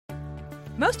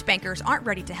Most bankers aren't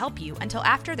ready to help you until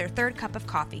after their third cup of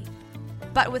coffee.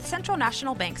 But with Central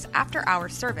National Bank's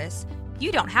after-hours service,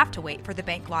 you don't have to wait for the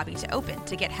bank lobby to open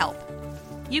to get help.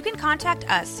 You can contact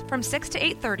us from 6 to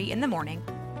 8:30 in the morning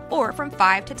or from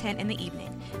 5 to 10 in the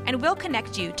evening, and we'll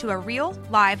connect you to a real,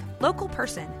 live, local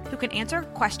person who can answer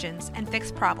questions and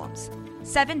fix problems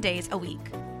 7 days a week.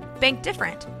 Bank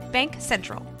different. Bank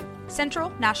Central. Central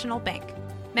National Bank.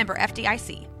 Member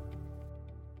FDIC.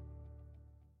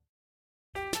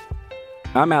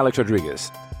 I'm Alex Rodriguez.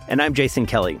 And I'm Jason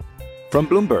Kelly. From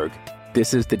Bloomberg,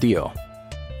 this is The Deal.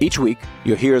 Each week,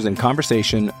 you'll hear us in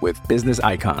conversation with business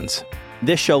icons.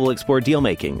 This show will explore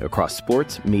deal-making across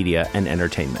sports, media, and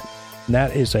entertainment.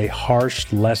 That is a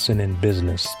harsh lesson in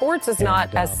business. Sports is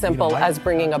not as simple as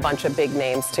bringing a bunch of big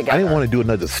names together. I didn't want to do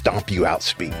another stomp you out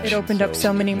speech. It opened up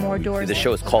so many more doors. The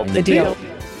show is called The Deal.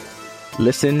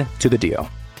 Listen to The Deal.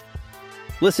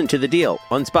 Listen to The Deal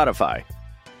on Spotify.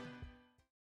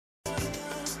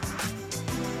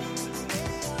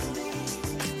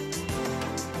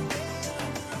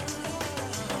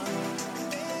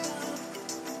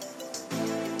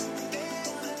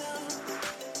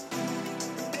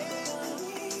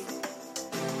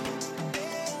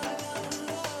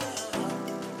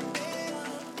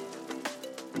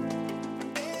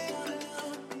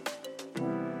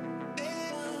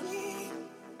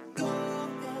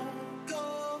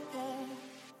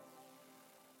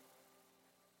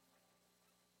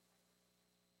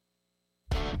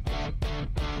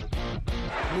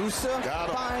 Musa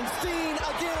finds Dean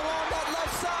again along that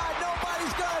left side.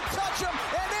 Nobody's going to touch him.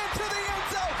 And into the end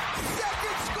zone.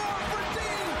 Second score for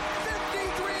Dean.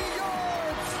 53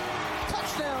 yards.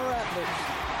 Touchdown, Rattlers.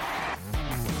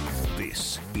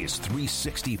 This is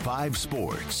 365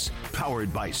 Sports,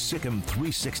 powered by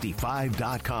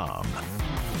Sikkim365.com.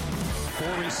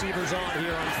 4 receivers on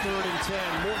here on 3rd and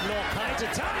 10. Morton all kinds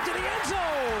of time to the end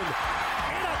zone.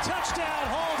 And a touchdown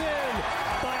hauled in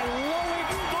by Loic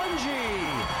Fouonji.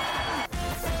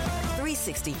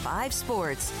 365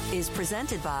 Sports is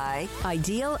presented by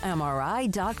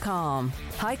IdealMRI.com.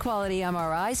 High-quality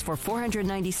MRIs for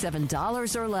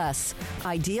 $497 or less.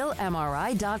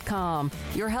 IdealMRI.com.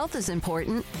 Your health is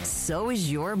important, so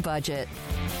is your budget.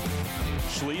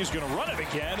 Schlee is going to run it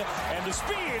again, and the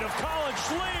speed of Colin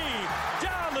Schlee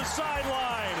down the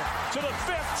sideline to the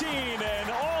 15 and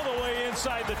all the way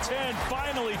inside the 10.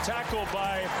 Finally tackled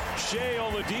by Shea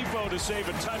Oladipo to save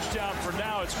a touchdown. For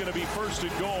now, it's going to be 1st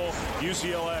and goal,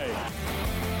 UCLA.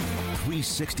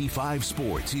 365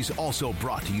 Sports is also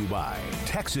brought to you by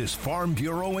Texas Farm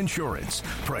Bureau Insurance,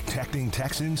 protecting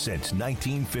Texans since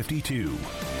 1952.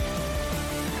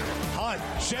 Hunt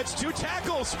sheds 2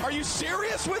 tackles. Are you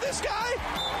serious with this guy?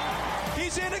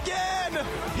 He's in again.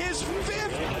 His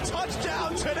 5th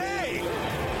touchdown today.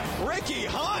 Ricky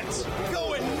Hunt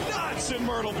going nuts in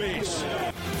Myrtle Beach.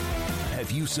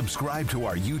 Have you subscribed to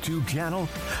our YouTube channel?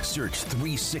 Search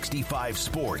 365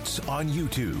 Sports on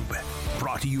YouTube.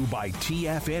 Brought to you by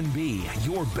TFNB,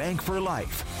 your bank for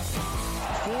life.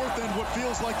 4th and what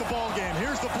feels like the ball game.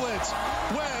 Here's the blitz.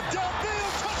 Webb,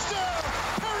 downfield, touchdown!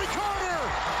 Harry Carter!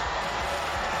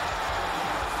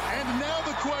 And now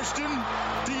the question,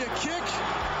 do you kick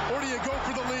or do you go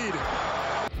for the lead?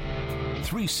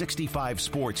 365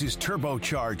 Sports is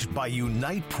turbocharged by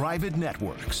Unite Private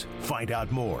Networks. Find out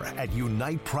more at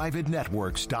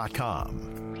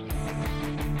uniteprivatenetworks.com.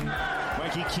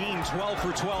 Mikey Keene, 12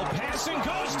 for 12. Passing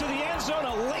goes to the end zone.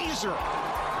 A laser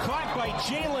caught by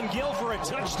Jalen Gill for a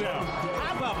touchdown.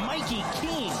 How about Mikey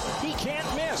Keene? He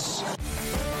can't miss.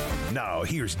 Now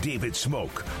here's David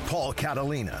Smoke, Paul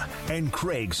Catalina, and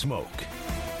Craig Smoke.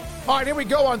 All right, here we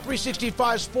go on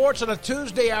 365 Sports on a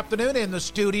Tuesday afternoon in the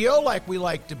studio, like we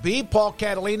like to be. Paul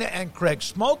Catalina and Craig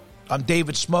Smoke. I'm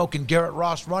David Smoke and Garrett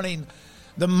Ross running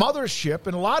the mothership,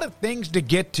 and a lot of things to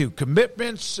get to.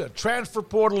 Commitments, transfer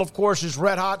portal, of course, is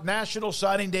red hot. National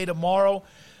Signing Day tomorrow.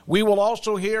 We will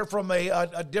also hear from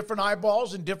a different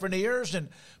eyeballs and different ears and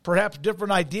perhaps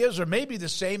different ideas, or maybe the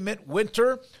same. Mint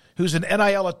Winter, who's an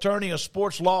NIL attorney, a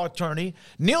sports law attorney.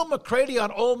 Neil McCready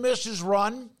on Ole Miss's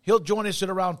run. He'll join us at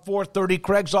around 4:30.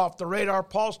 Craig's off the radar.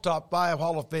 Paul stopped by, a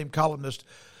Hall of Fame columnist,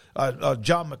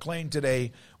 John McClain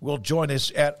today, will join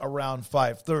us at around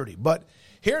 5:30. But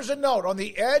here's a note. On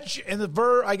the edge and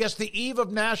the eve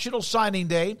of National Signing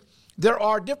Day, there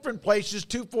are different places,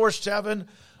 247,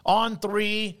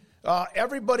 On3.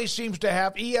 Everybody seems to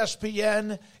have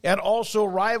ESPN and also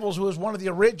Rivals, who is one of the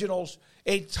originals,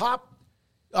 a top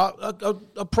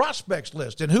a prospects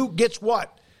list and who gets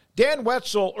what. Dan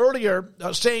Wetzel earlier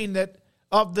saying that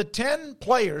of the 10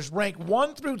 players ranked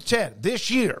 1 through 10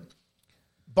 this year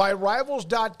by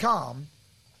Rivals.com,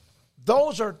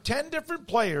 those are 10 different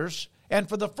players, and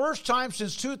for the first time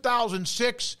since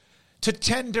 2006, to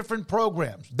 10 different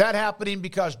programs. That happening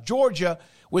because Georgia,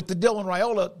 with the Dylan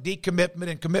Raiola decommitment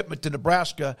and commitment to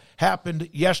Nebraska, happened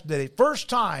yesterday. First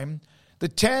time the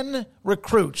 10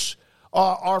 recruits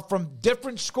are from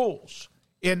different schools.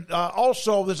 And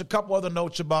also, there's a couple other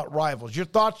notes about rivals. Your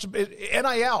thoughts?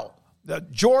 NIL,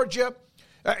 Georgia,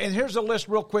 and here's a list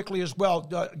real quickly as well.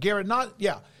 Garrett,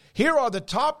 here are the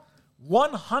top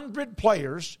 100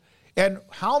 players, and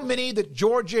how many that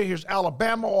Georgia, here's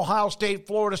Alabama, Ohio State,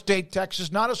 Florida State,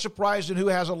 Texas. Not a surprise in who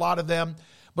has a lot of them,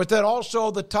 but then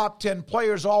also the top 10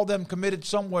 players, all of them committed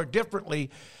somewhere differently.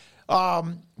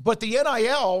 But the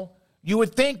NIL, you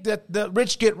would think that the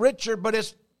rich get richer,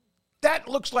 but that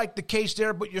looks like the case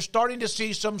there, but you're starting to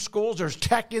see some schools. There's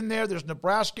Tech in there. There's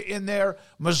Nebraska in there,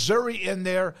 Missouri in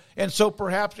there. And so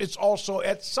perhaps it's also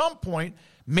at some point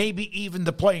maybe even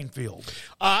the playing field.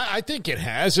 I think it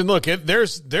has. And look,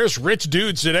 there's rich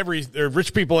dudes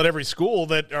rich people at every school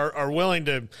that are willing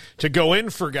to go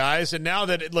in for guys. And now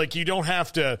that you don't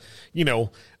have to,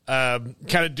 kind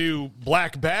of do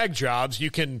black bag jobs,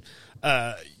 you can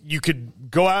you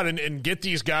could go out and get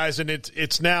these guys, and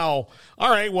it's now, all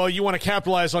right, well, you want to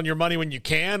capitalize on your money when you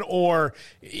can, or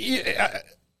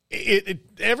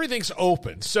everything's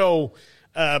open. So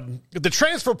the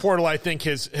transfer portal, I think,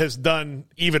 has done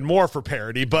even more for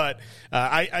parity, but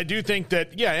I do think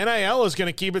that, NIL is going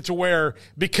to keep it to where,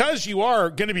 because you are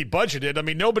going to be budgeted, I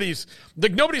mean, nobody's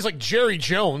like Jerry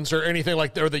Jones or anything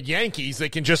like that, or the Yankees. They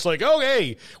can just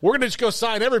hey, we're going to just go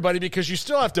sign everybody, because you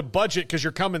still have to budget because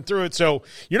you're coming through it. So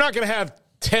you're not going to have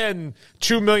 10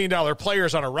 $2 million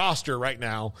players on a roster right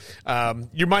now.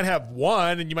 You might have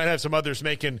one, and you might have some others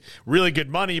making really good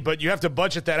money, but you have to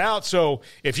budget that out. So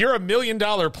if you're $1 million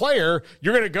player,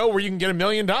 you're going to go where you can get $1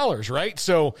 million, right?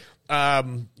 So,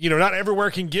 not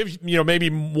everywhere can give, maybe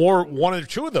more one or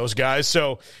two of those guys.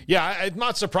 So, I'm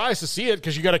not surprised to see it,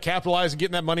 because you got to capitalize and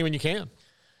get that money when you can.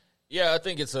 Yeah, I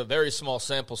think it's a very small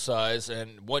sample size,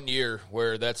 and 1 year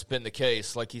where that's been the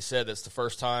case. Like he said, that's the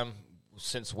first time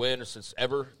since when, or since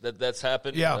ever, that's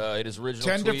happened. Yeah. It is original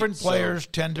 10 tweet, different players,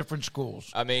 10 different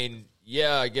schools. I mean,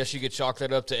 I guess you could chalk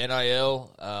that up to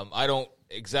NIL. I don't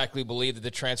exactly believe that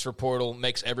the transfer portal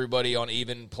makes everybody on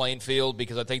even playing field,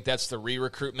 because I think that's the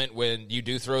re-recruitment when you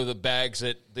do throw the bags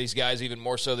at these guys even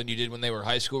more so than you did when they were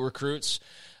high school recruits.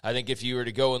 I think if you were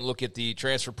to go and look at the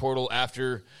transfer portal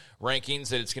after rankings,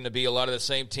 that it's going to be a lot of the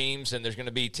same teams, and there's going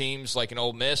to be teams like an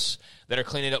Ole Miss that are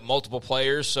cleaning up multiple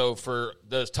players. So for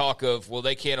the talk of, well,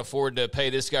 they can't afford to pay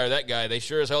this guy or that guy, they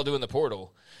sure as hell do in the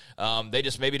portal. They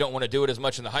just maybe don't want to do it as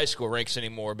much in the high school ranks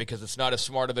anymore, because it's not as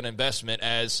smart of an investment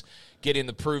as getting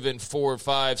the proven 4 or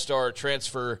 5 star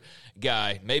transfer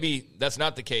guy. Maybe that's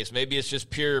not the case. Maybe it's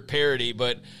just pure parity,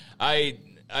 but I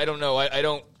don't know. I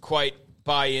don't quite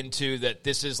buy into that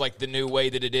this is like the new way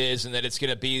that it is, and that it's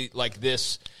going to be like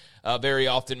this very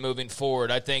often moving forward.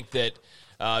 I think that,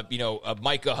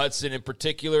 Micah Hudson in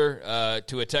particular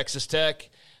to a Texas Tech,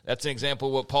 that's an example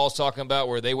of what Paul's talking about,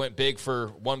 where they went big for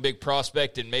one big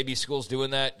prospect, and maybe schools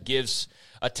doing that gives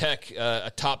a Tech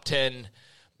a top 10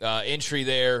 entry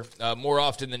there more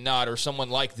often than not, or someone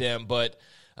like them. But,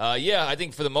 I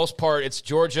think for the most part, it's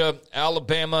Georgia,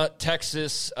 Alabama,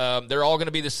 Texas. They're all going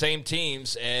to be the same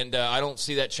teams, and I don't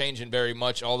see that changing very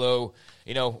much, although –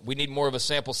 we need more of a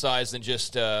sample size than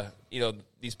just,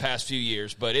 these past few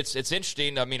years. But it's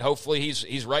interesting. I mean, hopefully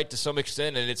he's right to some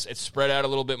extent, and it's spread out a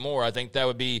little bit more. I think that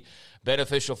would be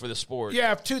beneficial for the sport.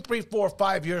 Yeah, if 2, 3, 4,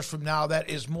 5 years from now, that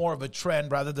is more of a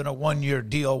trend rather than a one-year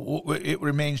deal. It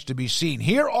remains to be seen.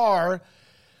 Here are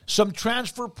some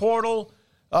transfer portal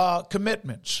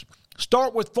commitments.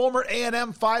 Start with former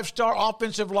A&M 5-star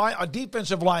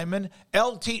defensive lineman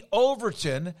L.T.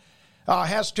 Overton.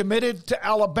 Has committed to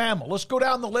Alabama. Let's go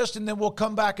down the list, and then we'll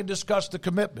come back and discuss the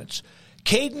commitments.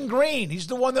 Caden Green, he's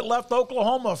the one that left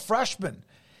Oklahoma, a freshman,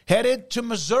 headed to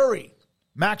Missouri.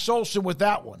 Max Olson with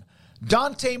that one.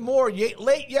 Dante Moore,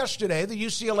 late yesterday, the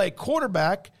UCLA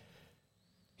quarterback,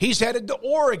 he's headed to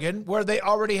Oregon, where they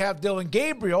already have Dylan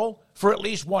Gabriel for at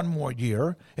least one more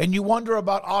year. And you wonder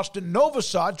about Austin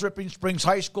Novosad, Dripping Springs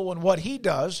High School, and what he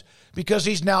does, because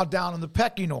he's now down in the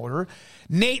pecking order.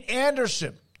 Nate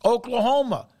Anderson,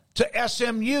 Oklahoma, to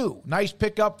SMU. Nice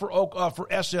pickup for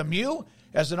SMU.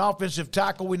 As an offensive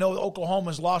tackle, we know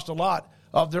Oklahoma's lost a lot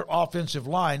of their offensive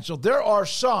line. So there are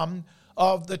some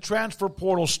of the transfer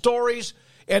portal stories.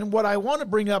 And what I want to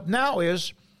bring up now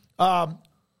is,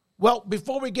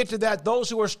 before we get to that, those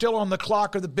who are still on the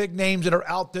clock are the big names that are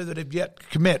out there that have yet to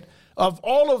commit. Of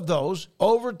all of those,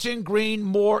 Overton, Green,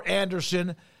 Moore,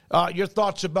 Anderson, your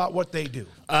thoughts about what they do?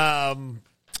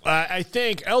 I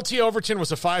think LT Overton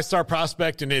was a 5-star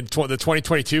prospect in the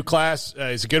 2022 class.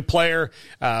 He's a good player,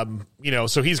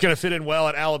 so he's going to fit in well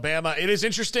at Alabama. It is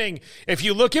interesting if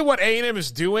you look at what A&M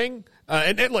is doing.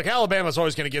 And look, Alabama's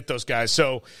always going to get those guys.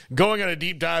 So going on a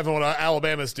deep dive on what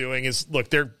Alabama's doing is, look,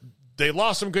 they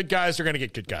lost some good guys. They're going to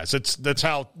get good guys. That's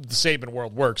how the Saban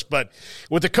world works. But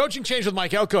with the coaching change with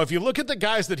Mike Elko, if you look at the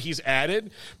guys that he's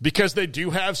added, because they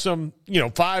do have some,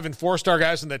 5- and 4-star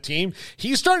guys in that team,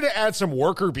 he started to add some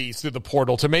worker bees through the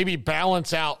portal to maybe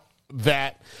balance out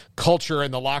that culture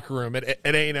in the locker room at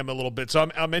A&M a little bit. So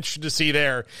I'm interested to see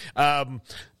there.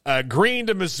 Green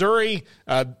to Missouri,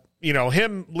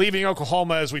 him leaving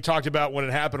Oklahoma, as we talked about when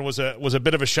it happened, was a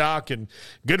bit of a shock, and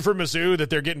good for Mizzou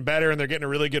that they're getting better and they're getting a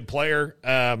really good player.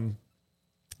 And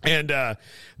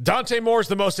Dante Moore is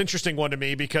the most interesting one to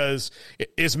me, because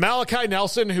is Malachi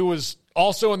Nelson, who was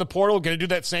also in the portal, going to do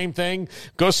that same thing,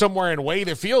 go somewhere and wait?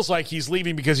 It feels like he's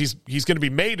leaving because he's going to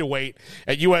be made to wait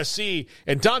at USC.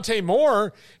 And Dante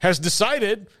Moore has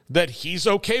decided that he's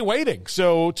okay waiting.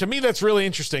 So to me, that's really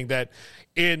interesting that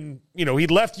he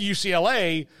left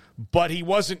UCLA, but he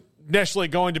wasn't necessarily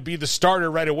going to be the starter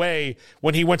right away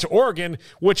when he went to Oregon,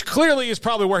 which clearly is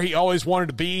probably where he always wanted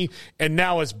to be, and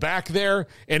now is back there.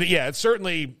 And, yeah, it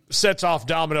certainly sets off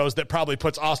dominoes that probably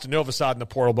puts Austin Novosad in the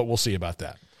portal, but we'll see about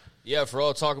that. Yeah, for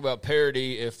all talk about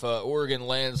parity, if Oregon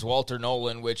lands Walter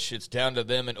Nolan, which it's down to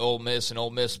them and Ole Miss, and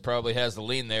Ole Miss probably has the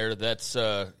lean there, that's,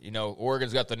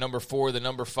 Oregon's got the number 4, the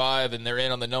number 5, and they're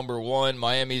in on the number 1.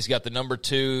 Miami's got the number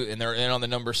 2, and they're in on the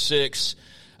number 6.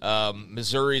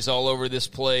 Missouri's all over this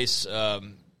place. It'll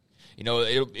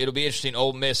be interesting.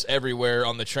 Ole Miss everywhere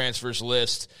on the transfers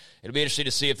list. It'll be interesting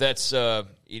to see if that's,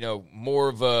 more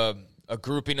of a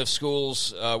grouping of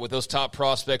schools with those top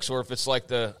prospects, or if it's like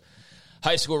the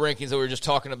high school rankings that we were just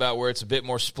talking about, where it's a bit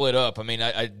more split up. I mean,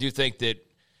 I do think that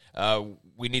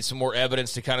we need some more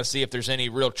evidence to kind of see if there's any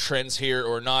real trends here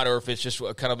or not, or if it's just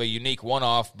kind of a unique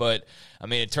one-off. But, I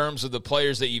mean, in terms of the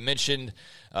players that you mentioned,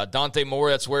 Dante Moore,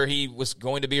 that's where he was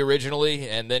going to be originally,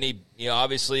 and then he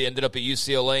obviously ended up at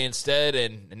UCLA instead,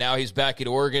 and now he's back at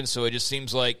Oregon. So it just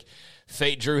seems like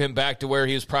fate drew him back to where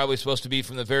he was probably supposed to be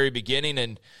from the very beginning.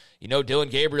 And Dillon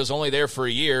Gabriel's only there for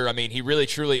a year. I mean, he really,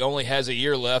 truly only has a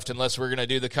year left, unless we're going to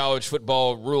do the college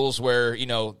football rules where,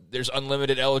 there's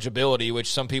unlimited eligibility,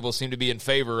 which some people seem to be in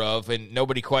favor of, and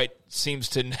nobody quite seems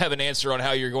to have an answer on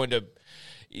how you're going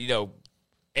to,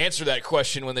 answer that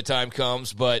question when the time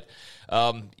comes. But,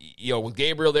 with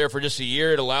Gabriel there for just a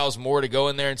year, it allows Moore to go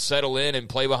in there and settle in and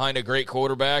play behind a great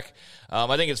quarterback.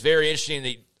 I think it's very interesting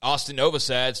that Austin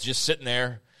Novosad's just sitting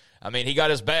there. I mean, he got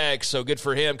his bag, so good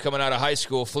for him coming out of high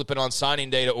school, flipping on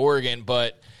signing day to Oregon.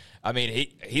 But, I mean,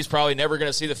 he's probably never going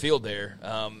to see the field there.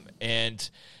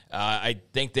 I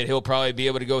think that he'll probably be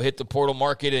able to go hit the portal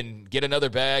market and get another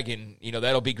bag, and,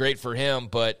 that'll be great for him.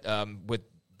 But with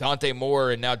Dante Moore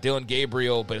and now Dillon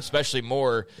Gabriel, but especially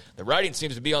Moore, the writing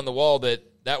seems to be on the wall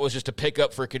that was just a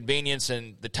pickup for convenience,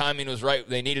 and the timing was right.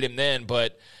 They needed him then,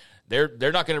 but they're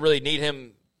not going to really need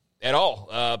him at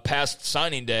all past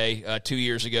signing day 2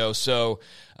 years ago. So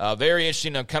very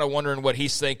interesting. I'm kind of wondering what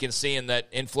he's thinking, seeing that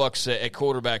influx at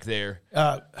quarterback there.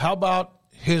 How about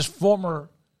his former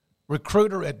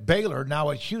recruiter at Baylor, now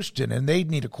at Houston, and they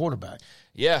need a quarterback?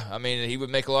 Yeah, I mean, he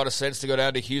would make a lot of sense to go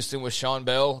down to Houston with Sean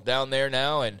Bell down there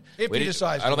now. And if he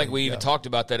decides, I don't think we even talked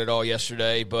about that at all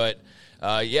yesterday. But,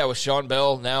 with Sean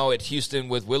Bell now at Houston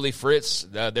with Willie Fritz,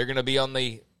 they're going to be on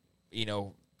the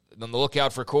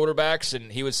lookout for quarterbacks,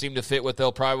 and he would seem to fit what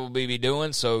they'll probably be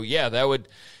doing. So, yeah, that would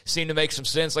seem to make some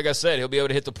sense. Like I said, he'll be able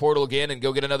to hit the portal again and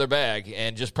go get another bag,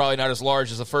 and just probably not as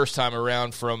large as the first time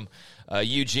around from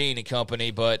Eugene and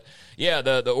company. But, yeah,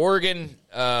 the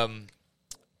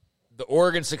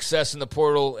Oregon success in the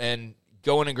portal and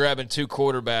going and grabbing 2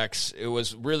 quarterbacks, it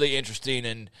was really interesting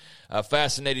and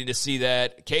fascinating to see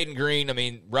that. Caden Green, I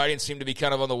mean, writing seemed to be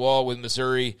kind of on the wall with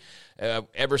Missouri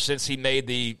ever since he made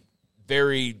the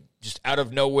very just out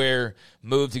of nowhere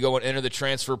move to go and enter the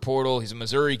transfer portal. He's a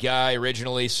Missouri guy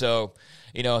originally, so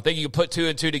I think you can put 2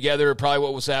 and 2 together, probably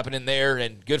what was happening there,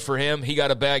 and good for him. He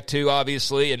got a bag too,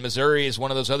 obviously, and Missouri is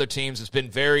one of those other teams that's been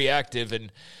very active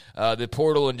in the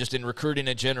portal and just in recruiting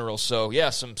in general. So, yeah,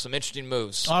 some interesting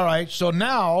moves. All right, so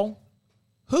now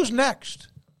who's next?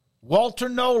 Walter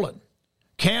Nolan,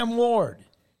 Cam Ward,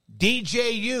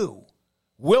 DJU,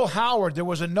 Will Howard. There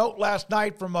was a note last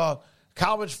night from a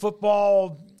college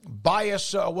football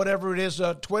bias, whatever it is,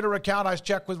 Twitter account. I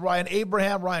checked with Ryan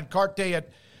Abraham, Ryan Carte at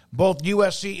both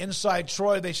USC Inside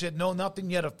Troy. They said, no, nothing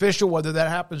yet official, whether that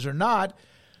happens or not.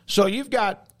 So you've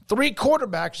got 3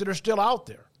 quarterbacks that are still out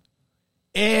there.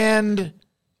 And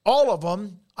all of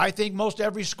them, I think most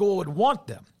every school would want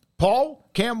them. Paul,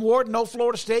 Cam Ward, no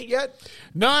Florida State yet?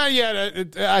 Not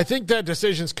yet. I think that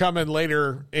decision's coming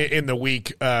later in the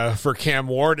week for Cam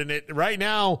Ward. And right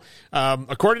now,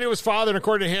 according to his father and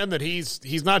according to him, that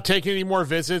he's not taking any more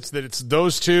visits, that it's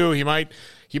those two. He might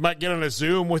get on a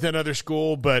Zoom with another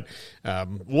school, but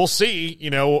we'll see,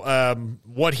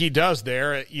 what he does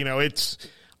there.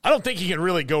 I don't think he can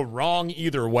really go wrong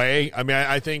either way. I mean,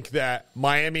 I think that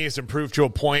Miami has improved to a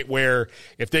point where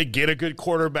if they get a good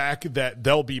quarterback, that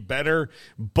they'll be better.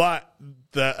 But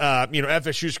the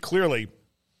FSU's clearly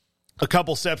a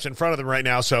couple steps in front of them right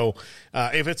now. So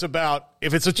if it's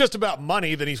just about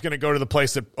money, then he's going to go to the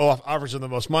place that offers him the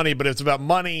most money. But if it's about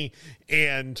money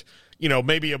and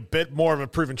maybe a bit more of a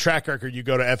proven track record, you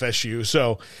go to FSU.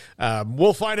 So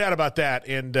we'll find out about that,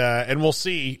 and we'll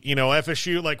see.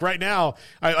 FSU, like right now,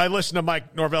 I listened to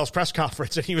Mike Norvell's press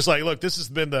conference, and he was like, look, this has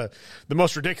been the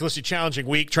most ridiculously challenging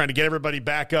week, trying to get everybody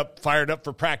back up, fired up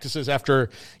for practices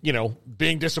after,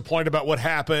 being disappointed about what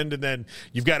happened. And then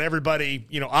you've got everybody,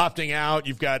 opting out.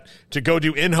 You've got to go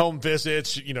do in-home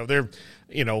visits.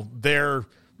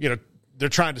 They're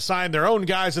trying to sign their own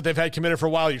guys that they've had committed for a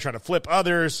while. You're trying to flip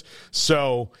others.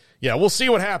 So, yeah, we'll see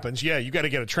what happens. Yeah, you got to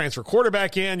get a transfer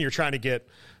quarterback in. You're trying to get,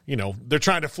 they're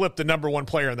trying to flip the number one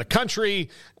player in the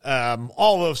country,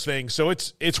 all those things. So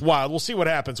it's wild. We'll see what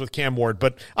happens with Cam Ward.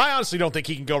 But I honestly don't think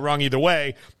he can go wrong either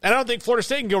way. And I don't think Florida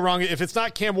State can go wrong. If it's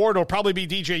not Cam Ward, it'll probably be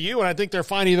DJU, and I think they're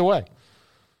fine either way.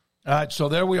 All right, so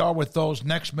there we are with those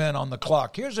next men on the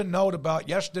clock. Here's a note about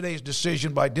yesterday's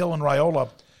decision by Dylan Raiola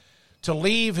to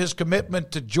leave his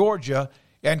commitment to Georgia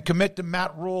and commit to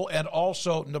Matt Rule and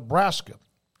also Nebraska.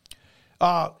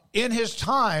 In his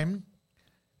time,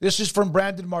 this is from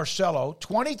Brandon Marcello,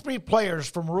 23 players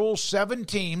from Rule's 7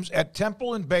 teams at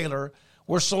Temple and Baylor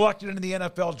were selected in the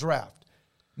NFL draft.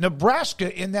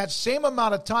 Nebraska, in that same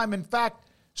amount of time, in fact,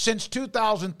 since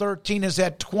 2013, has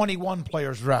had 21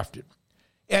 players drafted.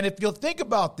 And if you'll think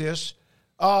about this,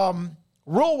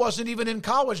 Rule wasn't even in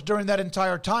college during that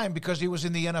entire time because he was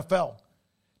in the NFL.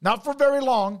 Not for very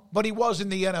long, but he was in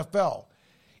the NFL.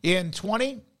 In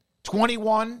 20,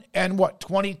 21, and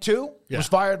 22? Yeah. Was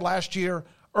fired last year,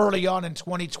 early on in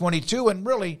 2022. And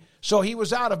really, so he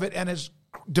was out of it and has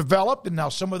developed. And now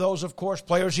some of those, of course,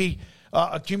 players he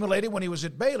accumulated when he was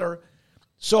at Baylor.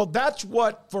 So that's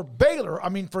what, for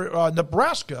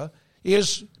Nebraska,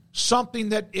 is something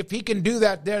that if he can do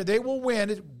that there, they will win.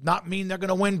 It not mean they're going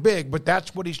to win big, but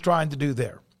that's what he's trying to do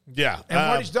there. Yeah. And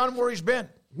what he's done where he's been.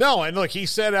 No, and look, he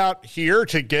set out here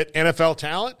to get NFL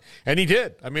talent, and he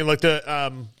did. I mean, like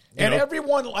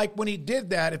everyone, like when he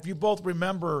did that, if you both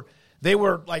remember, they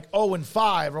were like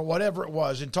 0-5 or whatever it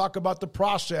was, and talk about the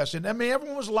process. And I mean,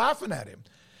 everyone was laughing at him.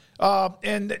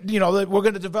 And we're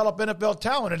going to develop NFL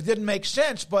talent, and it didn't make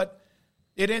sense, but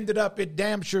it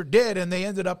damn sure did, and they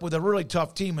ended up with a really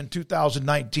tough team in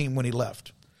 2019 when he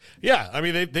left. Yeah, I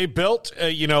mean, they built,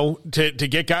 to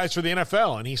get guys for the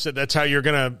NFL, and he said that's how you're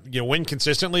going to win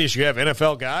consistently is you have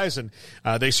NFL guys, and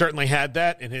they certainly had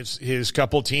that in his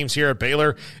couple teams here at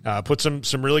Baylor, put some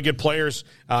really good players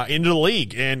into the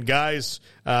league, and guys,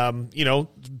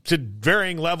 to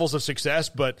varying levels of success,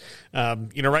 but,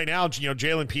 right now,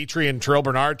 Jalen Petrie and Terrell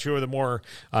Bernard, two of the more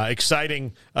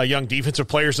exciting young defensive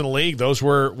players in the league, those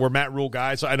were Matt Rule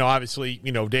guys. I know, obviously,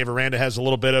 Dave Aranda has a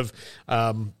little bit of,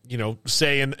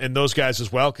 say in those guys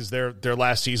as well, because their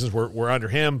last seasons were under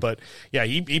him. But, yeah,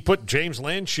 he put James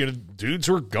Lynch, dudes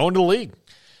who were going to the league.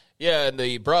 Yeah, and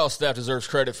the Browl staff deserves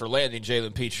credit for landing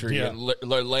Jalen Petrie and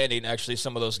landing actually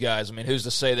some of those guys. I mean, who's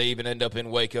to say they even end up in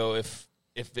Waco if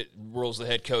it Rule's the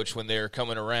head coach when they're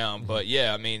coming around. Mm-hmm. But,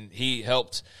 yeah, I mean, he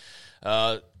helped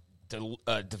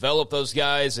develop those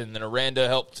guys, and then Aranda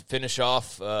helped finish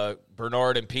off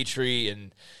Bernard and Petrie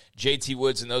and JT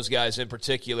Woods and those guys in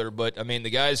particular. But, I mean, the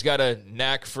guy's got a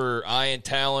knack for eye and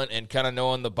talent and kind of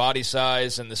knowing the body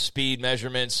size and the speed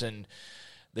measurements and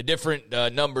the different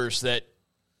numbers that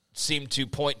seem to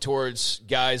point towards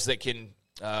guys that can,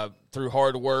 through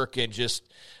hard work and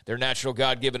just their natural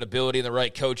God-given ability and the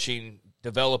right coaching,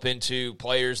 develop into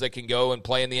players that can go and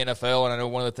play in the NFL. And I know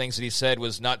one of the things that he said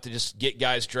was not to just get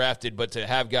guys drafted, but to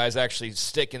have guys actually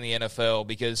stick in the NFL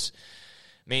because,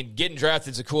 I mean, getting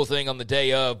drafted is a cool thing on the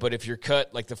day of, but if you're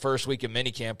cut like the first week of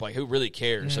minicamp, like who really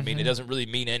cares? Mm-hmm. I mean, it doesn't really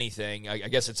mean anything. I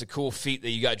guess it's a cool feat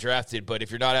that you got drafted, but if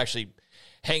you're not actually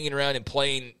hanging around and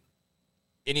playing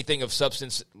anything of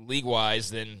substance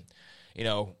league-wise, then,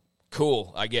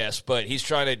 cool, I guess. But he's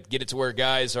trying to get it to where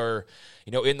guys are,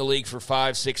 in the league for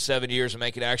 5, 6, 7 years and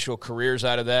making actual careers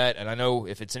out of that. And I know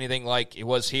if it's anything like it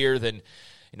was here, then,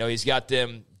 he's got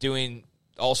them doing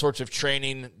all sorts of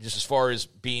training just as far as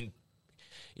being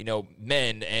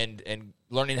men and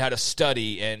learning how to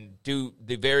study and do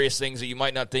the various things that you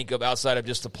might not think of outside of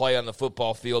just the play on the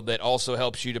football field that also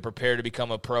helps you to prepare to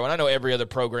become a pro. And I know every other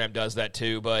program does that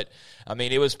too, but, I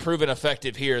mean, it was proven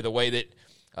effective here the way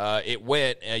that it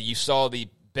went. You saw the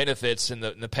benefits and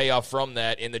the payoff from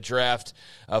that in the draft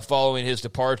following his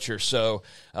departure. So,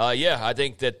 I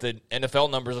think that the NFL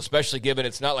numbers, especially given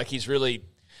it's not like he's really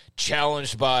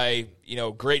challenged by,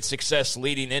 great success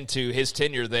leading into his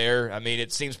tenure there. I mean,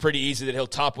 it seems pretty easy that he'll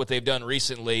top what they've done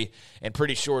recently in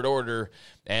pretty short order.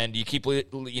 And you keep,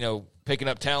 picking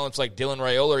up talents like Dylan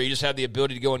Raiola, or you just have the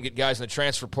ability to go and get guys in the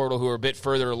transfer portal who are a bit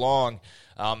further along.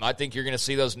 I think you're going to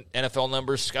see those NFL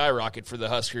numbers skyrocket for the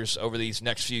Huskers over these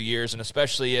next few years, and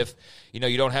especially if,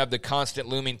 you don't have the constant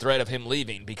looming threat of him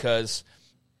leaving, because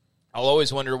I'll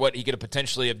always wonder what he could have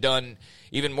potentially have done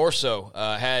even more so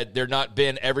had there not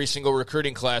been every single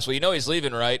recruiting class. Well, he's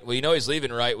leaving, right? Well, he's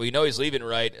leaving, right? Well, he's leaving,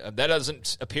 right? That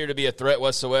doesn't appear to be a threat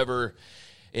whatsoever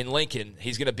in Lincoln.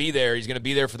 He's going to be there. He's going to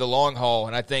be there for the long haul,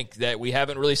 and I think that we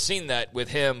haven't really seen that with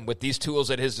him with these tools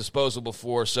at his disposal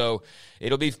before. So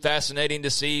it'll be fascinating to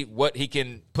see what he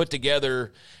can put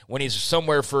together when he's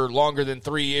somewhere for longer than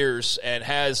 3 years and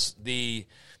has the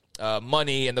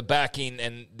money and the backing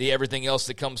and the everything else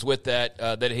that comes with that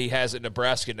that he has at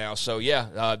Nebraska now. So, the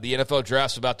NFL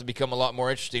draft's about to become a lot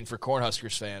more interesting for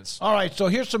Cornhuskers fans. All right, so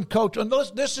here's some coach. And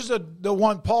this is the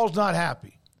one Paul's not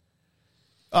happy.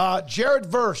 Jared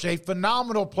Verse, a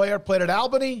phenomenal player, played at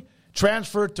Albany,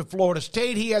 transferred to Florida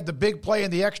State. He had the big play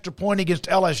in the extra point against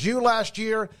LSU last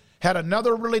year, had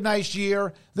another really nice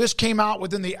year. This came out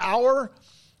within the hour.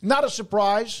 Not a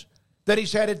surprise that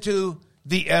he's headed to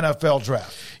the NFL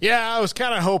draft. Yeah, I was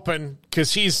kind of hoping,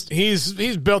 because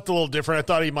he's built a little different. I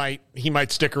thought he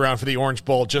might stick around for the Orange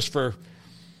Bowl just for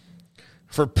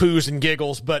poos and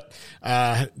giggles, but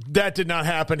that did not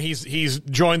happen. He's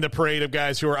joined the parade of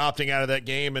guys who are opting out of that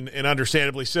game, and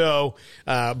understandably so.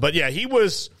 But yeah, he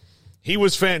was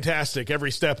fantastic every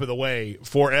step of the way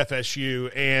for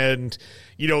FSU, and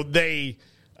they.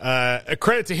 A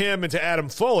credit to him and to Adam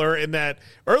Fuller in that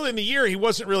early in the year he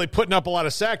wasn't really putting up a lot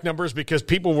of sack numbers because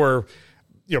people were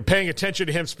paying attention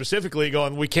to him specifically,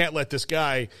 going, we can't let this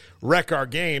guy wreck our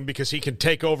game because he can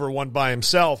take over one by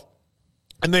himself.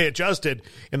 And they adjusted.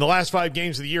 In the last 5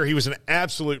 games of the year, he was an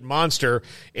absolute monster.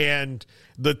 And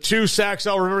the 2 sacks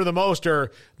I'll remember the most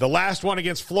are the last one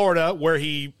against Florida, where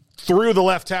he threw the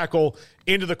left tackle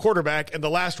into the quarterback, and the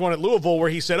last one at Louisville where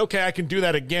he said, okay, I can do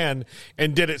that again,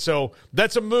 and did it. So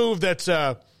that's a move that's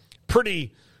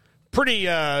pretty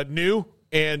new,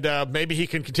 and maybe he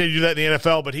can continue to do that in the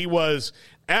NFL, but he was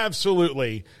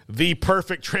absolutely the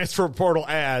perfect transfer portal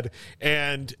ad,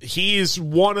 and he's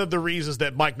one of the reasons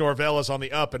that Mike Norvell is on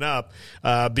the up and up,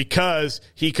 because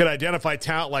he could identify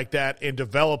talent like that and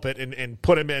develop it and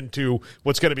put him into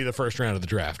what's going to be the first round of the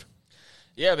draft.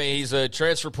 Yeah, I mean, he's a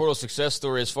transfer portal success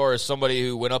story as far as somebody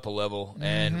who went up a level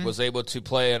and was able to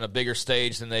play on a bigger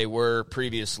stage than they were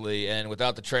previously. And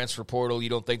without the transfer portal, you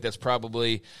don't think that's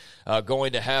probably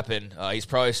going to happen. He's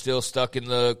probably still stuck in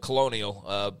the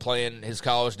Colonial, playing his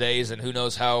college days, and who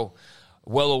knows how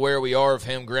well aware we are of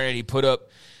him. Granted, he put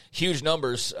up huge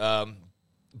numbers,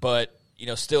 but,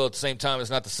 still at the same time, it's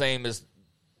not the same as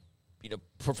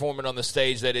performing on the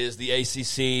stage that is the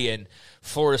ACC and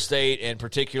Florida State, and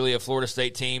particularly a Florida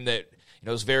State team that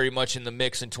is very much in the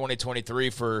mix in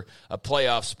 2023 for a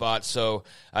playoff spot. So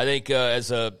I think as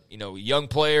a young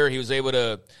player, he was able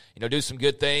to do some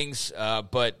good things,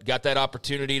 but got that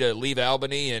opportunity to leave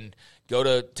Albany and go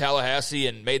to Tallahassee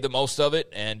and made the most of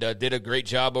it, and did a great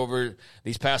job over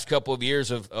these past couple of years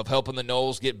of helping the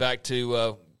Noles get back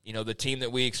to the team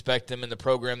that we expect them and the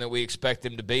program that we expect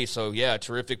them to be. So, yeah, a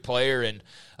terrific player, and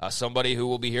somebody who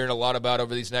we'll be hearing a lot about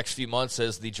over these next few months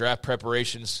as the draft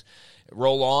preparations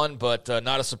roll on, but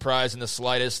not a surprise in the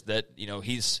slightest that,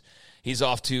 he's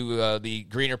off to the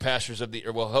greener pastures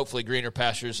hopefully greener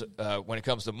pastures when it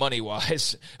comes to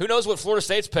money-wise. Who knows what Florida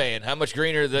State's paying, how much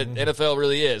greener the NFL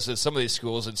really is at some of these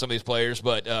schools and some of these players.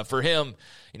 But for him,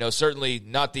 certainly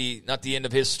not the end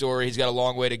of his story. He's got a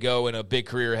long way to go and a big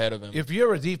career ahead of him. If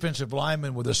you're a defensive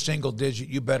lineman with a single digit,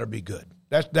 you better be good.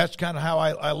 That's kind of how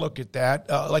I look at that,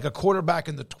 like a quarterback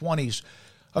in the 20s.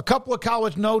 A couple of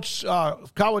college notes,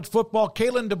 college football.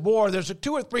 Kalen DeBoer, there's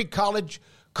 2 or 3 college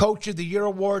Coach of the Year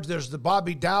awards. There's the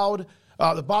Bobby Dowd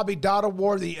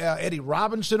Award, the Eddie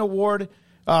Robinson Award.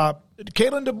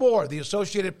 Kalen DeBoer, the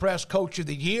Associated Press Coach of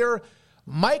the Year.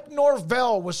 Mike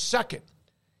Norvell was second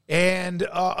and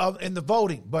in the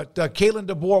voting, but Kalen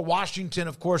DeBoer, Washington,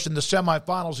 of course, in the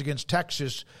semifinals against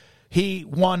Texas, he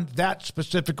won that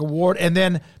specific award. And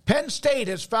then Penn State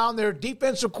has found their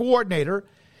defensive coordinator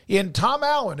in Tom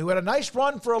Allen, who had a nice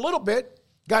run for a little bit,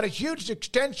 got a huge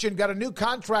extension, got a new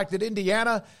contract at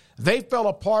Indiana. They fell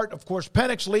apart. Of course,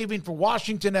 Penix leaving for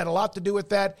Washington had a lot to do with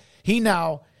that. He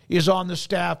now is on the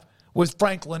staff with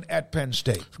Franklin at Penn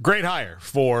State. Great hire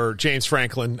for James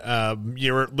Franklin.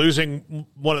 You're losing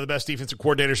one of the best defensive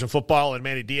coordinators in football in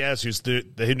Manny Diaz, who's the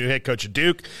new head coach of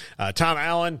Duke. Tom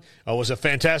Allen was a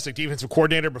fantastic defensive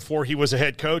coordinator before he was a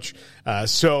head coach.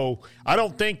 So I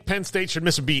don't think Penn State should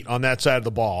miss a beat on that side of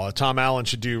the ball. Tom Allen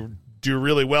should do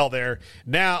really well there.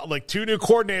 Now, like 2 new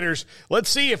coordinators, let's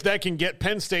see if that can get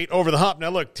Penn State over the hump. Now,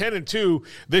 look, 10-2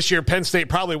 this year, Penn State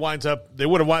probably would have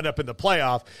wound up in the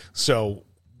playoff. So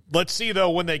let's see, though,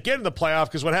 when they get in the playoff,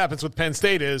 because what happens with Penn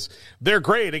State is they're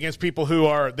great against people who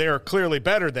are clearly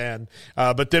better than.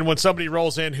 But then when somebody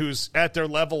rolls in who's at their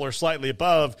level or slightly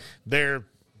above, they're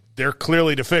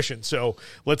clearly deficient. So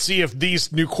let's see if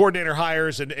these new coordinator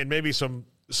hires and maybe some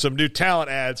new talent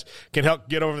adds can help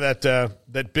get over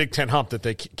that Big Ten hump that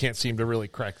they can't seem to really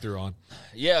crack through on.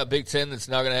 Yeah, Big Ten that's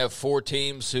now going to have 4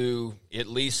 teams who at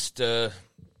least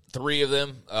 3 of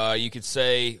them, you could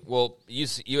say, well,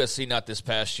 USC not this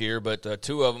past year, but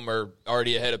 2 of them are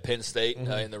already ahead of Penn State in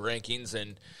the rankings.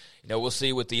 And, we'll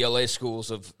see with the LA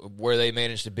schools of where they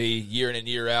manage to be year in and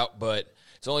year out. But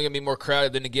it's only going to be more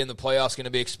crowded. Then again, the playoffs going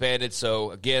to be expanded. So,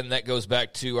 again, that goes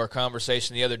back to our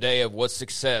conversation the other day of what's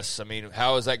success. I mean,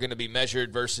 how is that going to be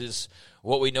measured versus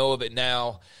what we know of it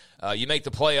now? You make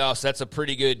the playoffs, that's a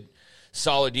pretty good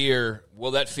solid year.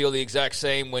 Will that feel the exact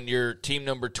same when you're team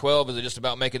number 12? Is it just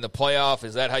about making the playoff?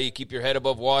 Is that how you keep your head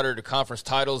above water? Do conference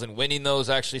titles and winning those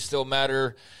actually still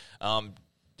matter?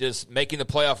 Does making the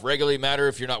playoff regularly matter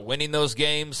if you're not winning those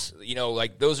games?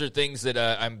 Those are things that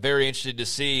I'm very interested to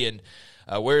see. And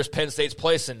where's Penn State's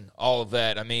place in all of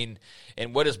that? I mean,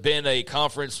 and what has been a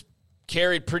conference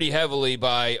carried pretty heavily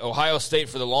by Ohio State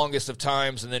for the longest of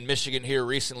times and then Michigan here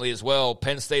recently as well.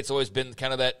 Penn State's always been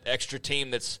kind of that extra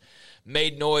team that's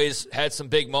made noise, had some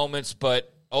big moments,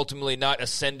 but ultimately not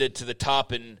ascended to the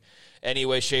top in any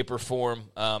way, shape, or form,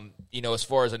 as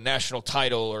far as a national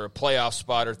title or a playoff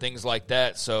spot or things like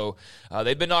that. So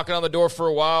they've been knocking on the door for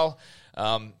a while.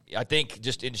 I think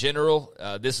just in general,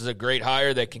 this is a great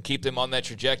hire that can keep them on that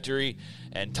trajectory.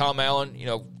 And Tom Allen,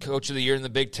 Coach of the Year in the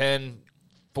Big Ten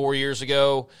 4 years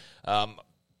ago.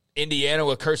 Indiana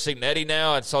with Curt Cignetti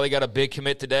now. I saw they got a big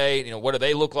commit today. What do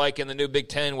they look like in the new Big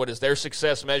Ten? What is their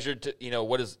success measured to?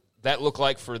 What does that look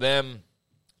like for them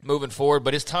moving forward?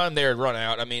 But his time there had run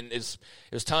out. I mean, it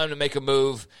was time to make a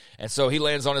move. And so he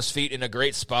lands on his feet in a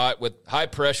great spot with high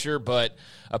pressure, but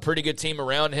a pretty good team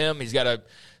around him. He's got a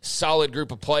solid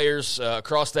group of players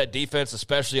across that defense,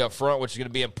 especially up front, which is going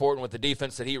to be important with the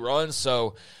defense that he runs.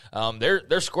 So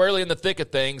they're squarely in the thick of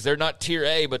things. They're not Tier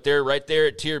A, but they're right there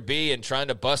at Tier B and trying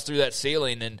to bust through that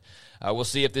ceiling. And we'll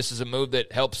see if this is a move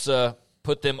that helps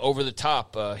put them over the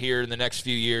top here in the next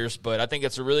few years. But I think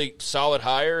it's a really solid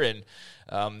hire. And,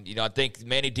 I think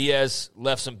Manny Diaz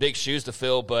left some big shoes to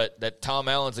fill, but that Tom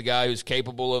Allen's a guy who's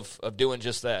capable of doing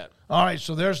just that. All right,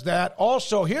 so there's that.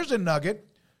 Also, here's a nugget.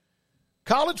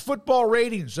 College football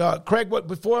ratings. Craig,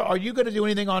 are you going to do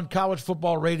anything on college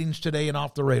football ratings today and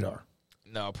Off the Radar?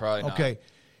 No, probably not. Okay.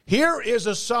 Here is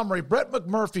a summary. Brett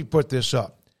McMurphy put this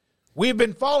up. We've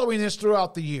been following this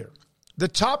throughout the year. The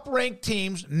top-ranked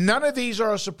teams, none of these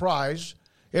are a surprise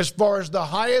as far as the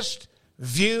highest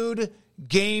viewed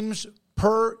games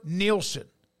per Nielsen.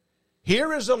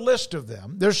 Here is a list of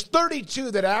them. There's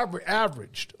 32 that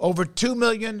averaged over 2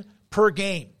 million per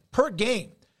game.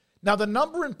 Now, the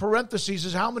number in parentheses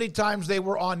is how many times they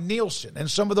were on Nielsen. And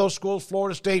some of those schools,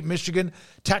 Florida State, Michigan,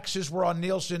 Texas, were on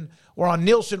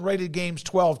Nielsen-rated games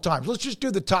 12 times. Let's just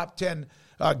do the top 10,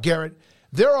 Garrett.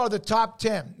 There are the top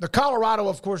 10. The Colorado,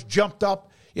 of course, jumped up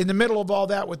in the middle of all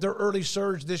that with their early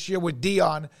surge this year with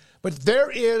Dion. But there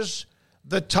is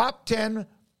the top 10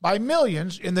 by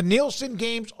millions in the Nielsen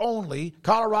games only.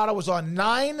 Colorado was on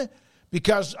 9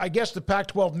 because I guess the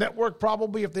Pac-12 network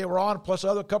probably, if they were on, plus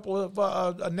other couple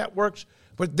of networks.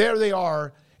 But there they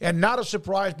are, and not a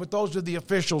surprise, but those are the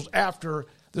officials after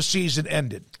the season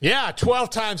ended. Yeah, 12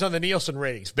 times on the Nielsen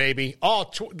ratings, baby. All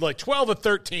 12 of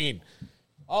 13,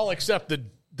 all except the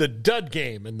dud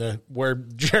game and where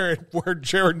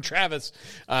Jared Travis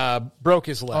broke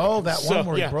his leg. Oh, that one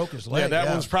where he broke his leg. Yeah, that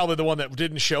one's probably the one that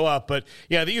didn't show up. But,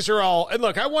 yeah, these are all – and,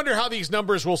 look, I wonder how these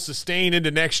numbers will sustain into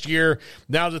next year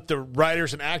now that the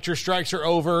writers and actor strikes are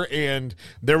over and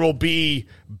there will be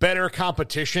better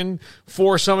competition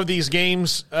for some of these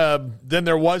games than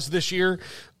there was this year.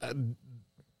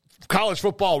 College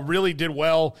football really did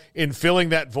well in filling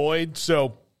that void,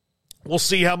 so – We'll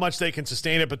see how much they can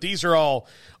sustain it, but these are all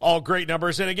great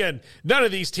numbers. And again, none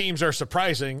of these teams are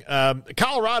surprising.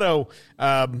 Colorado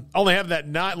only have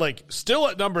that still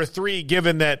at number 3,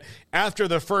 given that after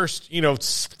the first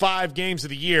 5 games of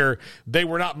the year, they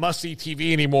were not must-see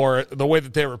TV anymore the way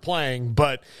that they were playing.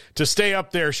 But to stay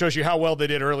up there shows you how well they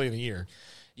did early in the year.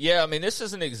 Yeah, I mean, this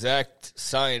isn't exact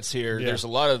science here. Yeah. There's a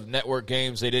lot of network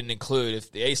games they didn't include.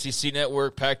 If the ACC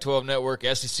Network, Pac-12 Network,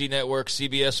 SEC Network,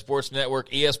 CBS Sports Network,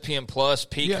 ESPN Plus,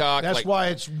 Peacock. Yeah, that's why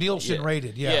it's Nielsen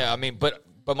rated. Yeah, I mean, but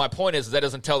my point is that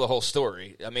doesn't tell the whole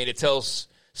story. I mean, it tells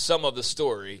some of the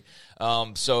story.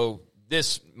 So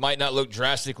this might not look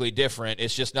drastically different.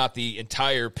 It's just not the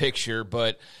entire picture.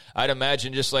 But I'd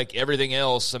imagine just like everything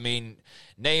else, I mean,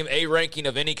 name a ranking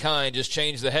of any kind, just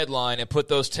change the headline and put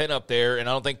those 10 up there, and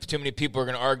I don't think too many people are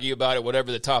going to argue about it,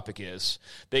 whatever the topic is.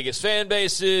 Biggest fan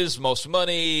bases, most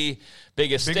money,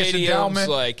 biggest stadiums,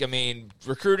 endowment.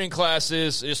 Recruiting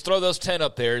classes. Just throw those 10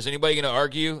 up there. Is anybody going to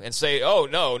argue and say, oh,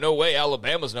 no way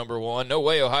Alabama's number 1, no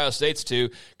way Ohio State's 2?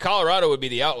 Colorado would be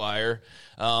the outlier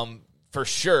for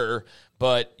sure,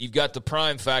 but you've got the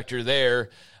prime factor there.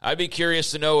 I'd be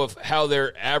curious to know of how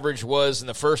their average was in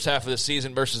the first half of the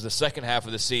season versus the second half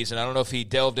of the season. I don't know if he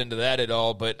delved into that at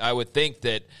all, but I would think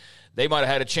that they might have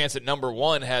had a chance at number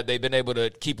 1 had they been able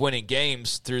to keep winning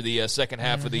games through the second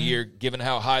half of the year, given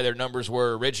how high their numbers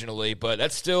were originally. But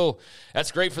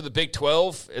that's great for the Big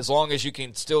 12, as long as you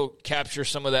can still capture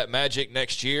some of that magic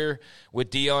next year with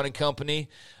Deion and company,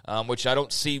 which I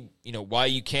don't see why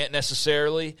you can't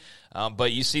necessarily.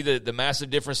 But you see the massive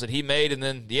difference that he made, and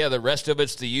then, the rest of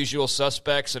it's the usual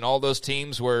suspects, and all those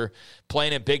teams were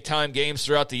playing in big-time games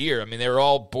throughout the year. I mean, they were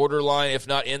all borderline, if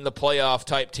not in the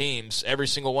playoff-type teams, every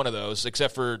single one of those,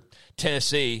 except for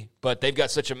Tennessee. But they've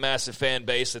got such a massive fan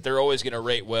base that they're always going to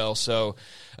rate well. So,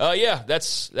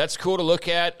 that's cool to look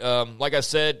at. Like I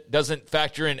said, doesn't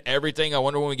factor in everything. I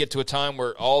wonder when we get to a time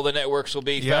where all the networks will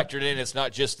be factored in. It's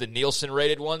not just the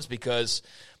Nielsen-rated ones, because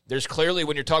there's clearly,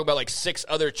 when you're talking about 6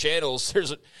 other channels,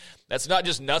 that's not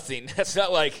just nothing. That's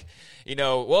not like, we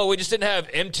just didn't have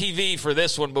MTV for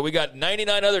this one, but we got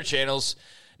 99 other channels.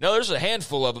 No, there's a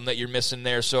handful of them that you're missing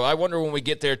there. So I wonder when we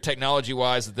get there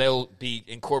technology-wise that they'll be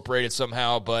incorporated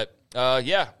somehow. But,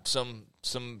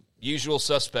 some usual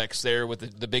suspects there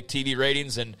with the big TV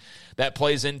ratings, and that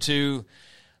plays into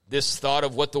this thought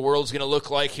of what the world's going to look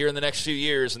like here in the next few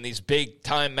years, and these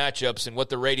big-time matchups, and what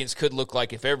the ratings could look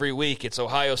like if every week it's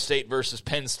Ohio State versus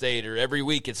Penn State, or every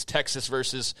week it's Texas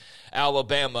versus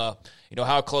Alabama.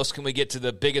 How close can we get to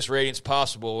the biggest ratings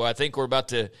possible? Well, I think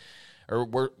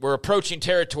we're approaching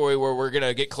territory where we're going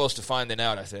to get close to finding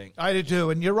out, I think. I do too,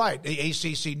 and you're right. The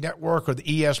ACC Network or the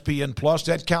ESPN Plus,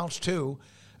 that counts too.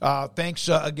 Thanks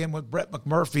again with Brett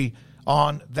McMurphy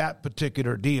on that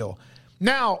particular deal.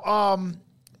 Now,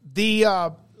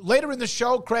 later in the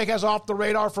show, Craig has Off the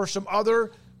Radar for some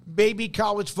other baby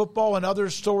college football and other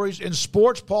stories in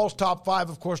sports. Paul's Top 5,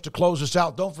 of course, to close us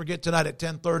out. Don't forget tonight at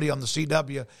 10:30 on the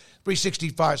CW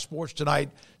 365 Sports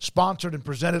Tonight, sponsored and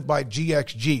presented by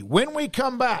GXG. When we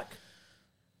come back,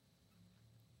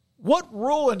 what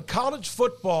rule in college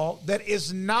football that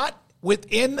is not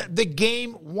within the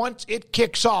game once it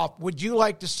kicks off would you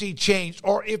like to see changed?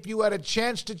 Or if you had a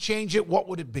chance to change it, what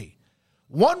would it be?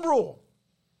 One rule.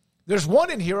 There's one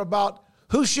in here about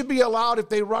who should be allowed if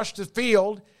they rush the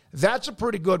field. That's a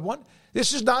pretty good one.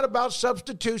 This is not about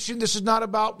substitution. This is not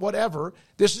about whatever.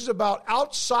 This is about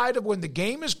outside of when the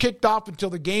game is kicked off until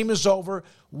the game is over.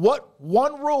 What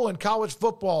one rule in college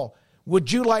football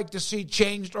would you like to see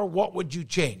changed, or what would you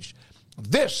change?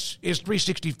 This is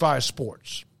 365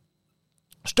 Sports.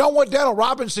 Stonewood Dental,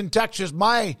 Robinson, Texas.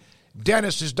 My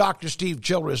dentist is Dr. Steve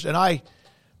Childress, and I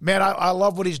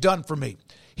love what he's done for me.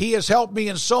 He has helped me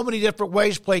in so many different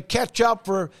ways, play catch up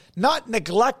for not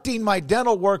neglecting my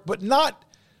dental work, but not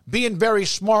being very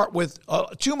smart with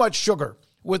too much sugar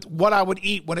with what I would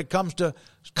eat when it comes to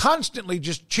constantly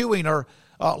just chewing or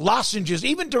lozenges,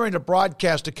 even during the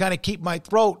broadcast, to kind of keep my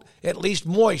throat at least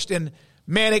moist. And,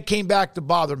 man, it came back to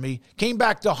bother me, came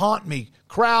back to haunt me.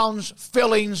 Crowns,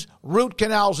 fillings, root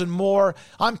canals, and more.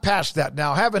 I'm past that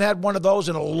now. Haven't had one of those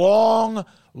in a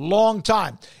long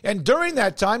time. And during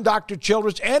that time, Dr.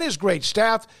 Childress and his great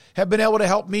staff have been able to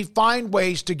help me find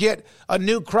ways to get a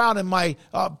new crown in my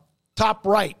top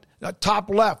right, top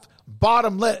left,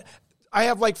 bottom left. I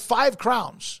have like 5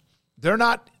 crowns. They're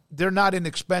not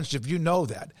inexpensive. You know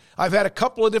that. I've had a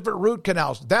couple of different root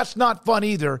canals. That's not fun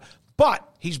either. But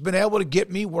he's been able to get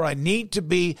me where I need to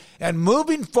be and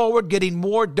moving forward, getting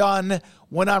more done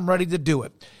when I'm ready to do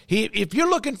it. If you're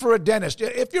looking for a dentist,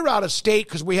 if you're out of state,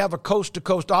 because we have a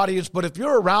coast-to-coast audience, but if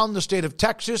you're around the state of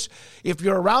Texas, if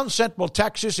you're around Central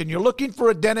Texas and you're looking for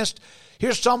a dentist,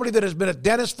 here's somebody that has been a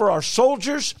dentist for our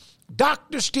soldiers,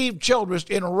 Dr. Steve Childress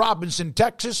in Robinson,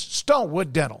 Texas,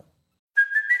 Stonewood Dental.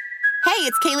 Hey,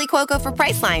 it's Kaylee Cuoco for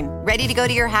Priceline. Ready to go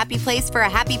to your happy place for a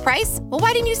happy price? Well,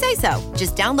 why didn't you say so?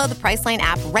 Just download the Priceline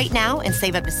app right now and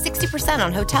save up to 60%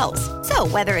 on hotels. So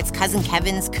whether it's Cousin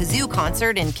Kevin's Kazoo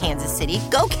Concert in Kansas City,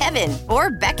 go Kevin, or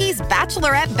Becky's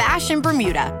Bachelorette Bash in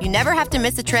Bermuda, you never have to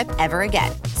miss a trip ever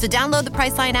again. So download the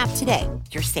Priceline app today.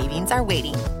 Your savings are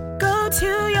waiting. Go to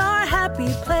your happy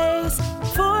place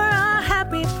for a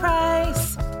happy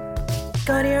price.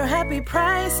 Go to your happy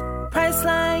price,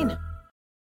 Priceline.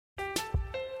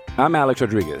 I'm Alex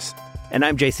Rodriguez. And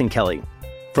I'm Jason Kelly.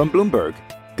 From Bloomberg,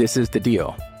 this is The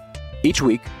Deal. Each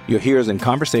week, you'll hear us in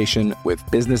conversation with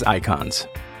business icons.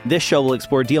 This show will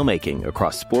explore deal-making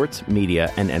across sports,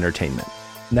 media, and entertainment.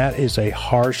 That is a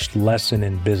harsh lesson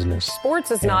in business.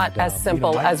 Sports is not as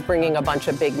simple as bringing a bunch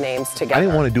of big names together. I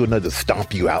didn't want to do another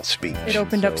stomp you out speech. It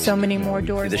opened up so many more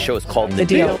doors. The show is called The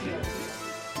Deal.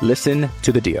 Listen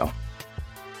to The Deal.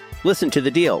 Listen to The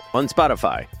Deal on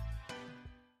Spotify.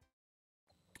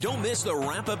 Don't miss the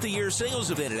wrap-up-the-year sales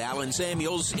event at Allen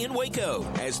Samuels in Waco.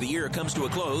 As the year comes to a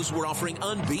close, we're offering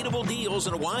unbeatable deals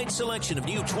and a wide selection of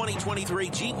new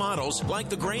 2023 Jeep models like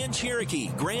the Grand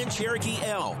Cherokee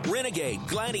L, Renegade,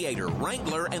 Gladiator,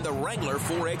 Wrangler, and the Wrangler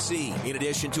 4xe. In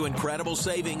addition to incredible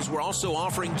savings, we're also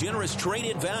offering generous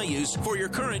trade-in values for your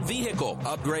current vehicle.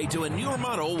 Upgrade to a newer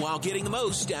model while getting the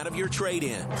most out of your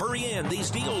trade-in. Hurry in,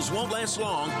 these deals won't last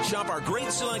long. Shop our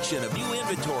great selection of new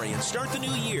inventory and start the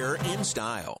new year in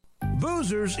style.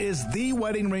 Boozers is the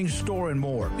wedding ring store and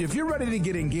more. If you're ready to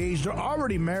get engaged or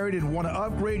already married and want to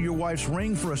upgrade your wife's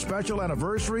ring for a special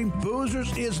anniversary,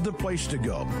 Boozers is the place to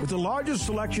go. With the largest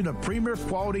selection of premier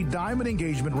quality diamond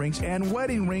engagement rings and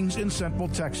wedding rings in Central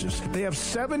Texas. They have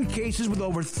 7 cases with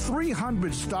over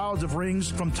 300 styles of rings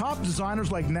from top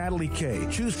designers like Natalie Kay.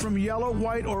 Choose from yellow,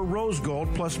 white, or rose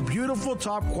gold, plus beautiful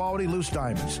top quality loose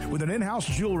diamonds. With an in-house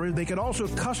jewelry, they can also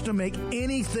custom make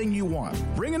anything you want.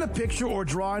 Bring in a picture or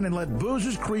drawing and let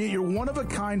Boozers create your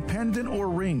one-of-a-kind pendant or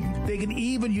ring. They can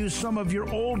even use some of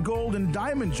your old gold and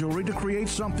diamond jewelry to create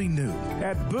something new.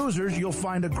 At Boozers, you'll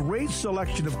find a great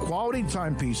selection of quality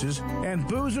timepieces, and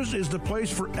Boozers is the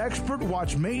place for expert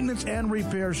watch maintenance and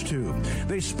repairs, too.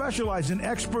 They specialize in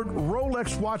expert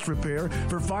Rolex watch repair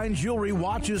for fine jewelry,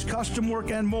 watches, custom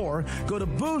work, and more. Go to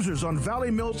Boozers on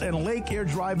Valley Mills and Lake Air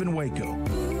Drive in Waco.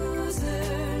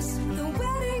 Boozers, the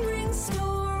wedding ring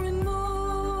store and more.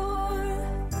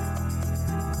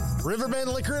 Riverbend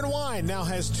Liquor and Wine now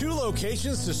has 2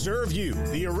 locations to serve you.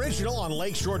 The original on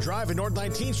Lakeshore Drive at North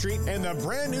 19th Street and the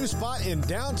brand new spot in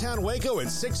downtown Waco at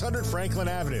 600 Franklin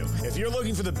Avenue. If you're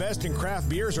looking for the best in craft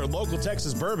beers or local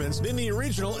Texas bourbons, then the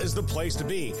original is the place to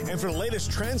be. And for the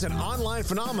latest trends and online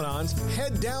phenomenons,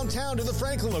 head downtown to the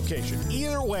Franklin location.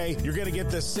 Either way, you're going to get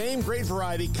the same great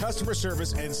variety, customer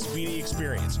service, and speedy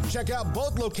experience. Check out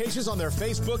both locations on their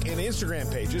Facebook and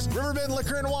Instagram pages. Riverbend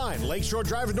Liquor and Wine, Lakeshore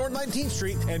Drive at North 19th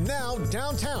Street, and now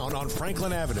downtown on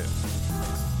Franklin Avenue.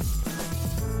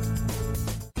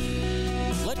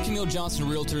 Let Camille Johnson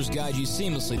Realtors guide you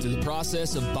seamlessly through the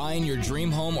process of buying your dream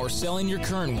home or selling your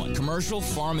current one. Commercial,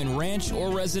 farm and ranch, or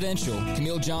residential,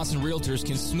 Camille Johnson Realtors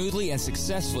can smoothly and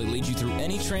successfully lead you through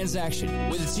any transaction.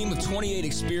 With a team of 28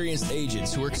 experienced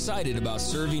agents who are excited about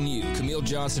serving you, Camille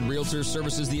Johnson Realtors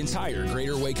services the entire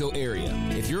greater Waco area.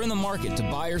 If you're in the market to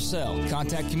buy or sell,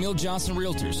 contact Camille Johnson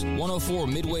Realtors, 104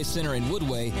 Midway Center in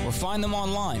Woodway, or find them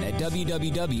online at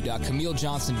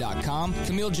www.camillejohnson.com.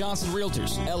 Camille Johnson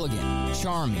Realtors, elegant,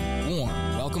 charming, warm.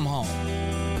 Welcome home.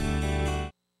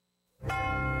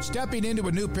 Stepping into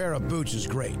a new pair of boots is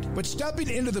great, but stepping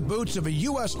into the boots of a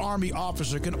U.S. Army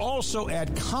officer can also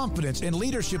add confidence and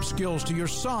leadership skills to your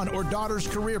son or daughter's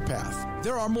career path.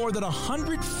 There are more than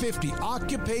 150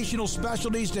 occupational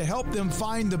specialties to help them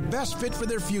find the best fit for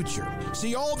their future.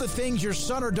 See all the things your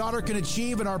son or daughter can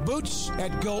achieve in our boots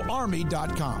at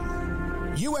GoArmy.com.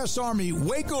 U.S. Army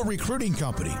Waco Recruiting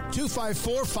Company,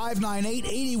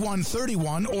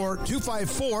 254-598-8131 or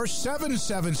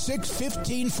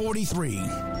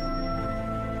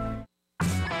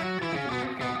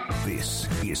 254-776-1543. This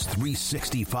is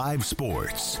 365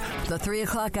 Sports. The 3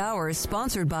 o'clock hour is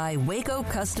sponsored by Waco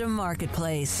Custom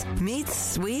Marketplace. Meats,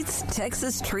 sweets,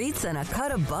 Texas treats, and a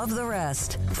cut above the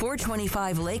rest.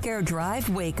 425 Lake Air Drive,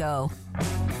 Waco.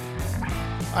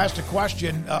 I asked a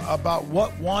question about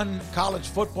what one college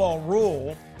football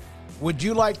rule would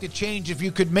you like to change if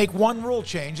you could make one rule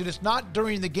change? And it's not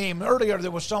during the game. Earlier,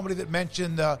 there was somebody that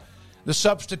mentioned the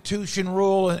substitution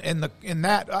rule and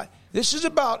that. This is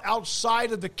about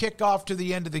outside of the kickoff to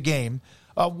the end of the game.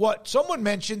 What someone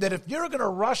mentioned that if you're going to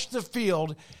rush the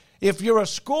field, if you're a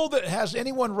school that has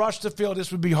anyone rush the field,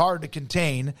 this would be hard to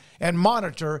contain and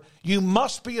monitor. You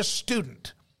must be a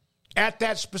student at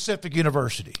that specific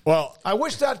university. Well, I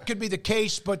wish that could be the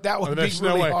case, but that would be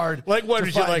really hard. Like, what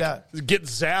did you out. Get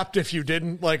zapped if you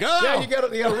didn't? Like, yeah, you get a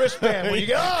wristband. When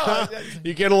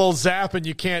you get a little zap and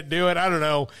you can't do it. I don't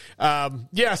know.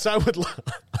 Yes, I would.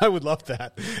 I would love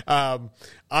that.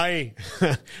 I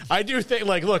do think,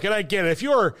 like, look, and I get it.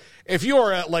 If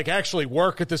you're at, like, actually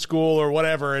work at the school or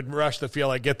whatever and rush the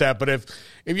field, I get that. But if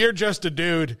you're just a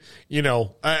dude,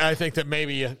 I think that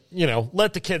maybe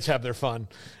let the kids have their fun.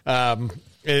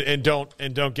 And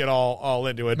don't get all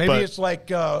into it. Maybe it's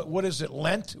like what is it,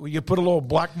 Lent? Where you put a little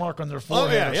black mark on their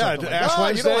forehead. Oh yeah. Ash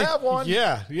Wednesday. You don't have one.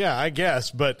 Yeah, I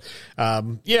guess. But I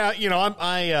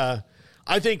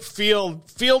think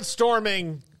field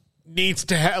storming needs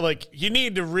to have, like, you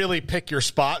need to really pick your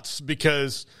spots,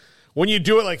 because when you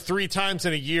do it like 3 times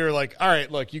in a year, like, all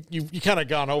right, look, you kind of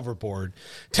gone overboard.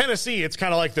 Tennessee, it's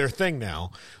kind of like their thing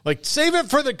now. Like, save it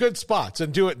for the good spots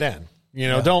and do it then.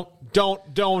 Don't.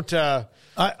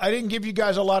 I didn't give you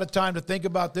guys a lot of time to think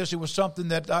about this. It was something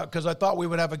that, because I thought we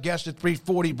would have a guest at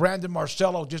 3:40. Brandon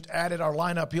Marcello just added our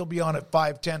lineup. He'll be on at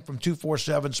 5:10 from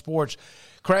 247 Sports.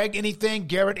 Craig, anything?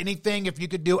 Garrett, anything? If you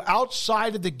could do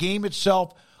outside of the game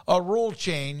itself a rule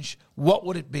change, what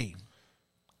would it be?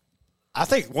 I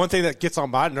think one thing that gets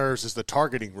on my nerves is the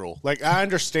targeting rule. Like, I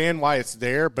understand why it's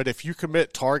there, but if you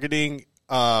commit targeting,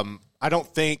 I don't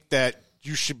think that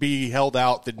you should be held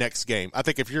out the next game. I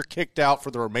think if you're kicked out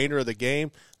for the remainder of the game,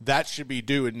 that should be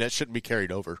due, and that shouldn't be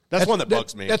carried over. That's one that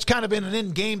bugs me. That's kind of been an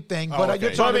in-game thing, but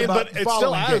you're talking about but it's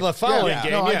still out of the following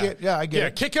game. No, I get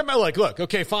it. Kick him out. Like, look,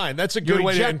 okay, fine. That's a good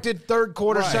way to rejected third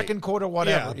quarter, second quarter,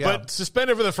 whatever. Yeah, but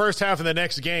suspended for the first half of the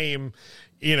next game,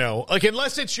 like,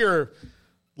 unless it's your,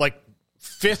 like,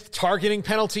 5th targeting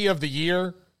penalty of the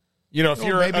year. If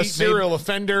you're a serial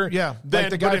offender, then, like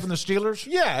the guy from the Steelers.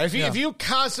 Yeah, if you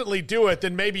constantly do it,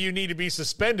 then maybe you need to be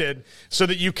suspended so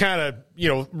that you kind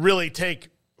of really take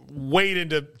weight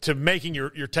into making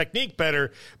your technique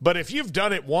better. But if you've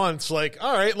done it once, like,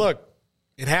 all right, look,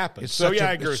 it happens. I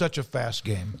agree. It's such a fast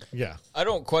game. Yeah, I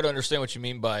don't quite understand what you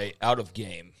mean by out of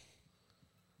game.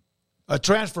 A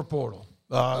transfer portal.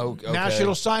 Okay.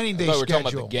 National Signing Day I thought schedule. We're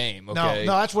talking about the game. Okay.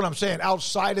 No, that's what I'm saying.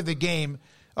 Outside of the game.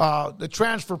 The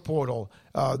transfer portal,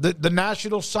 the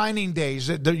national signing days.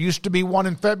 There used to be one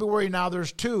in February. Now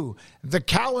there's 2. The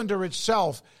calendar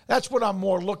itself, that's what I'm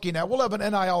more looking at. We'll have an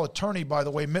NIL attorney, by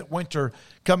the way, Mitt Winter,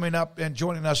 coming up and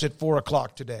joining us at 4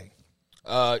 o'clock today.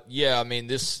 I mean,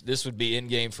 this would be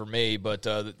in-game for me, but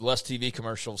less TV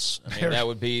commercials. I mean, that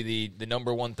would be the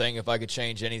number one thing. If I could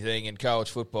change anything in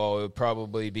college football, it would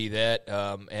probably be that.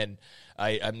 And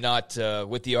I'm not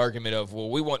with the argument of, well,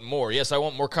 we want more. Yes, I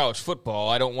want more college football.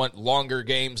 I don't want longer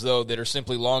games, though, that are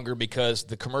simply longer because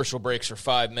the commercial breaks are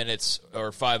 5 minutes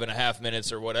or 5.5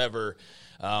 minutes or whatever.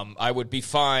 I would be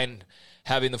fine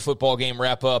having the football game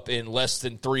wrap up in less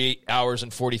than 3 hours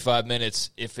and 45 minutes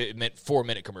if it meant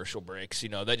 4-minute commercial breaks.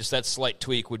 That slight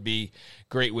tweak would be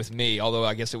great with me, although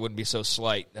I guess it wouldn't be so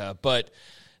slight. But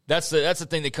that's the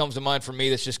thing that comes to mind for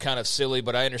me that's just kind of silly,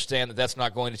 but I understand that that's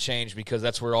not going to change because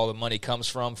that's where all the money comes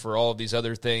from for all of these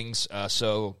other things.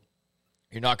 So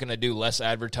you're not going to do less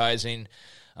advertising.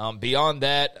 Beyond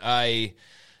that, I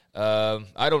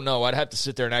don't know. I'd have to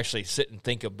sit there and actually sit and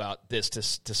think about this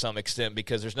to some extent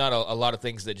because there's not a lot of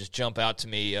things that just jump out to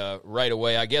me right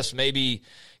away. I guess maybe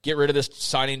get rid of this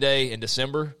signing day in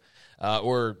December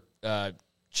or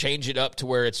change it up to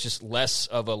where it's just less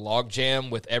of a logjam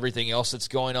with everything else that's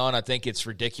going on. I think it's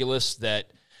ridiculous that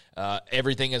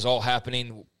everything is all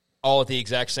happening all at the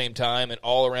exact same time and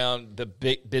all around the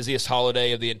busiest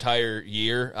holiday of the entire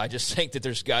year. I just think that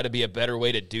there's got to be a better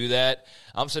way to do that.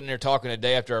 I'm sitting there talking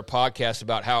today after our podcast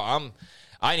about how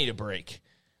I need a break.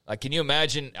 Like, can you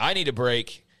imagine? I need a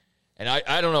break. And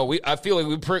I don't know. I feel like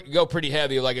we go pretty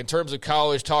heavy, like in terms of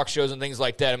college talk shows and things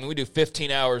like that. I mean, we do 15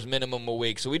 hours minimum a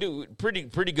week, so we do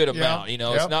pretty good amount.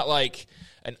 It's not like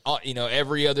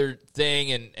every other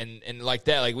thing and like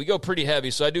that. Like, we go pretty heavy,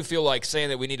 so I do feel like saying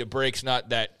that we need a break's not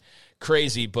that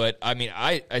crazy. But I mean,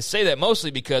 I say that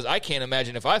mostly because I can't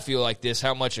imagine if I feel like this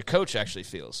how much a coach actually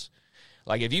feels.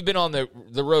 Like, if you've been on the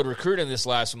road recruiting this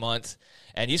last month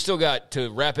and you still got to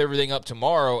wrap everything up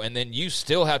tomorrow, and then you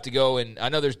still have to go, and I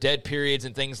know there's dead periods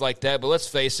and things like that, but let's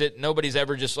face it, nobody's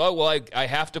ever just, I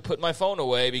have to put my phone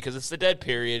away because it's the dead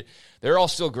period. They're all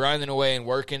still grinding away and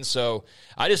working, so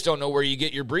I just don't know where you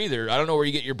get your breather. I don't know where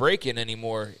you get your break in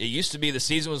anymore. It used to be the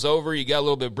season was over, you got a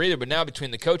little bit of breather, but now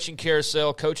between the coaching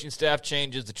carousel, coaching staff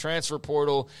changes, the transfer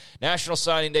portal, National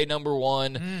Signing Day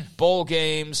 #1, bowl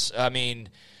games, I mean,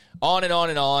 on and on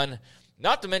and on.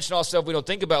 Not to mention all stuff we don't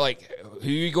think about, like who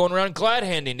are you going around glad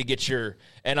handing to get your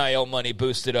NIL money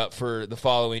boosted up for the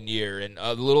following year, and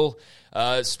little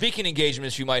speaking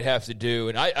engagements you might have to do.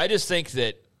 And I just think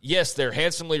that, yes, they're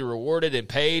handsomely rewarded and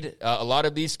paid, a lot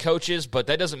of these coaches, but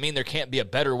that doesn't mean there can't be a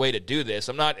better way to do this.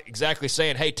 I'm not exactly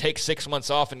saying, hey, take 6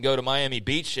 months off and go to Miami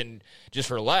Beach and just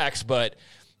relax, but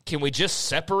can we just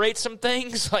separate some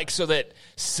things, like so that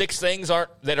 6 things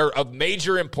that are of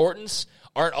major importance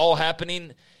aren't all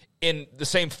happening in the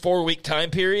same 4-week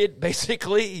time period,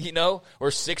 basically, or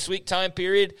 6-week time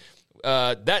period?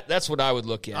 That's what I would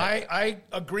look at. I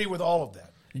agree with all of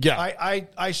that. Yeah.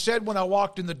 I said when I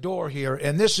walked in the door here,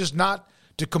 and this is not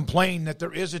to complain that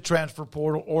there is a transfer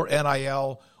portal or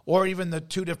NIL or even the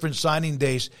 2 different signing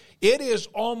days. It is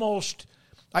almost,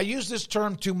 I use this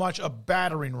term too much, a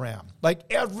battering ram. Like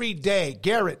every day,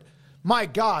 Garrett, my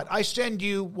God, I send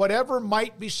you whatever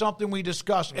might be something we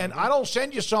discuss, and I don't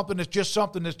send you something that's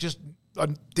just a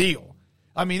deal.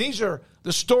 I mean, these are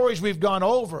the stories we've gone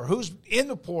over. Who's in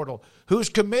the portal? Who's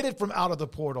committed from out of the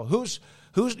portal? Who's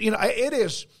it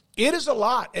is a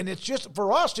lot, and it's just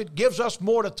for us. It gives us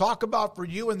more to talk about for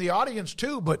you and the audience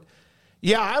too. But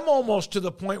yeah, I'm almost to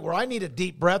the point where I need a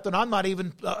deep breath, and I'm not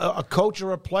even a coach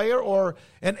or a player or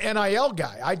an NIL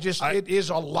guy. It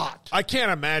is a lot. I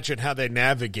can't imagine how they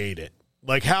navigate it,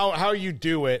 like how you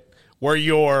do it, where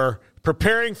you're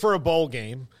preparing for a bowl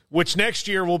game, which next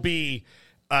year will be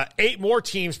 8 more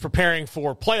teams preparing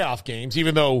for playoff games,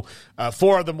 even though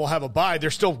 4 of them will have a bye.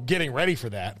 They're still getting ready for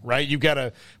that, right? You've got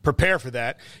to prepare for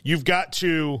that. You've got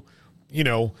to,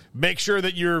 make sure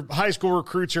that your high school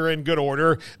recruits are in good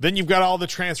order. Then you've got all the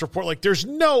transfer portal. Like, there's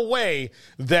no way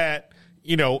that,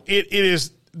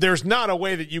 there's not a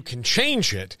way that you can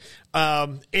change it.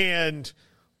 And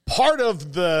part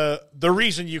of the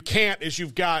reason you can't is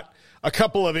you've got a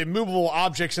couple of immovable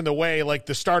objects in the way, like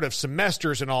the start of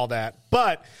semesters and all that.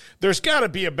 But there's got to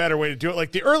be a better way to do it.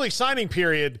 Like, the early signing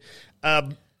period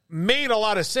made a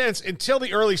lot of sense until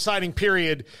the early signing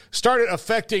period started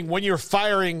affecting when you're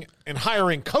firing and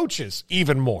hiring coaches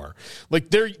even more. Like,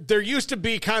 there used to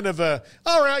be kind of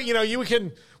all right,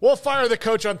 we'll fire the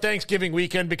coach on Thanksgiving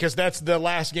weekend because that's the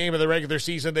last game of the regular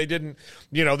season. They didn't,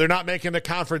 they're not making the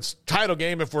conference title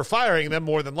game if we're firing them,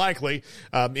 more than likely.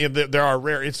 There are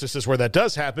rare instances where that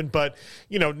does happen. But,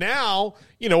 now,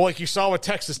 like you saw with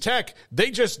Texas Tech, they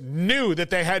just knew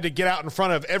that they had to get out in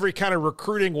front of every kind of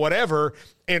recruiting whatever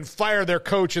and fire their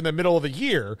coach in the middle of the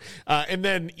year, and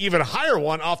then even hire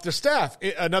one off the staff,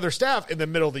 another staff in the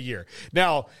middle of the year.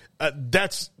 Now,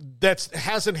 that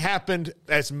hasn't happened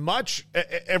as much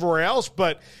everywhere else,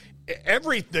 but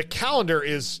the calendar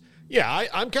is. Yeah,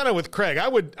 I'm kind of with Craig. I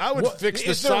would fix the signing day.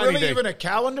 Is there really even a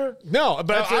calendar? No,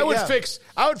 but I would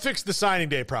fix the signing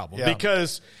day problem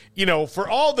because for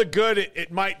all the good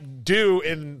it might do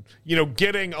in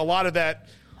getting a lot of that,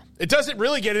 it doesn't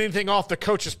really get anything off the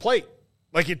coach's plate.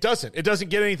 Like, it doesn't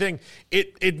get anything.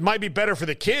 It might be better for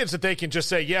the kids that they can just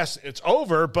say, yes, it's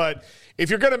over. But if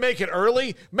you're going to make it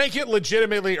early, make it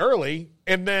legitimately early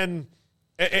and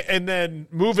then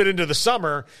move it into the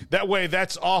summer. That way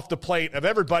that's off the plate of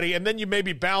everybody. And then you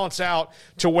maybe balance out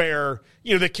to where,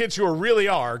 the kids who really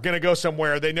are going to go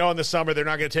somewhere, they know in the summer they're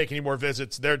not going to take any more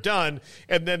visits. They're done.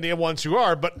 And then the ones who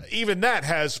are, but even that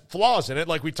has flaws in it,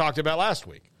 like we talked about last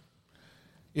week.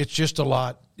 It's just a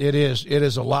lot. It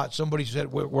is a lot. Somebody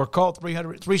said we're called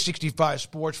 365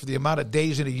 sports for the amount of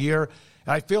days in a year.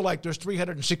 And I feel like there's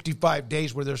 365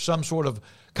 days where there's some sort of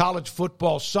college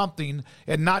football something,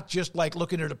 and not just like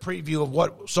looking at a preview of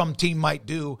what some team might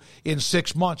do in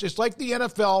 6 months. It's like the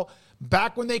NFL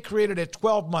back when they created a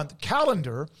 12-month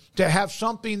calendar to have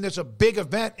something that's a big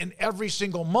event in every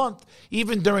single month,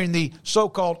 even during the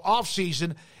so-called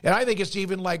off-season. And I think it's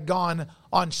even like gone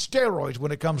on steroids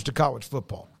when it comes to college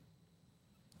football.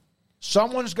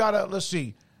 Someone's got to, let's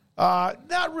see,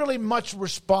 not really much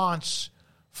response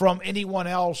from anyone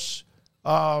else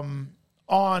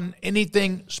on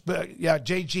anything. Yeah,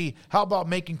 JG, how about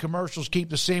making commercials keep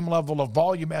the same level of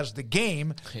volume as the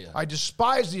game? Yeah. I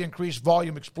despise the increased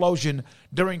volume explosion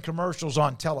during commercials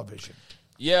on television.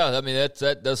 Yeah, I mean,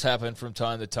 that does happen from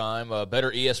time to time. Better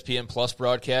ESPN Plus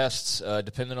broadcasts,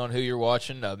 depending on who you're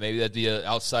watching. Maybe that'd be an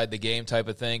outside the game type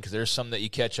of thing, because there's some that you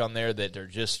catch on there that are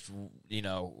just,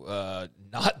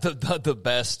 not the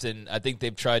best, and I think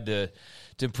they've tried to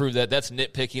improve that. That's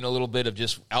nitpicking a little bit of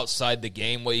just outside the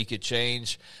game, what you could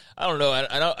change. I don't know.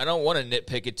 I don't want to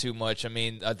nitpick it too much. I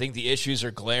mean, I think the issues are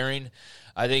glaring.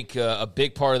 I think a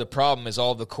big part of the problem is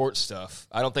all the court stuff.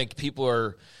 I don't think people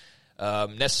are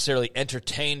necessarily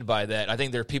entertained by that. I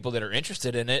think there are people that are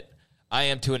interested in it. I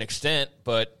am to an extent,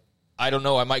 but I don't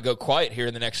know. I might go quiet here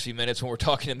in the next few minutes when we're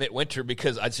talking to Mitt Winter,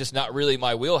 because it's just not really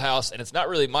my wheelhouse, and it's not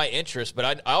really my interest.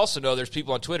 But I also know there's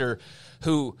people on Twitter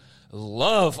who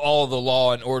love all the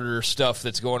law and order stuff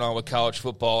that's going on with college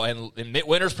football, and Mitt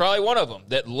Winter's probably one of them,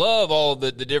 that love all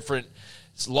the different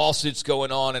lawsuits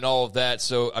going on and all of that.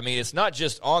 So, I mean, it's not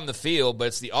just on the field, but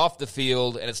it's the off the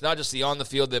field, and it's not just the on the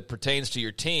field that pertains to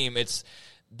your team. It's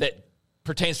that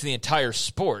pertains to the entire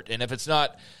sport. And if it's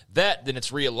not that, then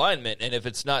it's realignment. And if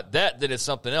it's not that, then it's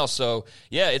something else. So,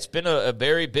 yeah, it's been a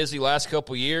very busy last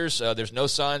couple years. There's no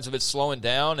signs of it slowing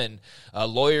down, and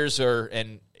lawyers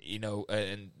and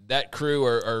that crew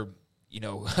are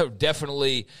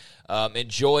definitely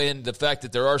enjoying the fact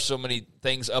that there are so many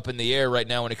things up in the air right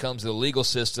now when it comes to the legal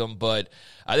system. But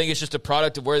I think it's just a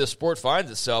product of where the sport finds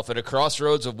itself, at a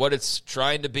crossroads of what it's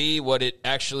trying to be, what it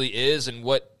actually is, and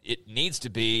what it needs to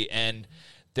be. And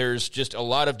there's just a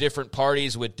lot of different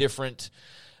parties with different,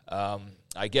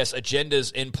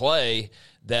 agendas in play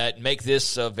that make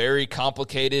this a very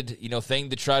complicated, thing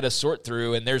to try to sort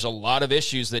through. And there's a lot of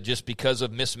issues that just because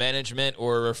of mismanagement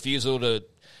or refusal to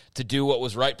do what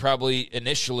was right probably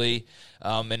initially,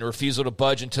 and refusal to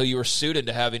budge until you were sued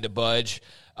into having to budge,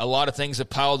 a lot of things have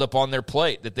piled up on their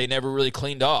plate that they never really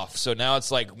cleaned off. So now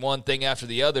it's like one thing after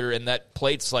the other, and that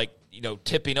plate's like,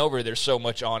 tipping over. There's so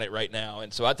much on it right now.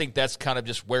 And so I think that's kind of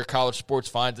just where college sports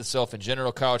finds itself in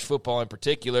general, college football in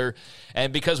particular.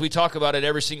 And because we talk about it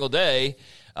every single day,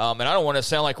 and I don't want to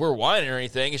sound like we're whining or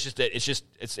anything. It's just that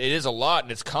it is a lot,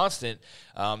 and it's constant.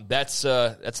 That's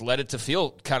led it to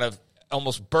feel kind of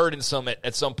almost burdensome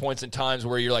at some points in times,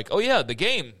 where you're like, oh yeah, the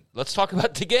game. Let's talk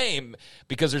about the game,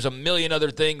 because there's a million other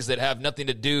things that have nothing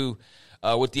to do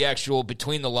with the actual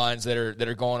between the lines that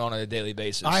are going on a daily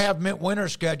basis. I have Mitt Winter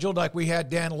scheduled, like we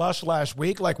had Dan Luss last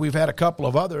week, like we've had a couple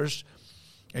of others.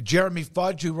 Jeremy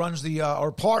Fudge, who runs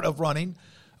or part of running,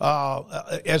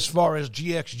 as far as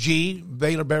GXG,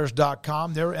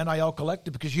 BaylorBears.com, their NIL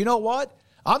collective, because you know what?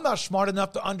 I'm not smart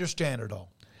enough to understand it all.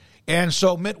 And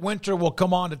so Mitt Winter will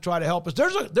come on to try to help us.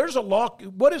 There's a law.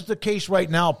 What is the case right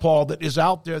now, Paul, that is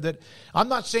out there that I'm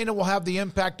not saying it will have the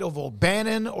impact of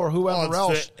O'Bannon or whoever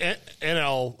else? The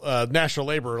NL National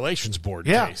Labor Relations Board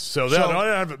case. So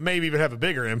that maybe even have a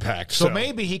bigger impact. So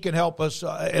maybe he can help us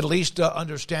at least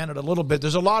understand it a little bit.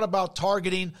 There's a lot about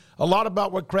targeting, a lot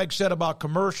about what Craig said about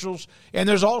commercials, and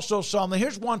there's also some.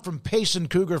 Here's one from Payson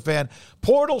Cougar fan.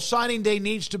 Portal signing day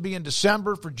needs to be in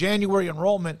December for January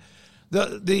enrollment.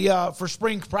 For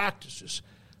spring practices.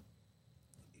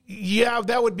 Yeah,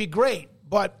 that would be great,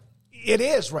 but it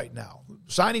is right now.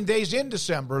 Signing day's in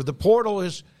December. The portal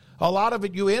is a lot of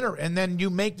it you enter, and then you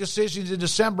make decisions in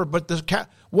December. But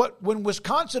when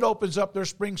Wisconsin opens up their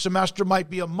spring semester might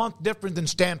be a month different than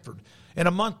Stanford, and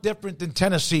a month different than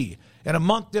Tennessee, and a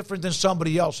month different than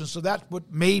somebody else. And so that's what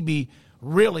maybe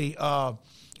really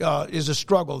is a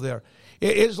struggle there.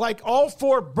 It is like all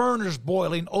four burners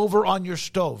boiling over on your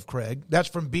stove, Craig. That's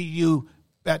from BU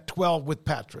at 12 with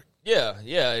Patrick. Yeah,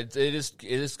 it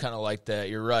is kind of like that.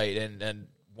 You're right. And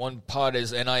one pot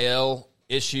is NIL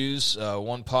issues.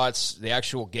 One pot's the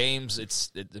actual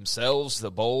games themselves, the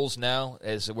bowls now,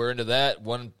 as we're into that.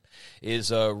 One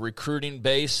is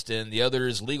recruiting-based, and the other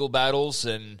is legal battles.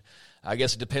 And I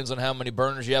guess it depends on how many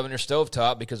burners you have on your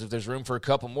stovetop, because if there's room for a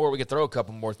couple more, we could throw a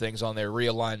couple more things on there,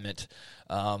 realignment.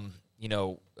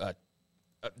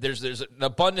 There's an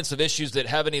abundance of issues that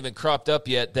haven't even cropped up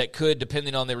yet that could,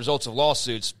 depending on the results of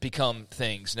lawsuits, become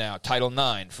things now. Title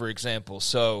IX, for example.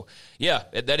 So, yeah,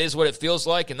 that is what it feels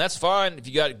like, and that's fine if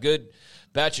you got a good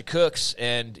batch of cooks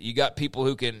and you got people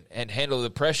who can handle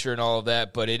the pressure and all of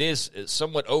that, but it is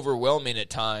somewhat overwhelming at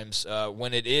times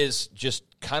when it is just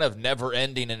kind of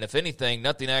never-ending, and if anything,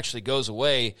 nothing actually goes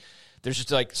away. There's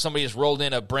just like somebody just rolled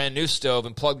in a brand new stove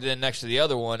and plugged it in next to the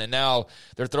other one, and now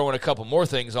they're throwing a couple more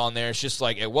things on there. It's just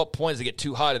like, at what point does it get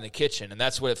too hot in the kitchen? And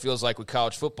that's what it feels like with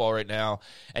college football right now.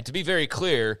 And to be very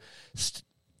clear,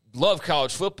 love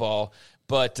college football,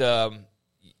 but I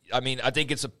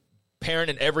think it's apparent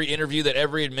in every interview that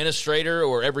every administrator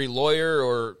or every lawyer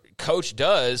or coach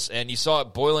does, and you saw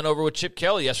it boiling over with Chip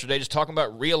Kelly yesterday, just talking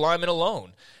about realignment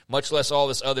alone, much less all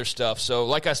this other stuff. So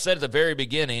like I said at the very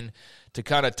beginning, to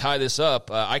kind of tie this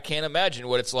up, I can't imagine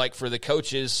what it's like for the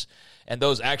coaches and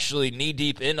those actually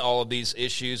knee-deep in all of these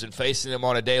issues and facing them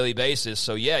on a daily basis.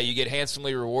 So, yeah, you get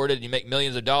handsomely rewarded and you make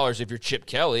millions of dollars if you're Chip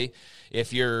Kelly,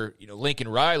 if you're Lincoln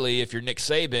Riley, if you're Nick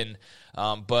Saban.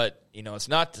 But, it's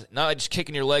not just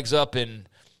kicking your legs up and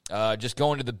just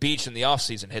going to the beach in the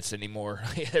offseason hits anymore.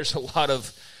 There's a lot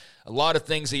of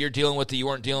things that you're dealing with that you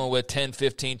weren't dealing with 10,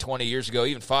 15, 20 years ago,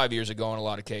 even 5 years ago in a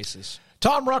lot of cases.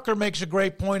 Tom Rucker makes a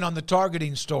great point on the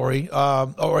targeting story,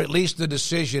 or at least the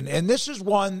decision. And this is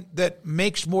one that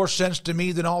makes more sense to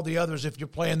me than all the others. If you're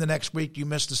playing the next week, you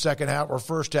miss the second half or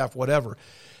first half, whatever.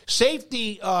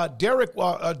 Safety Derek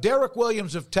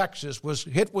Williams of Texas was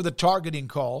hit with a targeting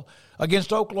call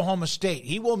against Oklahoma State.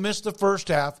 He will miss the first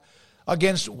half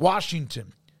against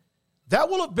Washington. That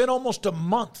will have been almost a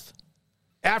month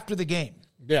after the game.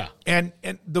 Yeah. And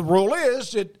the rule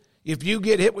is that if you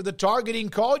get hit with a targeting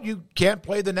call, you can't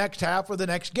play the next half or the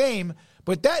next game.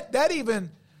 But that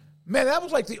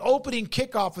was like the opening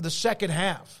kickoff of the second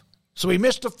half. So he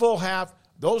missed a full half.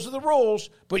 Those are the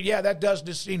rules. But, yeah, that does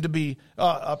just seem to be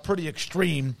pretty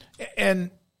extreme.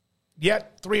 And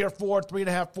yet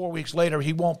 3.5, 4 weeks later,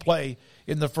 he won't play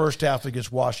in the first half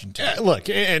against Washington. Look,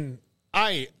 and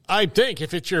I think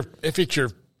if it's your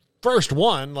first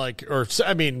one, if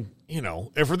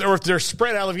they're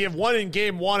spread out, if you have one in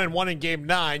game 1 and one in game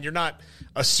 9, you're not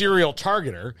a serial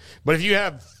targeter. But if you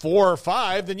have 4 or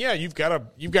 5, then yeah, you've got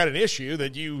an issue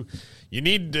that you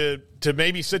need to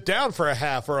maybe sit down for a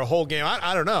half or a whole game.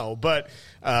 I don't know, but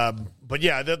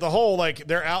yeah, the whole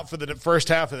they're out for the first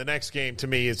half of the next game to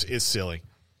me is silly.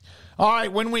 All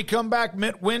right, when we come back,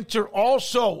 Mitt Winter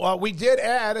also, we did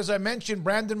add, as I mentioned,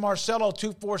 Brandon Marcello,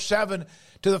 247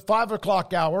 to the 5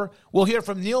 o'clock hour. We'll hear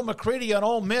from Neil McCready on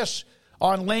Ole Miss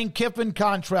on Lane Kiffin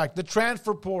contract, the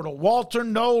transfer portal, Walter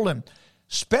Nolan,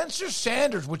 Spencer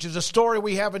Sanders, which is a story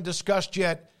we haven't discussed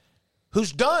yet,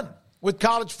 who's done with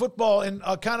college football in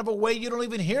a kind of a way you don't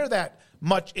even hear that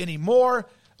much anymore.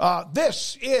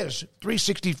 This is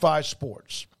 365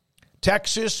 Sports.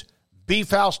 Texas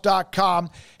Beefhouse.com.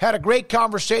 Had a great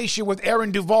conversation with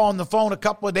Aaron Duvall on the phone a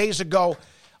couple of days ago.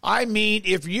 I mean,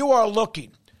 if you are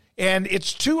looking, and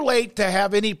it's too late to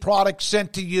have any product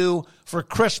sent to you for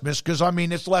Christmas because,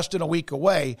 it's less than a week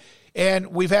away. And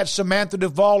we've had Samantha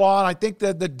Duvall on. I think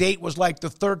that the date was like the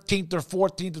 13th or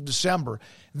 14th of December.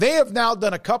 They have now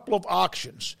done a couple of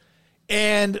auctions.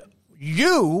 And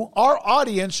you, our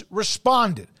audience,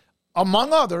 responded,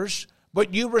 among others,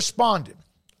 but you responded.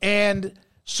 And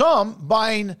some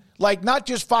buying not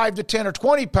just 5 to 10 or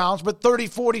 20 pounds, but 30,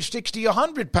 40, 60,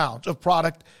 100 pounds of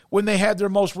product when they had their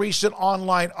most recent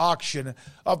online auction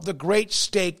of the great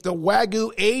steak, the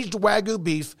aged Wagyu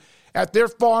beef at their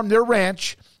farm, their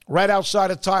ranch, right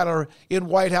outside of Tyler in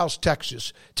White House,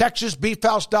 Texas.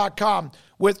 TexasBeefhouse.com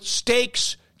with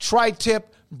steaks,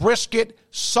 tri-tip, brisket,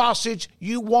 sausage.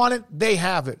 You want it, they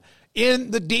have it.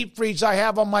 In the deep freeze I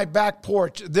have on my back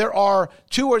porch, there are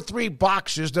 2 or 3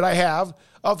 boxes that I have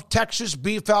of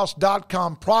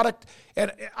TexasBeefhouse.com product.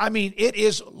 And, it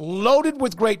is loaded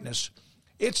with greatness.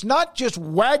 It's not just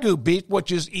Wagyu beef,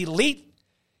 which is elite.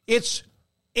 It's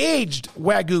aged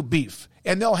Wagyu beef.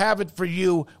 And they'll have it for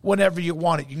you whenever you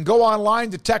want it. You can go online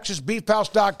to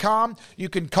TexasBeefhouse.com. You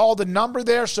can call the number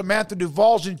there. Samantha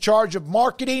Duvall's in charge of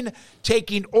marketing,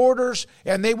 taking orders,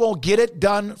 and they will get it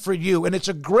done for you. And it's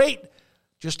a great,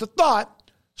 just a thought,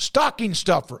 stocking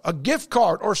stuffer, a gift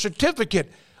card or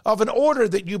certificate of an order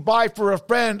that you buy for a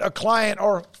friend, a client,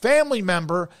 or family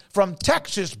member from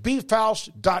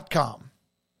TexasBeefhouse.com.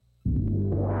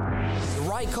 The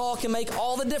right call can make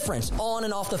all the difference on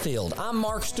and off the field. I'm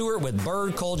Mark Stewart with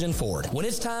Bird Colgin Ford. When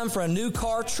it's time for a new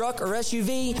car, truck, or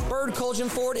SUV, Bird Colgin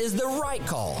Ford is the right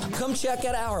call. Come check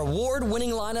out our award-winning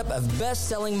lineup of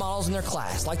best-selling models in their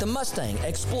class, like the Mustang,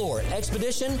 Explorer,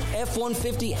 Expedition,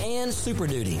 F-150, and Super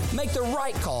Duty. Make the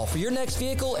right call for your next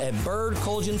vehicle at Bird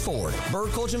Colgin Ford. Bird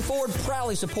Colgin Ford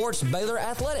proudly supports Baylor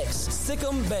Athletics. Sic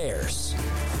 'em Bears.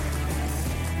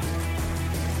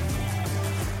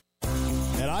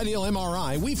 At Ideal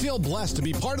MRI, we feel blessed to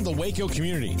be part of the Waco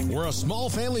community. We're a small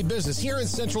family business here in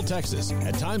Central Texas.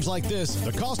 At times like this,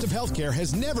 the cost of healthcare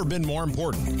has never been more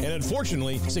important. And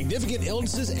unfortunately, significant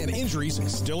illnesses and injuries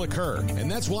still occur. And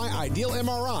that's why Ideal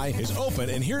MRI is open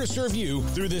and here to serve you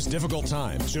through this difficult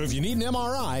time. So if you need an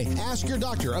MRI, ask your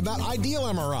doctor about Ideal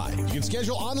MRI. You can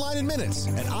schedule online in minutes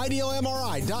at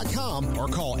idealmri.com or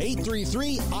call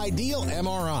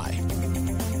 833-IDEAL-MRI.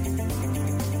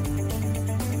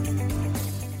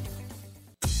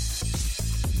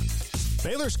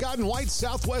 Baylor Scott & White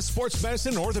Southwest Sports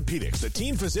Medicine and Orthopedics, the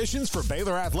team physicians for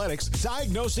Baylor Athletics,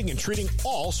 diagnosing and treating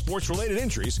all sports-related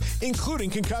injuries, including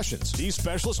concussions. These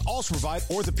specialists also provide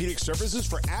orthopedic services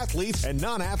for athletes and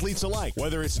non-athletes alike,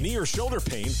 whether it's knee or shoulder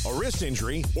pain, a wrist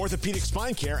injury, orthopedic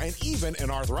spine care, and even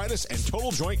an arthritis and total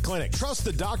joint clinic. Trust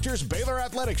the doctors Baylor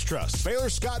Athletics trust. Baylor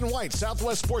Scott & White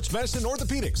Southwest Sports Medicine and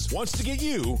Orthopedics wants to get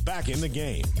you back in the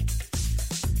game.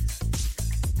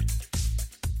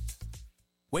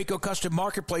 Waco Custom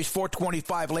Marketplace,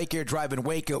 425 Lake Air Drive in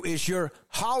Waco, is your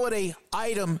holiday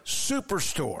item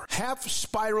superstore. Half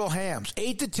spiral hams,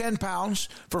 8 to 10 pounds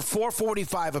for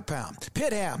 $4.45 a pound.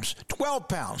 Pit hams, 12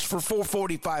 pounds for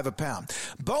 $4.45 a pound.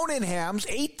 Bone-in hams,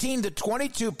 18 to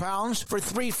 22 pounds for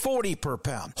 $3.40 per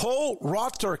pound. Whole raw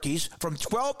turkeys from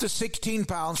 12 to 16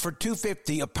 pounds for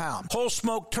 $2.50 a pound. Whole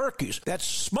smoked turkeys, that's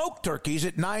smoked turkeys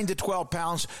at 9 to 12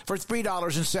 pounds for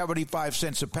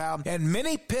 $3.75 a pound. And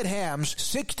mini pit hams,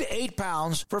 6 to 8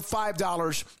 pounds for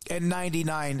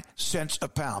 $5.99 a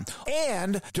pound.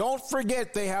 And don't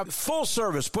forget, they have full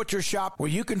service butcher shop where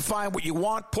you can find what you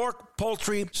want: pork,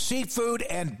 poultry, seafood,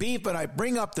 and beef. And I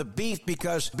bring up the beef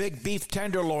because big beef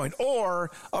tenderloin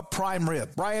or a prime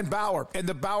rib. Brian Bauer and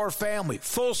the Bauer family,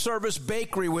 full service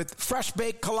bakery with fresh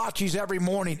baked kolaches every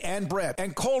morning and bread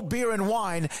and cold beer and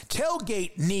wine.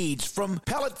 Tailgate needs from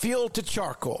pellet fuel to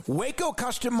charcoal. Waco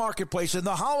Custom Marketplace and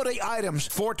the holiday items,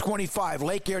 425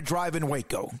 Lake Air Drive in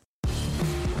Waco.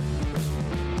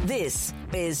 This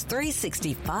is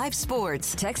 365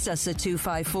 Sports. Text us at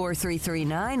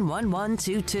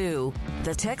 254-339-1122.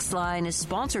 The text line is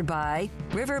sponsored by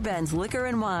Riverbend's Liquor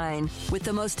and Wine, with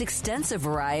the most extensive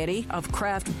variety of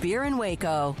craft beer in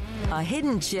Waco. A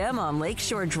hidden gem on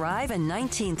Lakeshore Drive and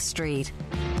 19th Street.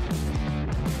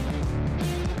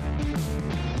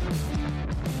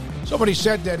 Somebody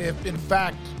said that if, in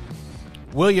fact,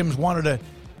 Williams wanted to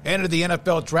enter the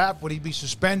NFL draft, would he be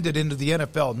suspended into the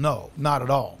NFL? No, not at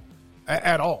all.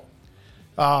 At all.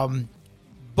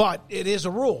 But it is a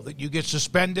rule that you get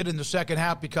suspended in the second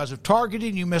half because of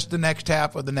targeting. You miss the next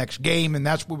half of the next game, and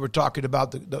that's what we're talking about,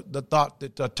 the thought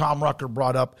that Tom Rucker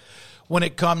brought up when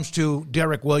it comes to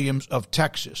Derek Williams of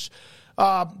Texas.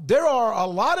 There are a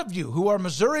lot of you who are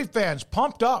Missouri fans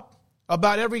pumped up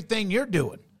about everything you're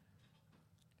doing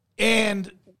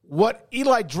and what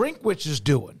Eli Drinkwitz is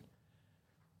doing.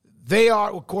 They are,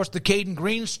 of course, the Caden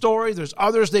Green story. There's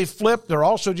others they flipped. They're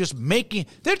also just making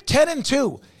 – they're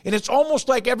 10-2, and it's almost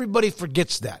like everybody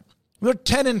forgets that. They're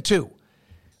 10-2.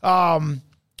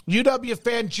 UW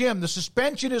fan Jim, the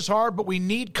suspension is hard, but we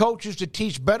need coaches to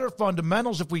teach better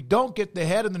fundamentals. If we don't get the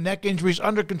head and the neck injuries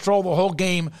under control, the whole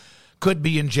game could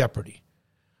be in jeopardy.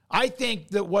 I think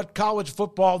that what college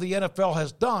football, the NFL,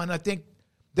 has done, I think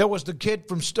there was the kid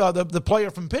from the player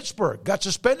from Pittsburgh, got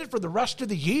suspended for the rest of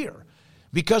the year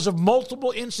because of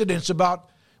multiple incidents about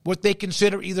what they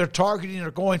consider either targeting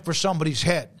or going for somebody's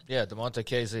head. Yeah, DeMonte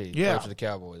KZ, coach of the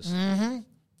Cowboys. Mm-hmm.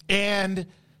 And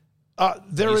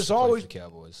there is always –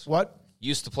 Cowboys. What?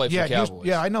 Used to play for the Cowboys.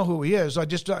 I know who he is. I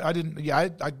didn't.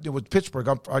 It was Pittsburgh.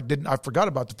 I forgot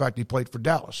about the fact he played for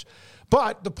Dallas.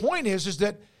 But the point is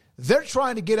that they're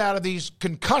trying to get out of these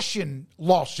concussion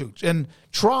lawsuits and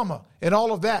trauma and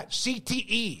all of that,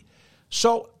 CTE.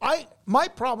 So my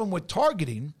problem with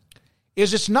targeting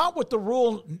is it's not what the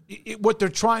rule, what they're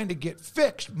trying to get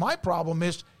fixed. My problem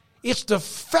is it's the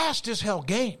fast as hell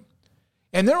game.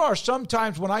 And there are some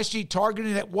times when I see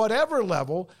targeting at whatever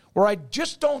level where I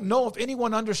just don't know if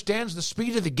anyone understands the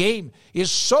speed of the game is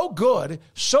so good,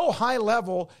 so high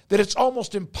level, that it's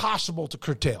almost impossible to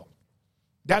curtail.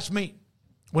 That's me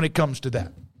when it comes to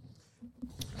that.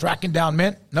 Tracking down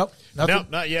Mint? Nope. Nothing? Nope,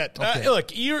 not yet. Okay.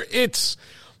 Look, it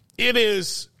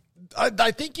is.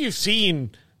 I think you've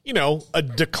seen, a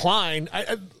decline.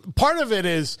 Part of it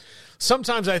is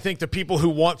sometimes I think the people who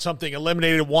want something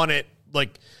eliminated want it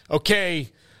like,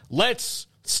 okay, let's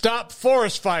stop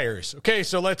forest fires. Okay,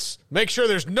 so let's make sure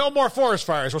there's no more forest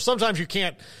fires. Well, sometimes you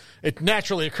can't. It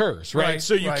naturally occurs, right?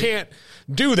 So you can't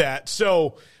do that.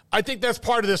 So I think that's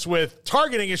part of this with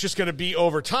targeting is just going to be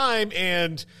over time.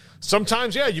 And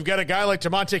sometimes, you've got a guy like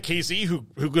DeMonte KZ who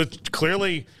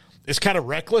clearly is kind of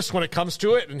reckless when it comes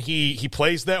to it, and he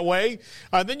plays that way.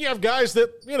 Then you have guys that,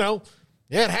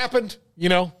 it happened,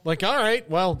 like, all right,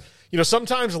 well,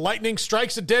 sometimes lightning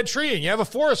strikes a dead tree and you have a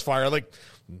forest fire, like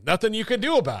nothing you can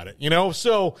do about it,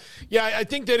 So, I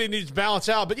think that it needs to balance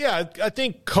out. But, I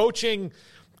think coaching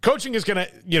is going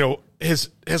to,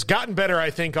 has gotten better, I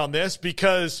think, on this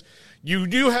because you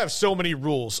do have so many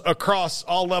rules across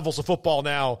all levels of football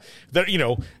now that,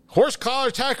 horse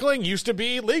collar tackling used to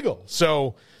be legal.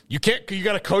 So you got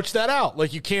to coach that out.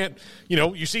 Like you can't,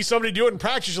 you see somebody do it in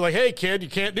practice. You're like, hey, kid, you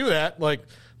can't do that. Like,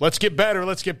 let's get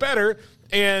better.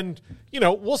 And,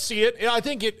 we'll see it. I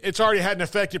think it's already had an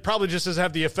effect. It probably just doesn't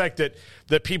have the effect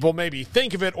that people maybe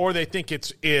think of it, or they think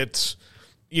it's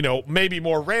maybe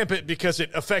more rampant because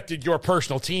it affected your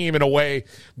personal team in a way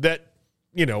that,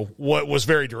 what was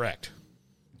very direct.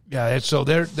 Yeah, so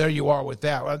there you are with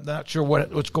that. I'm not sure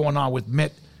what's going on with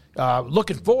Mitt.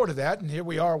 Looking forward to that, and here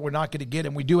we are. We're not going to get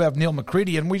him. We do have Neil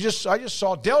McCready, and I just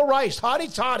saw Del Rice,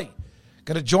 hotty toddy,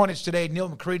 going to join us today. Neil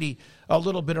McCready a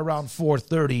little bit around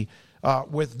 4:30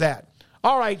 with that.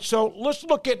 All right, so let's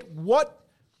look at what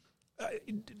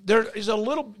there is a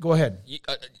little. Go ahead.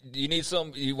 You need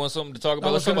some. You want something to talk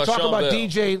about? Let's talk about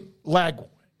DJ Lagway.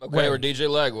 Okay, or DJ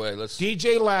Lagway.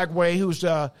 DJ Lagway, who's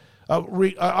an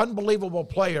unbelievable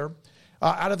player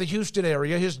out of the Houston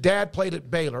area. His dad played at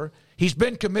Baylor. He's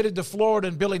been committed to Florida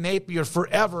and Billy Napier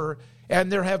forever,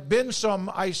 and there have been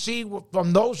some, I see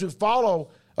from those who follow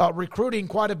recruiting,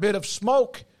 quite a bit of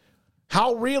smoke,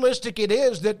 how realistic it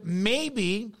is that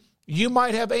maybe you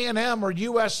might have A&M or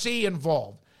USC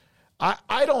involved.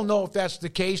 I don't know if that's the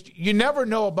case. You never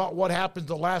know about what happens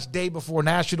the last day before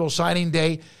National Signing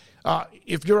Day.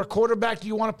 If you're a quarterback, do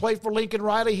you want to play for Lincoln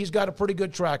Riley? He's got a pretty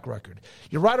good track record.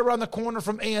 You're right around the corner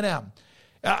from A&M.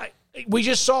 We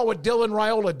just saw what Dylan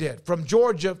Raiola did from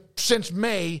Georgia since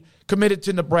May, committed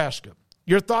to Nebraska.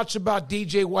 Your thoughts about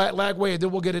DJ Lagway, and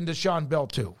then we'll get into Sean Bell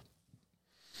too.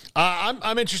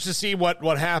 I'm interested to see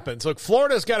what happens. Look,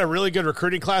 Florida's got a really good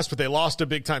recruiting class, but they lost a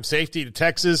big-time safety to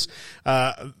Texas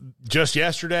just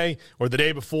yesterday or the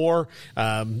day before.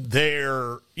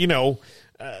 They're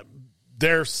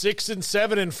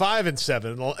 6-7 and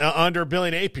 5-7 under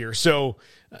Billy Napier. So,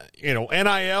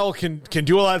 NIL can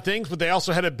do a lot of things, but they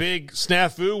also had a big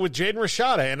snafu with Jaden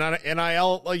Rashada and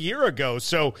NIL a year ago.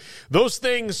 So those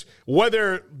things,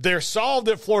 whether they're solved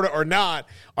at Florida or not,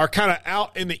 are kind of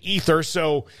out in the ether.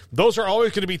 So those are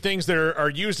always going to be things that are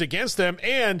used against them.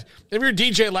 And if you're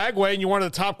DJ Lagway and you're one of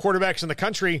the top quarterbacks in the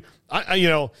country,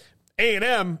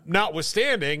 A&M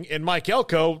notwithstanding, and Mike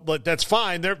Elko, that's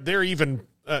fine. They're even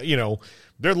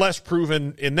they're less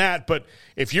proven in that. But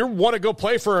if you want to go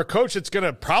play for a coach that's going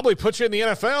to probably put you in the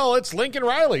NFL, it's Lincoln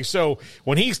Riley. So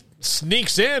when he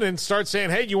sneaks in and starts saying,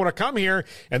 hey, you want to come here,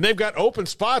 and they've got open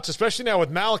spots, especially now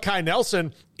with Malachi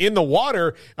Nelson in the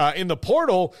water, in the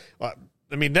portal,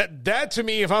 that to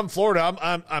me, if I'm Florida,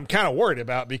 I'm kind of worried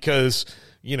about, because,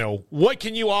 what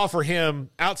can you offer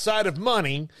him outside of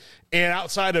money and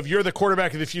outside of you're the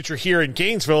quarterback of the future here in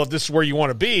Gainesville, if this is where you want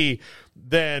to be,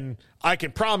 then I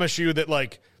can promise you that,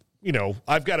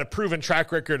 I've got a proven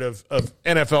track record of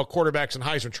NFL quarterbacks and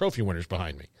Heisman Trophy winners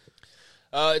behind me.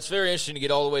 It's very interesting to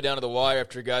get all the way down to the wire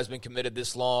after a guy's been committed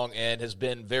this long and has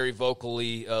been very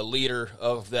vocally a leader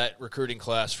of that recruiting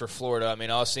class for Florida. I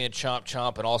mean, I was seeing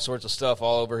chomp and all sorts of stuff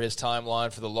all over his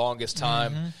timeline for the longest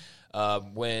time.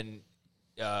 When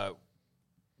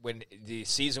the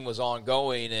season was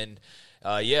ongoing, and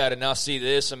to now see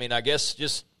this, I guess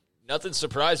just nothing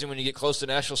surprising when you get close to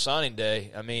National Signing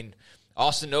Day.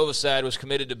 Austin Novosad was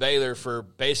committed to Baylor for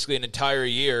basically an entire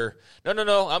year.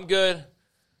 No, I'm good.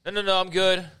 No, I'm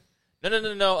good.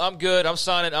 No, I'm good. I'm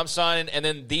signing. And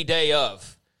then the day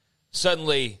of,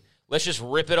 suddenly, let's just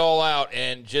rip it all out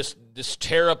and just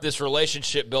tear up this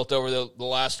relationship built over the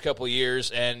last couple of years,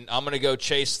 and I'm going to go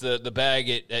chase the bag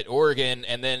at Oregon,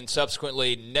 and then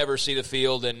subsequently never see the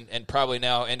field and probably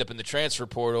now end up in the transfer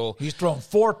portal. He's thrown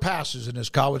 4 passes in his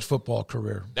college football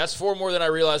career. That's 4 more than I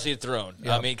realized he had thrown.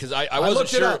 Yep. Because I wasn't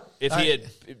sure if he had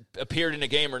appeared in a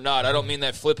game or not. I don't mean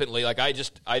that flippantly.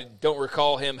 I don't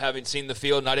recall him having seen the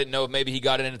field, and I didn't know if maybe he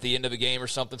got in at the end of a game or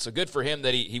something. So good for him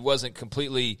that he wasn't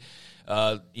completely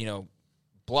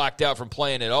blacked out from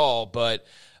playing at all, but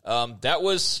that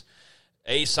was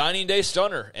a signing day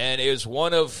stunner, and it was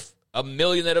one of a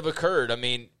million that have occurred.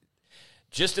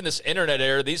 Just in this internet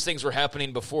era, these things were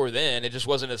happening before then. It just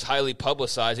wasn't as highly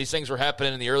publicized. These things were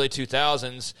happening in the early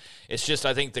 2000s. It's just,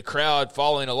 I think the crowd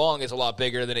following along is a lot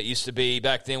bigger than it used to be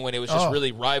back then, when it was just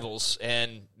really rivals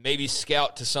and maybe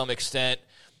scout to some extent,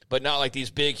 but not like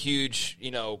these big, huge,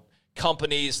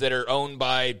 companies that are owned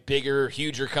by bigger,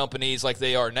 huger companies like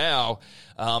they are now.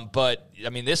 But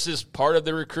this is part of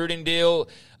the recruiting deal,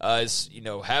 is,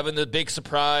 having the big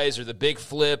surprise or the big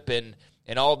flip, and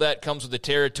all that comes with the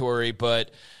territory.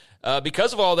 But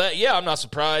because of all that, I'm not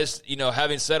surprised,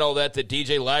 having said all that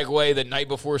DJ Lagway the night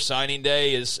before signing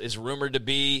day is rumored to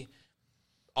be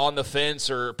on the fence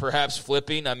or perhaps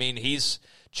flipping. He's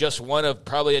just one of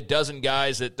probably a dozen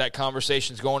guys that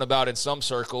conversation's going about in some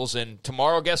circles. And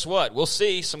tomorrow, guess what? We'll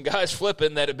see some guys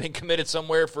flipping that have been committed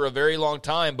somewhere for a very long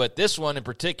time. But this one in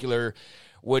particular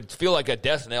would feel like a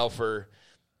death knell for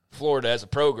Florida as a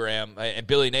program. And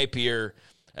Billy Napier,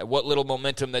 what little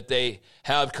momentum that they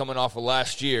have coming off of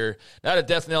last year. Not a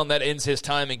death knell that ends his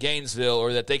time in Gainesville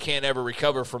or that they can't ever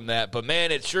recover from that. But,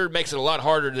 man, it sure makes it a lot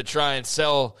harder to try and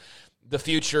sell the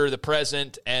future, the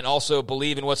present, and also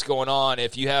believe in what's going on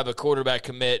if you have a quarterback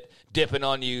commit dipping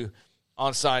on you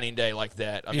on signing day like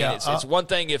that. I mean, it's one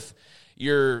thing if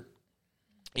you're,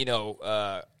 in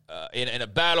a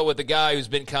battle with a guy who's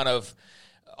been kind of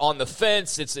on the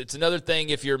fence. It's another thing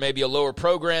if you're maybe a lower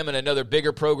program and another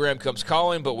bigger program comes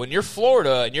calling. But when you're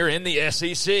Florida and you're in the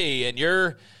SEC and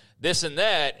you're this and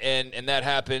that, and that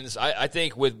happens, I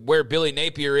think with where Billy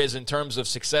Napier is in terms of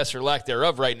success or lack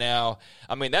thereof right now,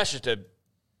 I mean, that's just a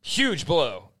huge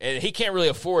blow. And he can't really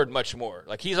afford much more.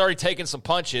 Like, he's already taken some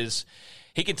punches.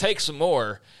 He can take some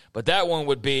more, but that one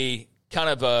would be kind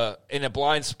of in a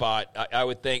blind spot, I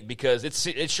would think, because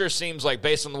it sure seems like,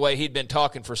 based on the way he'd been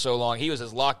talking for so long, he was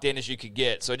as locked in as you could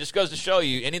get. So it just goes to show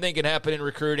you anything can happen in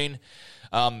recruiting.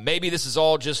 Maybe this is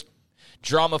all just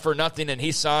drama for nothing, and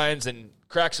he signs and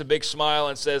cracks a big smile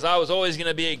and says, I was always going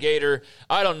to be a Gator.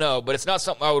 I don't know, but it's not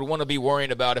something I would want to be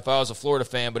worrying about if I was a Florida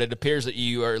fan, but it appears that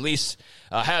you are at least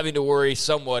having to worry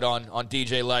somewhat on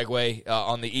DJ Lagway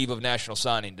on the eve of National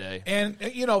Signing Day. And,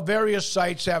 various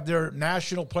sites have their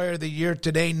National Player of the Year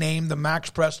today named the Max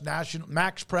Preps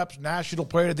National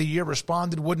Player of the Year.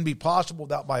 Responded, wouldn't be possible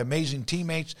without my amazing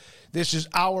teammates. This is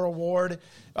our award.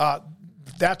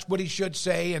 That's what he should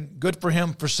say, and good for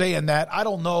him for saying that. I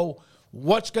don't know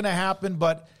what's going to happen,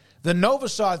 but the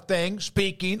Novosad thing,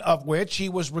 speaking of which, he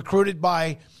was recruited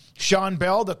by Sean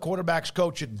Bell, the quarterback's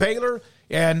coach at Baylor,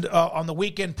 and on the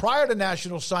weekend prior to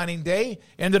National Signing Day,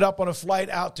 ended up on a flight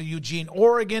out to Eugene,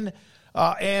 Oregon,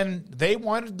 and they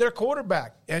wanted their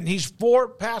quarterback. And he's 4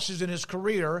 passes in his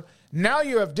career. Now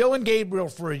you have Dylan Gabriel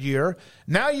for a year.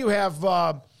 Now you have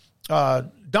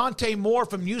Dante Moore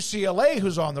from UCLA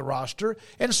who's on the roster.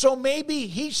 And so maybe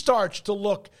he starts to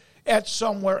look at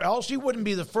somewhere else. He wouldn't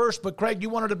be the first, but Craig, you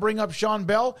wanted to bring up Sean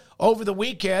Bell over the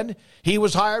weekend. He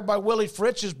was hired by Willie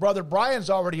Fritz. His brother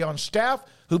Brian's already on staff,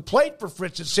 who played for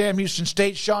Fritz at Sam Houston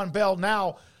State. Sean Bell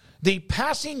now the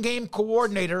passing game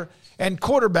coordinator and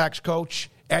quarterbacks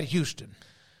coach at Houston.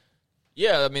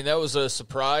 Yeah, I mean, that was a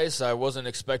surprise. I wasn't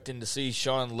expecting to see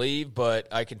Sean leave, but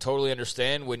I can totally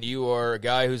understand when you are a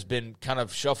guy who's been kind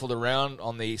of shuffled around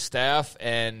on the staff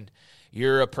and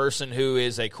you're a person who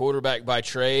is a quarterback by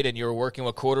trade and you're working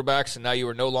with quarterbacks, and now you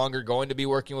are no longer going to be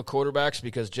working with quarterbacks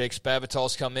because Jake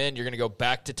Spavital's come in. You're going to go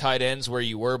back to tight ends where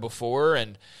you were before,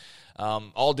 and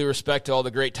all due respect to all the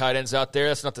great tight ends out there,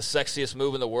 that's not the sexiest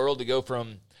move in the world to go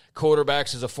from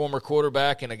quarterbacks as a former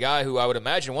quarterback and a guy who I would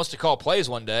imagine wants to call plays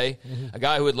one day, a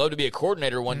guy who would love to be a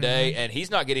coordinator one day, and he's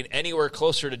not getting anywhere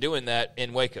closer to doing that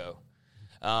in Waco.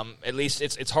 At least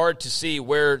it's hard to see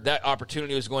where that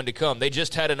opportunity was going to come. They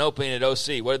just had an opening at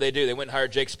OC. What did they do? They went and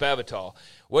hired Jake Spavital.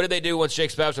 What did they do once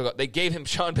Jake Spavital got? They gave him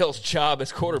Sean Bell's job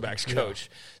as quarterbacks coach.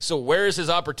 Yeah. So where is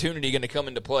his opportunity going to come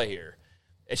into play here?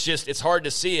 It's hard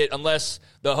to see it unless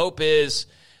the hope is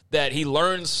that he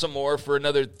learns some more for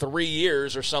another 3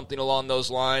 years or something along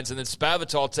those lines, and then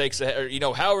Spavital takes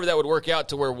however that would work out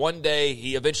to where one day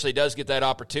he eventually does get that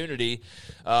opportunity.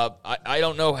 I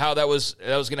don't know how that was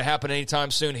going to happen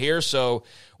anytime soon here. So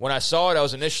when I saw it, I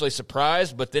was initially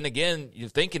surprised, but then again, you're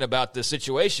thinking about the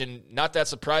situation, not that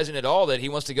surprising at all that he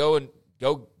wants to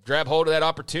go grab hold of that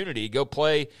opportunity, go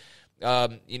play.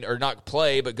 Or not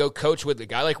play, but go coach with a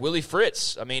guy like Willie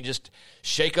Fritz. I mean, just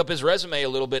shake up his resume a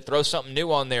little bit, throw something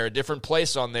new on there, a different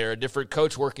place on there, a different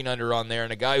coach working under on there,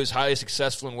 and a guy who's highly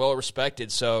successful and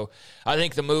well-respected. So I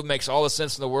think the move makes all the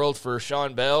sense in the world for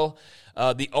Sean Bell.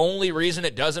 The only reason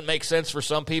it doesn't make sense for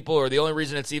some people, or the only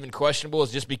reason it's even questionable,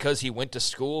 is just because he went to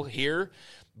school here.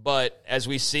 But as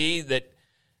we see that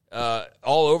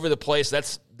all over the place,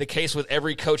 that's the case with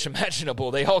every coach imaginable.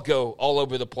 They all go all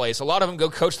over the place. A lot of them go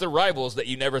coach their rivals that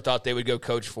you never thought they would go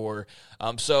coach for.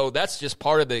 So that's just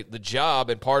part of the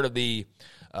job and part of the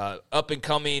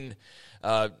up-and-coming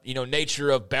nature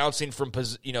of bouncing from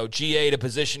GA to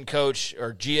position coach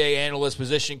or GA analyst,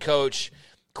 position coach,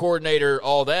 coordinator,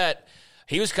 all that.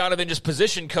 He was kind of in just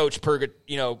position coach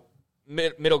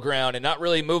middle ground and not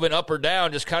really moving up or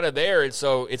down, just kind of there. And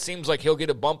so it seems like he'll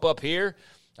get a bump up here.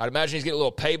 I'd imagine he's getting a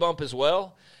little pay bump as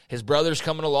well. His brother's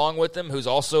coming along with him, who's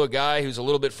also a guy who's a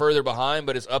little bit further behind,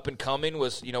 but is up and coming,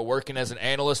 was working as an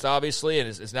analyst, obviously, and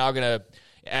is now going to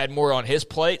add more on his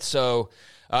plate. So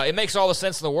it makes all the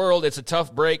sense in the world. It's a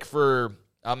tough break for,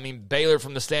 Baylor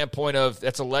from the standpoint of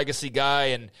that's a legacy guy,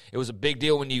 and it was a big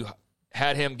deal when you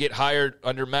had him get hired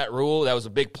under Matt Rule. That was a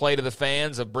big play to the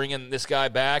fans of bringing this guy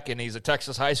back, and he's a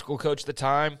Texas high school coach at the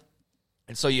time.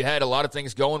 And so you had a lot of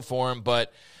things going for him,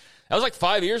 but That was like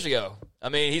 5 years ago. I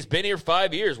mean, he's been here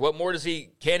 5 years. What more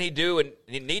can he do and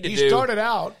need to do? He started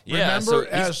out, remember,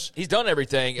 he's done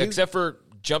everything except for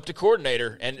jump to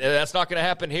coordinator, and that's not going to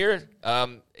happen here.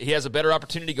 He has a better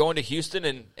opportunity going to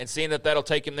Houston and seeing that'll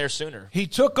take him there sooner. He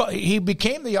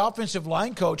became the offensive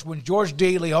line coach when George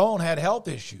DeLeon had health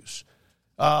issues.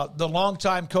 The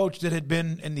longtime coach that had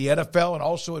been in the NFL and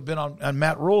also had been on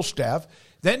Matt Rule's staff.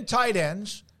 Then tight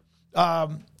ends.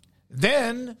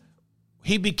 Then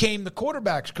he became the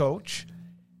quarterback's coach.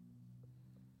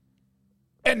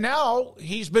 And now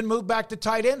he's been moved back to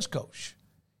tight ends coach.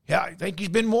 Yeah, I think he's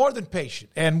been more than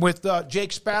patient. And with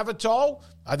Jake Spavital,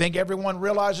 I think everyone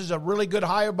realizes a really good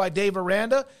hire by Dave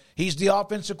Aranda. He's the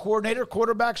offensive coordinator,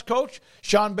 quarterback's coach.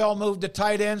 Sean Bell moved to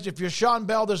tight ends. If you're Sean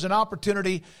Bell, there's an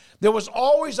opportunity. There was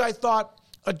always, I thought,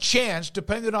 a chance,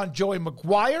 depending on Joey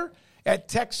McGuire at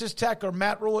Texas Tech or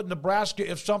Matt Rule at Nebraska,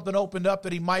 if something opened up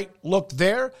that he might look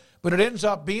there. But it ends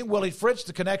up being Willie Fritz,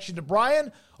 the connection to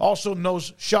Brian, also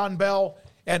knows Sean Bell.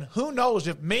 And who knows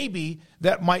if maybe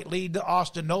that might lead to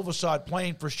Austin Novosad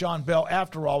playing for Sean Bell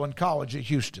after all in college at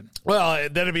Houston. Well,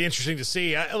 that'd be interesting to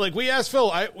see. We asked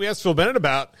Phil Bennett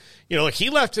about, he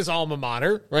left his alma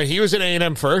mater, right? He was at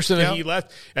A&M first, and then he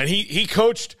left, and he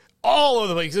coached all of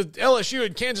the leagues, LSU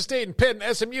and Kansas State and Pitt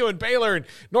and SMU and Baylor and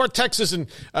North Texas and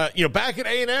back at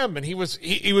A&M, and he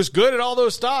was good at all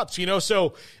those stops.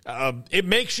 So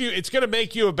it's going to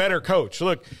make you a better coach.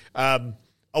 Look.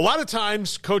 A lot of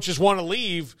times coaches want to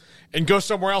leave and go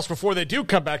somewhere else before they do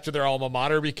come back to their alma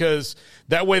mater because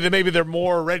that way maybe they're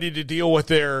more ready to deal with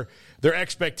their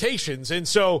expectations. And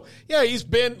so, he's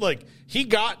been he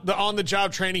got the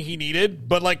on-the-job training he needed,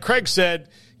 but like Craig said,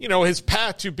 his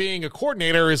path to being a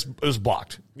coordinator is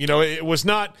blocked. It was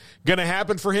not going to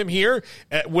happen for him here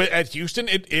at Houston.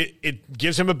 It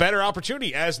gives him a better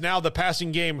opportunity as now the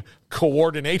passing game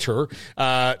coordinator.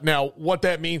 Now, what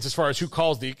that means as far as who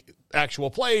calls the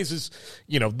actual plays is,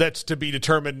 that's to be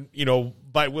determined,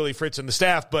 by Willie Fritz and the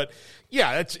staff. But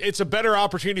it's a better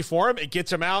opportunity for him. It gets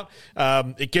him out.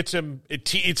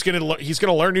 He's going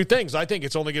to learn new things. I think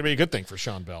it's only going to be a good thing for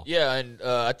Sean Bell. Yeah. And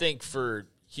I think for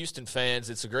Houston fans,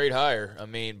 it's a great hire. I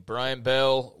mean, Brian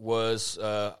Bell was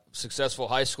a successful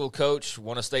high school coach,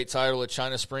 won a state title at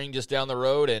China Spring just down the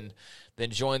road, and then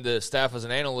joined the staff as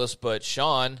an analyst. But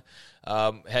Sean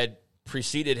had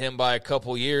preceded him by a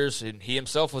couple years, and he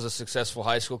himself was a successful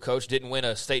high school coach, didn't win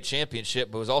a state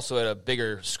championship, but was also at a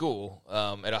bigger school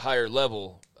at a higher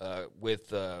level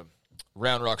with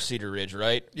Round Rock Cedar Ridge,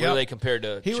 right? Yep. Where are they compared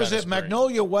to He China was at Spring?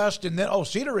 Magnolia West, and then,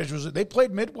 Cedar Ridge, they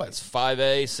played Midway. It's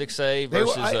 5A, 6A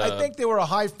versus I think they were a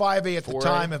high 5A at 4A. The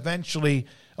time, eventually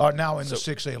are now in the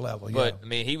 6A level. But, I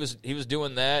mean, he was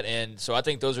doing that, and so I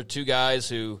think those are two guys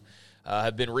who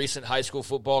have been recent high school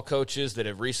football coaches that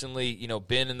have recently,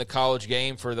 been in the college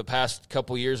game for the past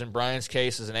couple years. In Brian's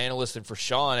case, as an analyst, and for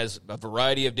Sean as a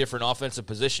variety of different offensive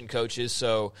position coaches.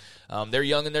 So they're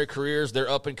young in their careers, they're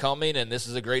up and coming, and this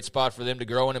is a great spot for them to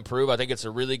grow and improve. I think it's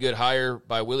a really good hire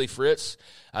by Willie Fritz.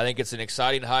 I think it's an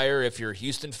exciting hire if you're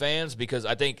Houston fans, because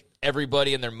I think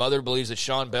everybody and their mother believes that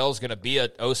Sean Bell is going to be an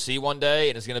OC one day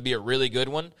and is going to be a really good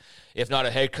one, if not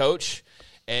a head coach.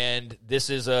 And this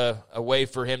is a way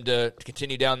for him to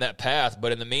continue down that path.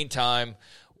 But in the meantime,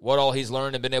 what all he's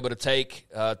learned and been able to take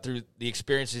through the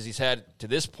experiences he's had to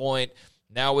this point,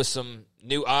 now with some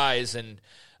new eyes and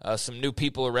some new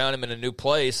people around him in a new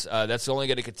place, that's only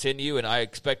going to continue, and I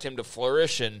expect him to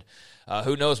flourish. And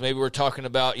who knows, maybe we're talking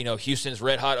about, Houston's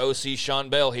red-hot OC Sean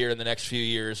Bell here in the next few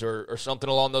years or something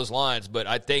along those lines. But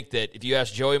I think that if you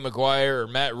ask Joey McGuire or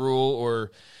Matt Rule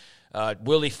or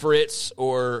Willie Fritz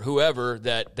or whoever,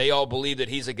 that they all believe that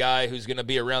he's a guy who's going to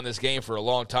be around this game for a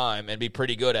long time and be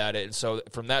pretty good at it. And so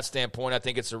from that standpoint, I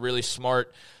think it's a really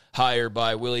smart hire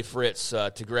by Willie Fritz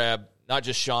to grab not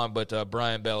just Sean, but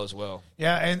Brian Bell as well.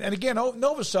 Yeah, and again,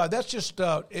 Novosad, that's just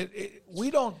we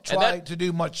don't try to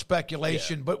do much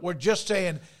speculation, but we're just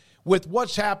saying with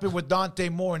what's happened with Dante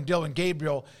Moore and Dylan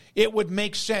Gabriel, it would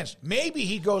make sense. Maybe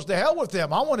he goes to hell with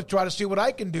them. I want to try to see what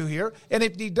I can do here. And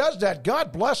if he does that,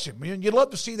 God bless him. You'd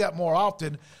love to see that more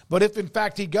often. But if, in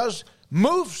fact, he does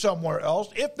move somewhere else,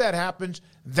 if that happens,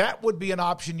 that would be an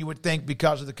option you would think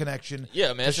because of the connection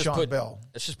to Sean Bell.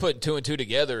 It's just putting two and two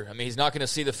together. I mean, he's not going to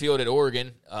see the field at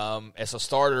Oregon as a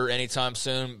starter anytime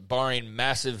soon, barring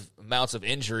massive amounts of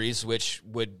injuries, which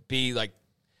would be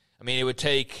it would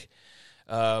take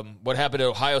what happened at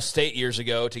Ohio State years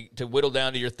ago to whittle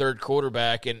down to your third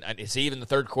quarterback. And is he even the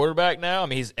third quarterback now? I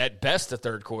mean, he's at best the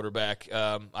third quarterback.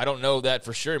 I don't know that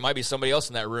for sure. It might be somebody else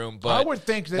in that room. But I would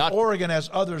think that Oregon has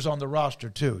others on the roster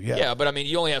too. Yeah. Yeah, but I mean,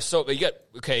 you only have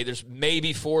there's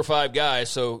maybe 4 or 5 guys.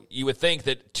 So you would think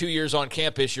that 2 years on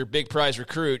campus, your big prize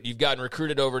recruit, you've gotten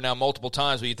recruited over now multiple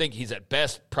times, but you think he's at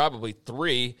best probably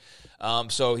 3.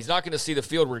 So he's not going to see the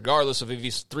field regardless of if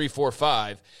he's 3, 4,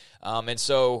 5. And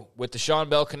so with the Sean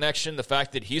Bell connection, the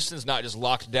fact that Houston's not just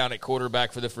locked down at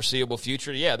quarterback for the foreseeable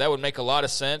future, yeah, that would make a lot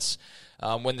of sense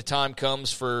when the time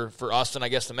comes for Austin, I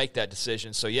guess, to make that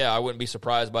decision. So, yeah, I wouldn't be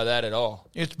surprised by that at all.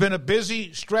 It's been a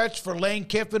busy stretch for Lane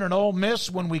Kiffin and Ole Miss.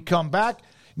 When we come back,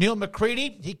 Neil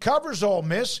McCready, he covers Ole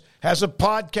Miss, has a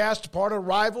podcast, part of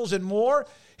Rivals and more.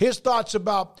 His thoughts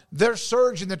about their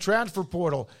surge in the transfer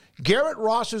portal. Garrett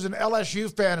Ross, who's an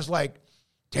LSU fan, is like,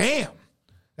 damn.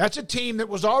 That's a team that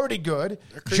was already good,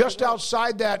 just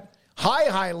outside that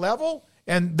high level,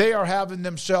 and they are having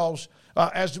themselves,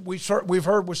 as we've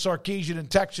heard with Sarkisian in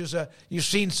Texas, you've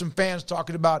seen some fans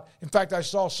talking about, in fact, I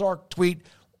saw Sark tweet,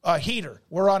 heater.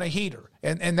 We're on a heater.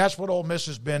 And that's what Ole Miss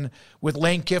has been with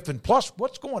Lane Kiffin. Plus,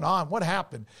 what's going on? What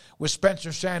happened with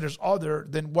Spencer Sanders other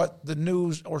than what the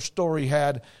news or story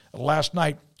had last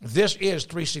night? This is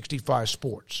 365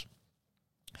 Sports.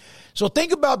 So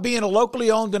think about being a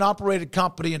locally owned and operated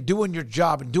company and doing your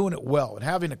job and doing it well and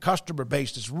having a customer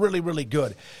base that's really, really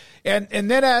good. And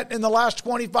then in the last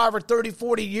 25 or 30,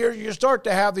 40 years, you start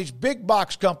to have these big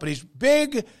box companies,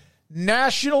 big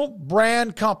national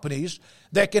brand companies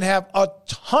that can have a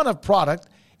ton of product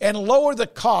and lower the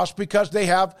cost because they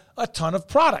have a ton of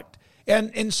product.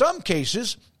 And in some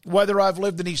cases, whether I've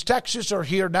lived in East Texas or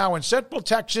here now in Central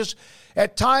Texas,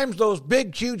 at times those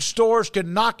big, huge stores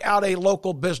can knock out a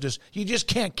local business. You just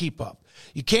can't keep up.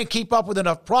 You can't keep up with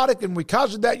enough product, and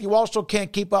because of that, you also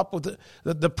can't keep up with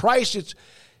the price.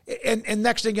 And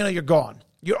next thing you know, you're gone.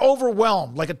 You're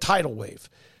overwhelmed like a tidal wave.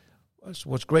 That's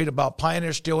what's great about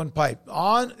Pioneer Steel and Pipe.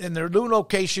 In their new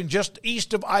location just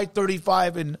east of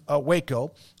I-35 in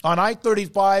Waco, on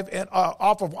I-35 and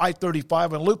off of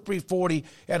I-35 on Loop 340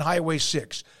 and Highway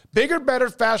 6. Bigger,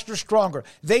 better, faster, stronger.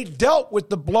 They dealt with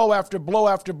the blow after blow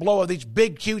after blow of these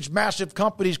big, huge, massive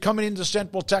companies coming into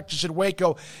Central Texas and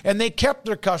Waco, and they kept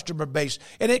their customer base,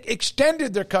 and it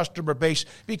extended their customer base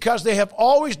because they have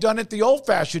always done it the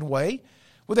old-fashioned way,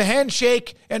 with a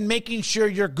handshake and making sure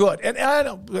you're good. And I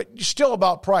know, still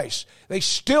about price. They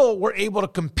still were able to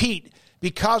compete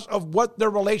because of what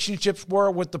their relationships were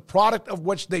with the product of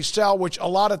which they sell, which a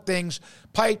lot of things,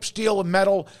 pipe, steel, and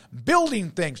metal,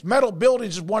 building things. Metal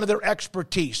buildings is one of their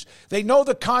expertise. They know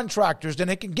the contractors, and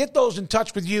they can get those in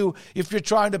touch with you if you're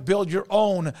trying to build your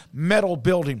own metal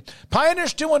building. Pioneer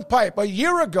Steel and Pipe, a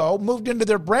year ago, moved into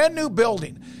their brand new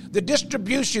building. The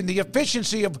distribution, the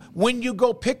efficiency of when you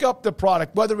go pick up the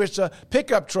product, whether it's a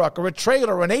pickup truck or a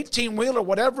trailer or an 18-wheeler,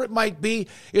 whatever it might be,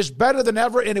 is better than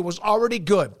ever, and it was already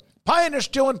good. Pioneer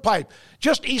Steel and Pipe,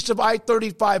 just east of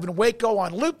I-35 in Waco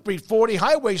on Loop 340,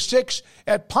 Highway 6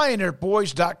 at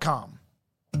pioneerboys.com.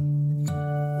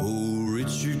 Oh,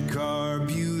 Richard Carr,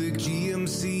 Buick,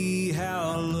 GMC,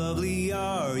 how lovely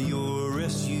are your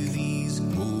SUVs.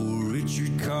 Oh,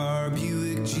 Richard Carr,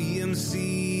 Buick,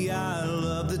 GMC, I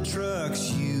love the trucks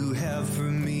you have for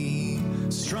me.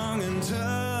 Strong and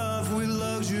tough with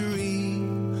luxury,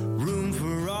 room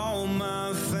for all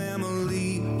my family.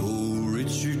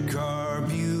 Richard Carr,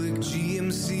 Buick,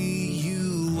 GMC,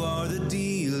 you are the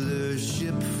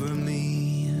dealership for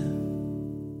me.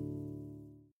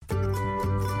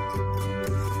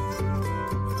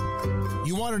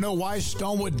 You want to know why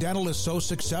Stonewood Dental is so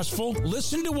successful?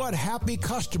 Listen to what happy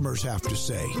customers have to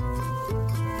say.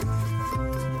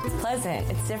 It's pleasant.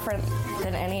 It's different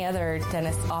than any other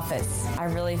dentist's office. I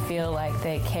really feel like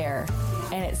they care.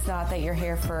 And it's not that you're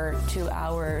here for 2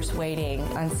 hours waiting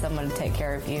on someone to take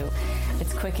care of you.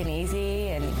 It's quick and easy,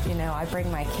 and, you know, I bring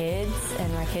my kids,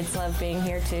 and my kids love being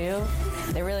here, too.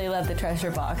 They really love the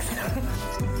treasure box.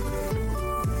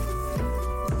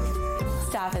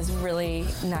 Staff is really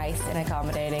nice and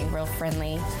accommodating, real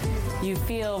friendly. You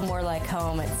feel more like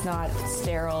home. It's not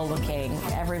sterile looking.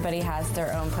 Everybody has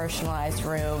their own personalized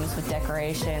rooms with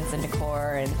decorations and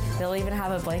decor, and they'll even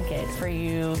have a blanket for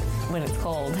you when it's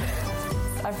cold.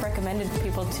 I've recommended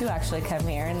people to actually come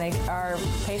here, and they are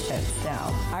patients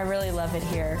now. I really love it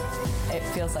here. It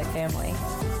feels like family.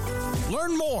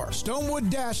 Learn more,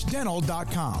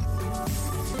 stonewood-dental.com.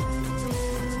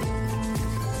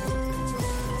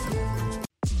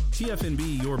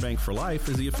 TFNB Your Bank for Life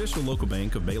is the official local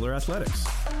bank of Baylor Athletics.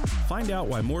 Find out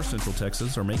why more Central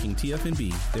Texas are making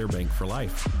TFNB their bank for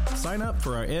life. Sign up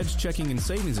for our Edge checking and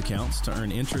savings accounts to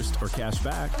earn interest or cash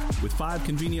back. With 5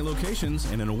 convenient locations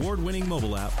and an award-winning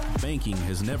mobile app, banking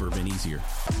has never been easier.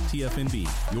 TFNB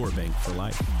Your Bank for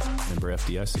Life. Member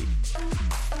FDIC.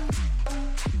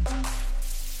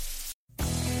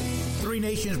 Three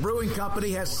Nations Brewing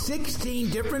Company has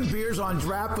 16 different beers on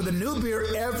draft with a new beer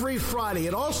every Friday.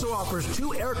 It also offers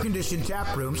 2 air-conditioned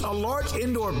tap rooms, a large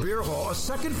indoor beer hall, a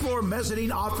second-floor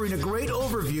mezzanine offering a great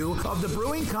overview of the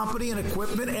brewing company and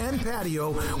equipment and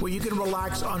patio where you can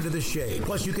relax under the shade.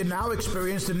 Plus, you can now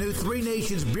experience the new Three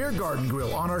Nations Beer Garden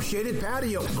Grill on our shaded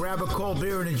patio. Grab a cold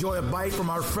beer and enjoy a bite from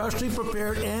our freshly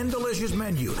prepared and delicious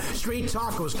menu. Street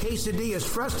tacos, quesadillas,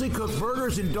 freshly cooked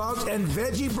burgers and dogs, and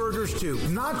veggie burgers too.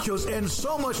 Nachos and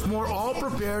so much more, all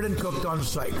prepared and cooked on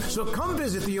site. So come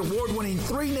visit the award-winning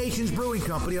Three Nations Brewing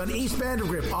Company on East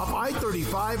Vandergrift off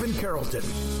I-35 in Carrollton.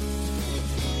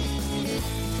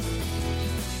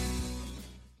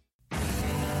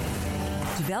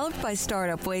 Developed by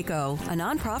Startup Waco, a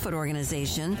nonprofit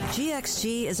organization,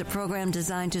 GXG is a program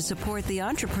designed to support the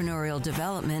entrepreneurial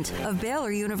development of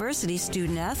Baylor University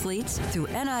student athletes through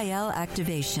NIL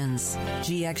activations.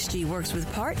 GXG works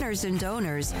with partners and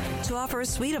donors to offer a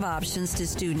suite of options to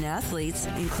student athletes,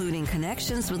 including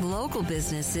connections with local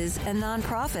businesses and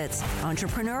nonprofits,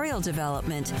 entrepreneurial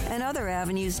development, and other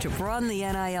avenues to broaden the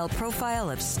NIL profile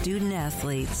of student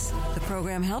athletes. The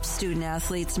program helps student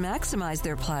athletes maximize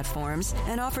their platforms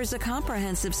and offers a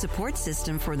comprehensive support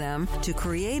system for them to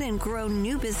create and grow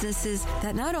new businesses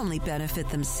that not only benefit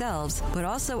themselves, but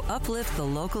also uplift the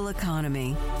local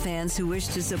economy. Fans who wish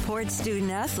to support student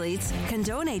athletes can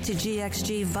donate to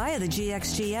GXG via the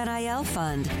GXG NIL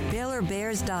Fund,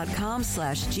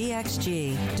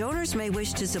 BaylorBears.com/GXG. Donors may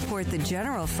wish to support the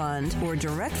general fund or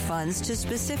direct funds to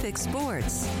specific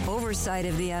sports. Oversight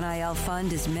of the NIL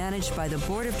Fund is managed by the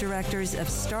Board of Directors of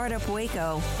Startup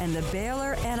Waco and the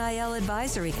Baylor NIL Advisory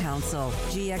Council.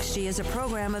 GXG is a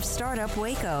program of Startup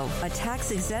Waco, a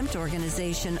tax-exempt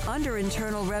organization under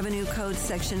Internal Revenue Code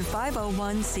Section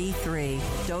 501c3.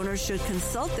 Donors should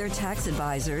consult their tax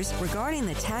advisors regarding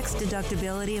the tax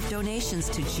deductibility of donations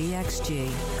to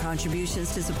GXG.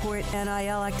 Contributions to support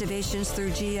NIL activations through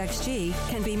GXG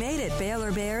can be made at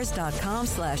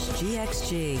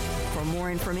BaylorBears.com/GXG. For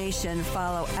more information,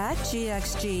 follow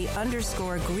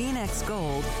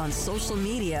 @GXG_GreenXGold on social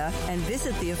media and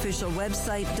visit the official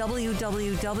website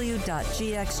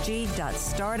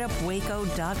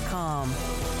www.gxg.startupwaco.com.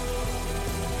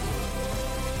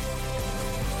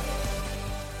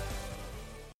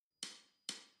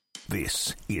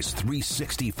 This is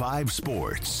 365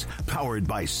 Sports, powered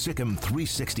by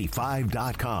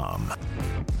Sikkim365.com.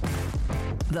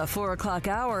 The 4 o'clock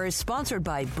hour is sponsored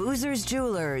by Boozer's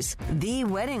Jewelers, the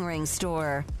wedding ring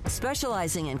store,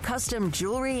 specializing in custom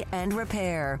jewelry and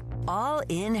repair, all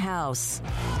in-house.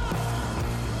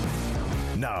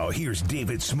 Now here's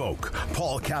David Smoke,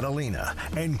 Paul Catalina,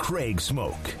 and Craig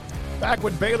Smoke. Back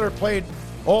when Baylor played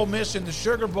Ole Miss in the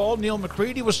Sugar Bowl, Neil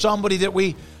McCready was somebody that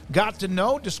we got to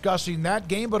know discussing that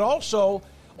game, but also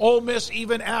Ole Miss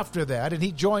even after that, and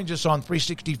he joins us on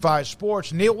 365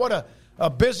 Sports. Neil, what a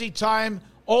busy time.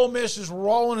 Ole Miss is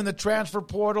rolling in the transfer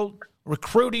portal,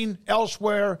 recruiting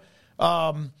elsewhere.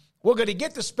 We're going to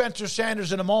get to Spencer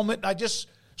Sanders in a moment. I just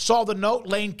saw the note.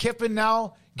 Lane Kiffin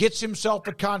now gets himself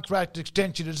a contract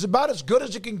extension. It's about as good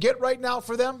as it can get right now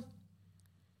for them?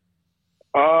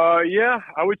 Yeah,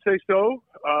 I would say so.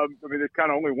 I mean, there's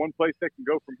kind of only one place they can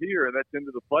go from here, and that's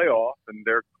into the playoff, and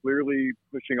they're clearly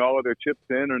pushing all of their chips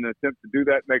in in an attempt to do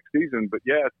that next season. But,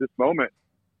 yeah, at this moment,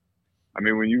 I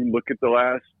mean, when you look at the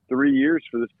last 3 years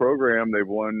for this program, they've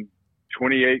won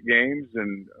 28 games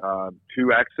and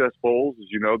 2 Access Bowls. As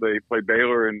you know, they played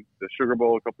Baylor in the Sugar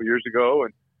Bowl a couple years ago,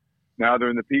 and now they're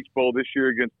in the Peach Bowl this year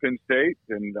against Penn State,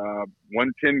 and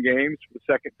won 10 games for the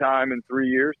second time in 3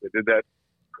 years. They did that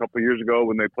a couple of years ago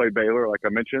when they played Baylor, like I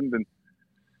mentioned, and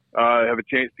have a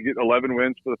chance to get 11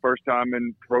 wins for the first time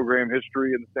in program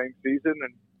history in the same season.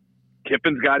 And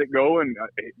Kiffin's got it going.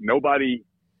 Nobody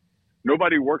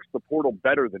works the portal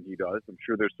better than he does. I'm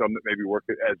sure there's some that maybe work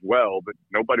it as well, but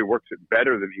nobody works it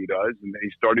better than he does. And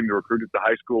he's starting to recruit at the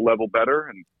high school level better.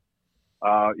 And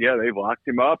yeah, they've locked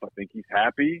him up. I think he's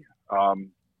happy. I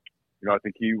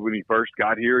think when he first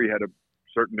got here, he had a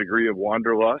certain degree of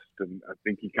wanderlust, and I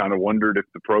think he kind of wondered if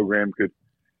the program could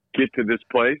get to this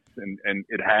place, and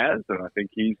it has. And I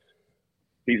think he's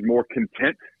more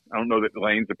content. I don't know that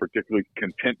Lane's a particularly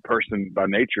content person by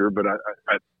nature, but I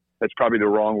that's probably the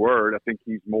wrong word. I think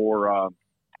he's more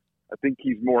I think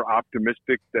he's more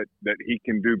optimistic that he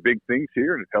can do big things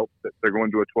here, and it helps that they're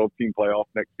going to a 12-team playoff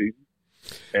next season.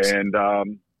 And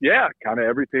kind of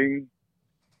everything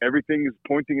is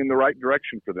pointing in the right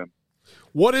direction for them.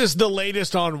 What is the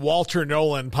latest on Walter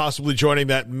Nolen possibly joining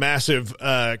that massive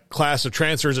class of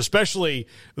transfers, especially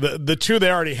the two they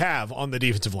already have on the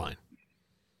defensive line?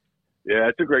 Yeah,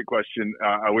 it's a great question.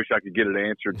 I wish I could get it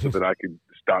answered so that I could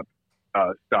stop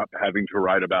having to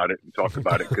write about it and talk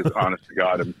about it, because honest to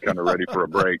God, I'm kind of ready for a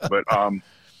break. But, I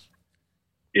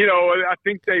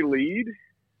think they lead.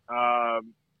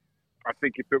 I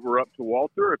think if it were up to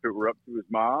Walter, if it were up to his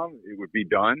mom, it would be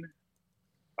done.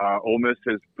 Ole Miss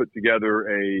has put together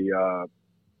a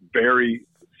very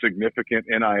significant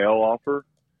NIL offer.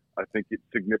 I think it's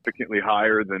significantly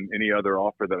higher than any other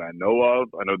offer that I know of.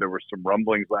 I know there were some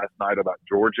rumblings last night about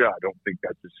Georgia. I don't think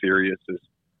that's as serious as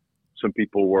some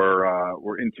people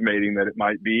were intimating that it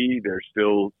might be. There's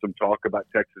still some talk about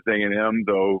Texas A&M,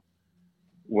 though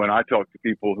when I talk to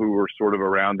people who were sort of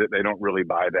around it, they don't really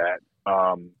buy that.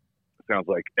 It sounds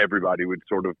like everybody would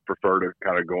sort of prefer to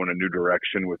kind of go in a new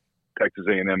direction with Texas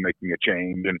A&M making a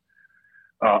change and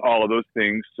all of those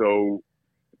things. So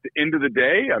at the end of the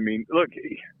day, I mean, look,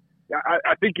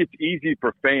 I think it's easy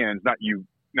for fans, not you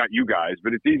guys,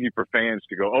 but it's easy for fans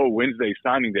to go, oh, Wednesday's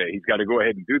signing day, he's got to go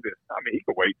ahead and do this. I mean, he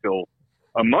could wait till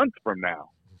a month from now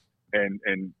and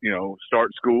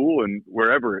start school and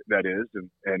wherever that is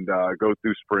and go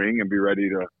through spring and be ready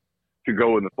to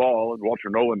go in the fall. And Walter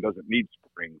Nolen doesn't need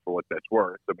spring for what that's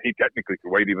worth. I mean, he technically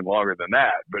could wait even longer than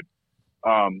that. But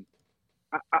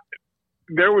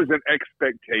there was an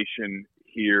expectation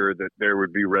here that there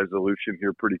would be resolution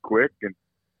here pretty quick, and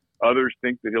others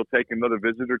think that he'll take another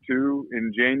visit or two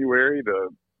in January.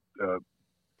 The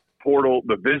portal,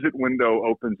 the visit window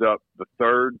opens up the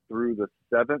 3rd through the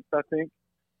 7th, I think,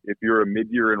 if you're a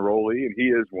mid-year enrollee, and he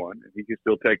is one. And he can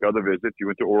still take other visits. He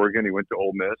went to Oregon. He went to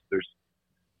Ole Miss. There's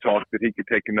talk that he could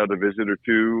take another visit or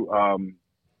two.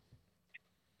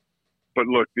 But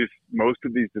look, most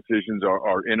of these decisions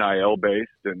are NIL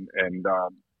based, and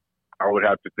I would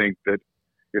have to think that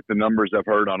if the numbers I've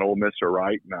heard on Ole Miss are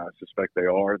right, and I suspect they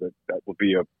are, that will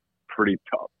be a pretty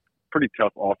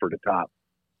tough offer to top.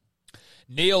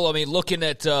 Neil, I mean, looking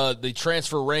at the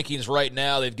transfer rankings right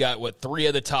now, they've got, 3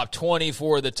 of the top 20,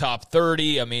 4 of the top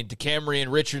 30. I mean, DeCamerion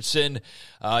Richardson.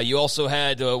 You also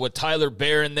had, Tyler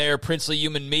Barron there, Princely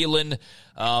Human-Milan,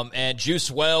 and Juice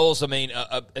Wells. I mean,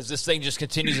 as this thing just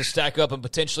continues to stack up and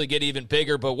potentially get even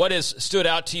bigger. But what has stood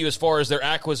out to you as far as their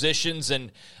acquisitions,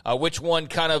 and which one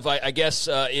kind of, I guess,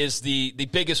 is the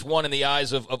biggest one in the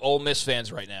eyes of Ole Miss fans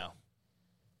right now?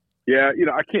 Yeah,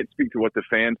 I can't speak to what the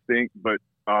fans think, but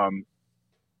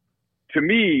to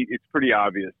me, it's pretty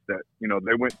obvious that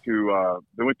they went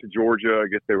to Georgia. I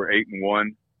guess they were 8-1,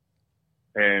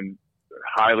 and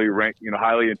highly ranked,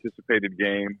 highly anticipated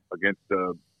game against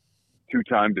the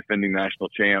 2-time defending national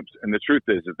champs. And the truth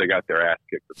is that they got their ass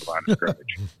kicked at the line of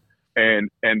scrimmage,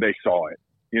 and they saw it.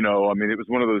 I mean, it was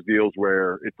one of those deals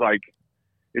where it's like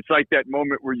that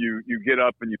moment where you get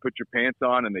up and you put your pants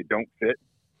on and they don't fit.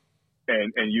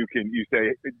 And you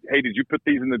say, hey, did you put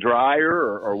these in the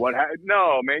dryer or what?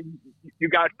 No, man, you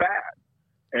got fat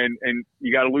and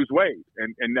you got to lose weight.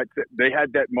 And that's it. They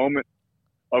had that moment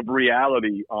of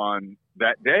reality on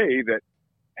that day that,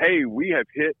 hey, we have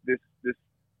hit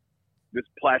this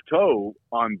plateau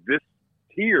on this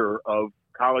tier of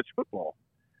college football.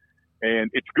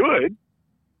 And it's good,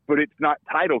 but it's not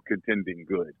title contending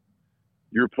good.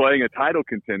 You're playing a title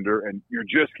contender and you're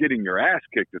just getting your ass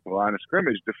kicked at the line of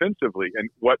scrimmage defensively. And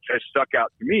what has stuck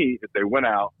out to me is they went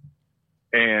out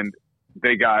and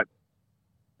they got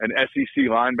an SEC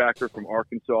linebacker from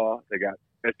Arkansas. They got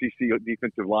SEC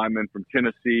defensive linemen from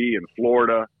Tennessee and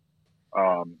Florida.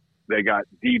 They got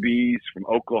DBs from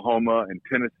Oklahoma and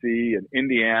Tennessee and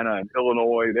Indiana and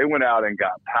Illinois. They went out and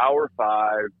got Power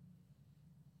 5,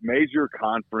 major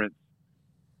conference,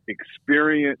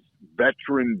 experienced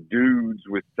veteran dudes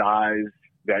with size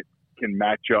that can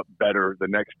match up better the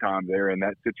next time they're in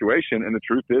that situation. And the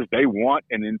truth is they want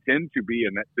and intend to be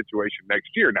in that situation next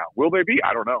year. Now, will they be?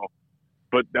 I don't know.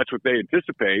 But that's what they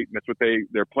anticipate, and that's what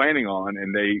they're planning on.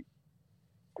 And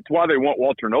it's why they want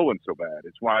Walter Nolen so bad.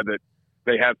 It's why that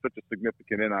they have such a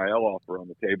significant NIL offer on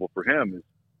the table for him. Is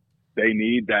they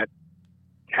need that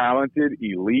talented,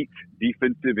 elite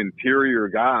defensive interior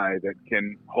guy that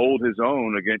can hold his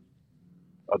own against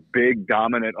a big,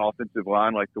 dominant offensive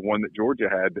line like the one that Georgia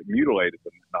had that mutilated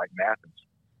them tonight in Athens.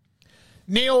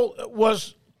 Neil,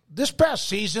 was this past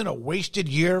season a wasted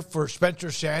year for Spencer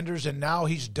Sanders, and now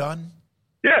he's done?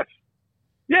 Yes.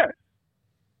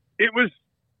 It was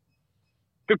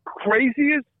the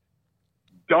craziest,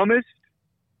 dumbest,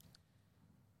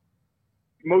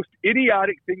 most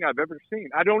idiotic thing I've ever seen.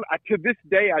 To this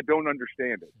day, I don't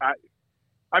understand it.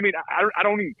 I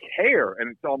don't even care,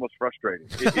 and it's almost frustrating.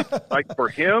 It's like for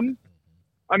him,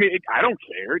 I don't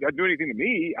care. It doesn't do anything to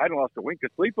me. I haven't lost a wink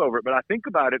of sleep over it, but I think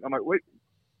about it. I'm like, wait.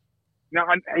 Now,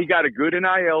 he got a good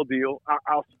NIL deal.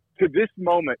 To this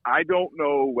moment, I don't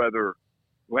know whether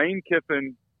Lane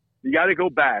Kiffin, you got to go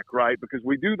back, right? Because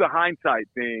we do the hindsight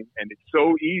thing, and it's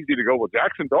so easy to go, well,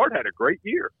 Jackson Dart had a great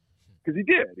year. Because he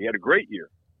did. He had a great year.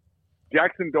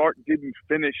 Jackson Dart didn't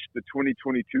finish the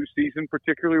 2022 season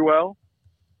particularly well.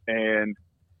 And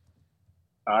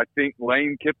I think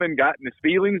Lane Kiffin got in his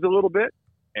feelings a little bit.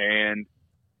 And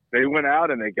they went out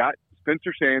and they got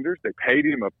Spencer Sanders. They paid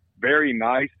him a very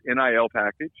nice NIL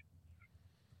package.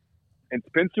 And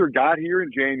Spencer got here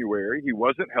in January. He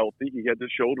wasn't healthy. He had the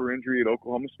shoulder injury at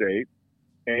Oklahoma State.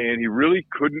 And he really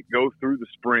couldn't go through the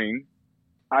spring.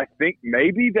 I think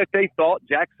maybe that they thought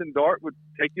Jackson Dart would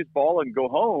take his ball and go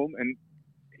home, and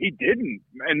he didn't.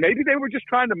 And maybe they were just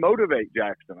trying to motivate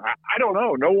Jackson. I don't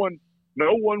know. No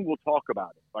one will talk about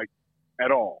it, like,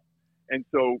 at all. And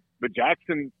so, but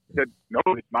Jackson said, no,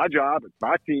 it's my job. It's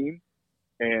my team.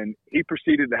 And he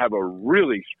proceeded to have a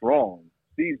really strong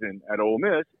season at Ole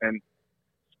Miss. And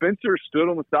Spencer stood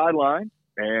on the sideline,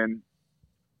 and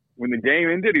when the game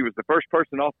ended, he was the first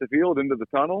person off the field into the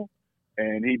tunnel,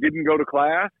 and he didn't go to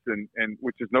class, and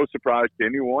which is no surprise to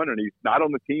anyone, and he's not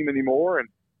on the team anymore. And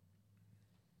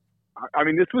I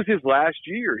mean, this was his last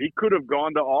year. He could have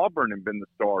gone to Auburn and been the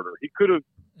starter. He could have.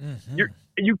 Mm-hmm.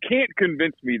 You can't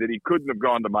convince me that he couldn't have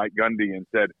gone to Mike Gundy and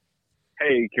said,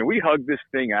 hey, can we hug this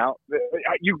thing out?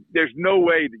 There's no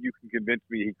way that you can convince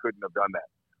me he couldn't have done that.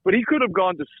 But he could have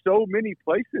gone to so many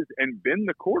places and been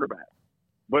the quarterback.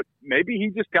 But maybe he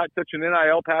just got such an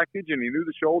NIL package and he knew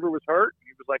the shoulder was hurt.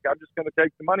 He was like, I'm just going to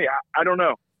take the money. I don't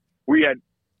know. We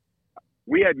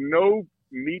had no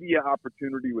media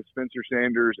opportunity with Spencer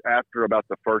Sanders after about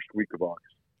the first week of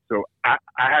August. So I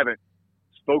haven't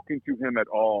spoken to him at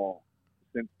all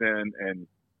since then. And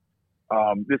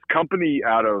this company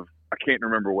out of, I can't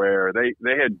remember where, they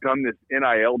had done this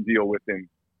NIL deal with him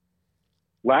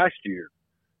last year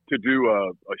to do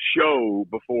a show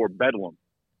before Bedlam.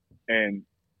 And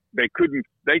they couldn't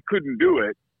do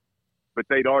it, but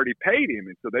they'd already paid him.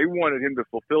 And so they wanted him to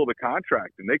fulfill the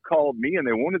contract. And they called me and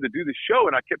they wanted to do the show.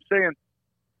 And I kept saying,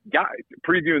 guys,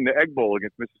 previewing the Egg Bowl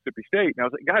against Mississippi State. And I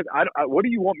was like, guys, what do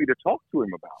you want me to talk to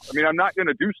him about? I mean, I'm not going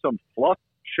to do some fluff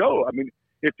show. I mean,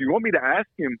 if you want me to ask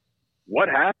him what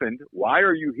happened, why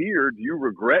are you here? Do you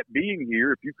regret being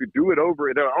here? If you could do it over,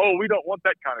 oh, we don't want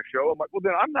that kind of show. I'm like, well,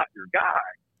 then I'm not your guy.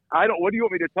 What do you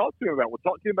want me to talk to him about? We'll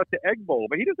talk to him about the Egg Bowl,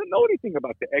 but he doesn't know anything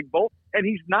about the Egg Bowl, and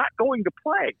he's not going to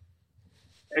play.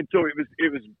 And so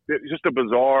it was just a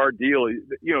bizarre deal.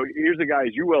 You know, here's a guy,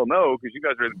 as you well know, because you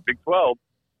guys are in the Big 12.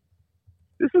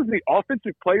 This is the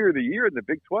offensive player of the year in the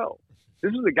Big 12.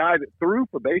 This is a guy that threw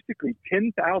for basically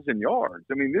 10,000 yards.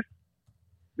 I mean,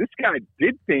 this guy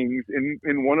did things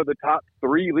in one of the top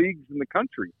 3 leagues in the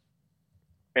country.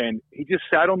 And he just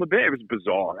sat on the bench. It was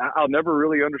bizarre. I'll never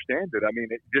really understand it. I mean,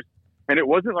 it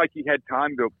wasn't like he had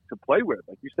time to play with.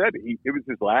 Like you said, it was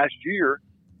his last year,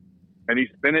 and he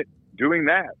spent it doing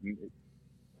that.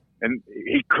 And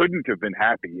he couldn't have been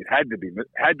happy. It had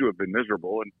to have been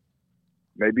miserable. And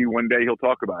maybe one day he'll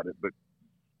talk about it, but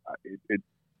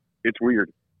it's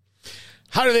weird.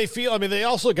 How do they feel? I mean, they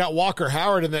also got Walker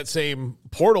Howard in that same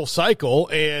portal cycle,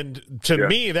 and to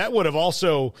me, that would have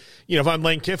also, you know, if I'm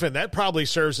Lane Kiffin, that probably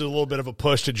serves as a little bit of a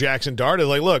push to Jackson Dart.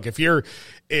 Like, look, if you're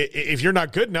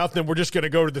not good enough, then we're just going to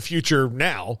go to the future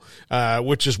now,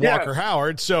 which is Walker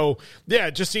Howard. So, yeah,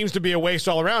 it just seems to be a waste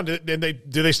all around. And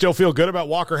do they still feel good about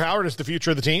Walker Howard as the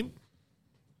future of the team?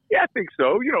 Yeah, I think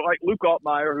so. You know, like Luke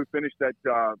Altmaier, who finished that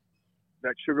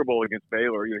Sugar Bowl against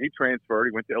Baylor. You know, he transferred.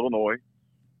 He went to Illinois.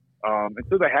 And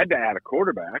so they had to add a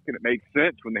quarterback, and it made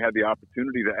sense when they had the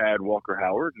opportunity to add Walker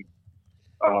Howard.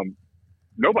 And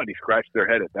nobody scratched their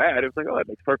head at that. It was like, oh, that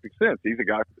makes perfect sense. He's a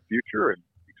guy for the future, and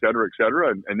et cetera, et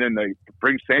cetera. And then they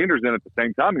bring Sanders in at the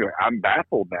same time. You're like, I'm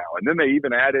baffled now. And then they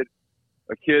even added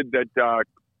a kid that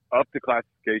upped the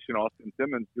classification, Austin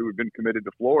Simmons, who had been committed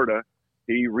to Florida.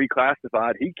 He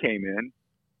reclassified. He came in.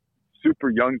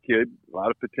 Super young kid, a lot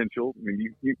of potential. I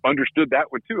mean, you understood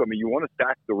that one too. I mean, you want to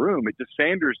stack the room. It just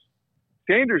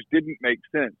Sanders didn't make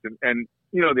sense. And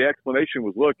you know, the explanation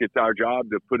was, look, it's our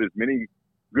job to put as many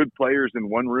good players in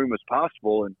one room as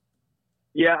possible. And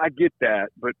yeah, I get that.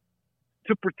 But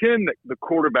to pretend that the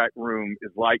quarterback room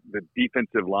is like the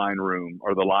defensive line room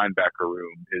or the linebacker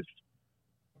room is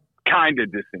kind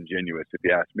of disingenuous, if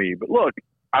you ask me. But look,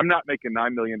 I'm not making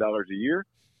 $9 million a year.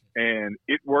 And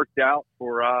it worked out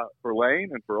for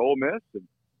Lane and for Ole Miss. And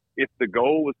if the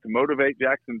goal was to motivate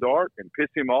Jackson Dart and piss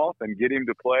him off and get him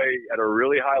to play at a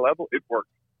really high level, it worked.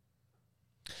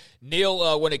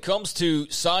 Neil, when it comes to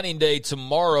signing day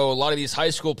tomorrow, a lot of these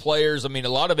high school players, I mean, a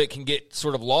lot of it can get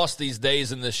sort of lost these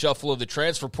days in the shuffle of the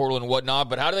transfer portal and whatnot,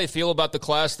 but how do they feel about the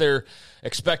class they're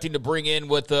expecting to bring in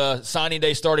with signing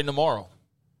day starting tomorrow?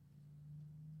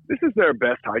 This is their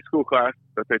best high school class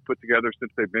that they've put together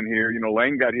since they've been here. You know,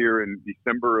 Lane got here in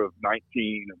December of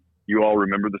 19. You all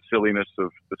remember the silliness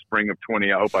of the spring of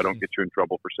 20. I hope I don't get you in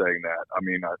trouble for saying that. I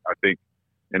mean, I think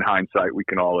in hindsight, we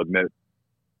can all admit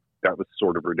that was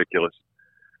sort of ridiculous.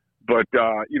 But,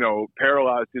 you know,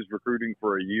 paralyzed his recruiting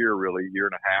for a year, really, year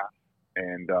and a half.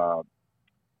 And,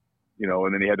 you know,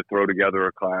 and then he had to throw together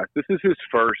a class. This is his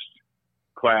first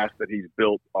class that he's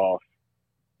built off,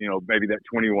 you know, maybe that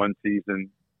 21 season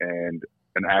and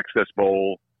an Access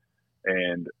Bowl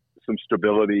and some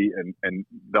stability and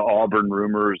the Auburn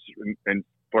rumors and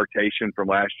flirtation from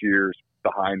last year's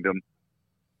behind him.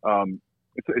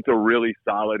 It's a really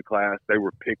solid class. They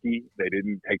were picky. They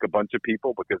didn't take a bunch of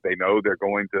people because they know they're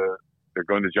going to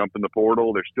jump in the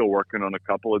portal. They're still working on a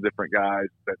couple of different guys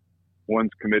that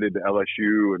one's committed to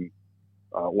LSU and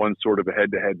one's sort of a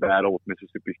head-to-head battle with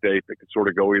Mississippi State that could sort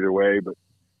of go either way. But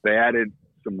they added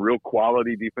some real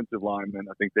quality defensive linemen.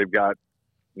 I think they've got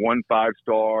 1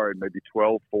 5-star and maybe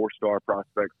 12 4-star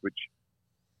prospects, which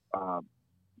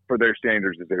for their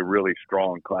standards is a really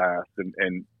strong class.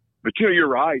 But, you know, you're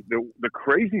right. The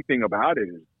crazy thing about it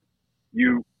is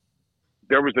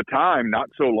there was a time not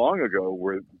so long ago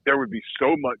where there would be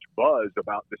so much buzz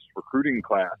about this recruiting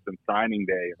class and signing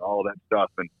day and all that stuff.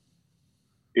 And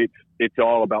it's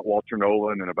all about Walter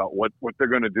Nolan and about what they're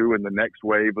going to do in the next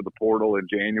wave of the portal in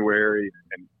January.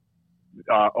 And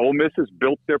Ole Miss has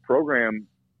built their program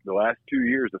the last 2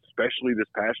 years, especially this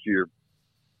past year,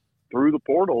 through the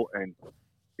portal. And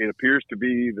it appears to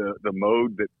be the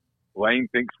mode that Lane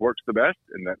thinks works the best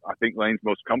and that I think Lane's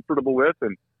most comfortable with.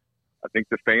 And I think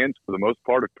the fans, for the most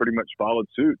part, have pretty much followed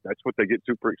suit. That's what they get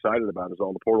super excited about is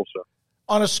all the portal stuff.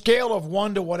 On a scale of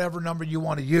 1 to whatever number you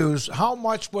want to use, how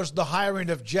much was the hiring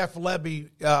of Jeff Lebby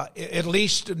at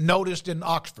least noticed in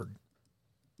Oxford?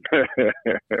 I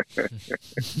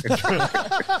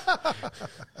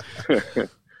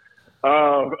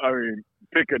mean,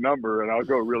 pick a number, and I'll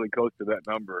go really close to that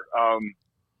number.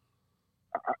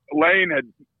 Lane had,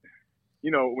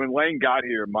 you know, when Lane got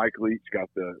here, Mike Leach got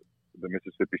the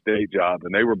Mississippi State job,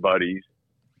 and they were buddies,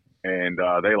 and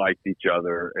they liked each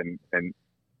other. And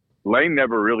Lane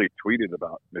never really tweeted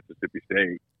about Mississippi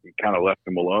State. He kind of left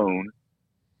them alone.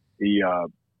 He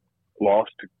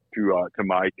lost to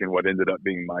Mike in what ended up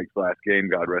being Mike's last game,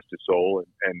 God rest his soul.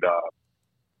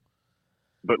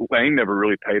 But Lane never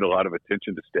really paid a lot of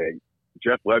attention to State.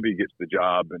 Jeff Lebby gets the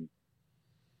job, and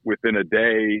within a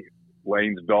day,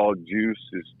 Lane's dog Juice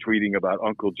is tweeting about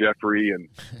Uncle Jeffrey. And,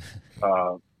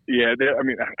 yeah, I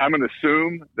mean, I'm going to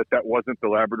assume that wasn't the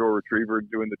Labrador Retriever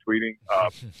doing the tweeting. I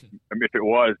mean, if it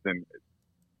was, then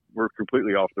we're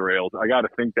completely off the rails. I got to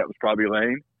think that was probably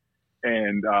Lane.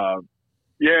 And,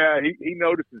 yeah, he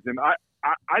notices him.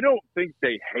 I don't think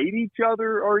they hate each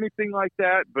other or anything like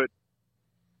that, but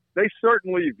they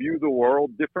certainly view the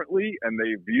world differently, and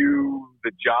they view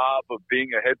the job of being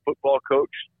a head football coach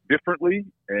differently,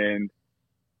 and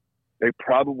they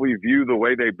probably view the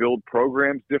way they build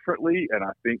programs differently. And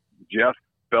I think Jeff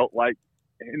felt like,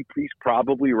 and he's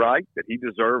probably right, that he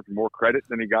deserved more credit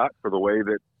than he got for the way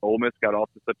that Ole Miss got off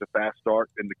to such a fast start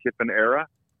in the Kiffin era.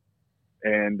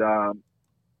 And,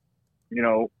 you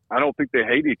know, I don't think they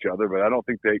hate each other, but I don't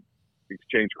think they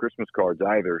exchange Christmas cards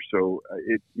either. So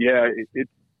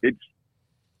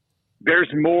there's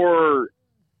more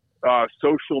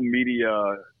social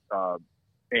media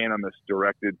animus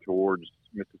directed towards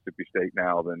Mississippi State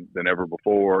now than ever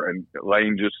before. And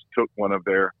Lane just took one of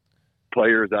their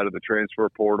players out of the transfer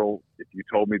portal. If you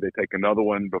told me they take another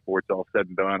one before it's all said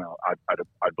and done,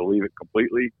 I'd believe it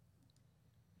completely.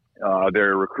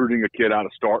 They're recruiting a kid out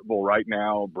of Starkville right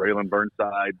now, Braylon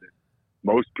Burnside, that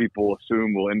most people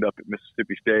assume will end up at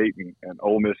Mississippi State, and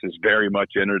Ole Miss is very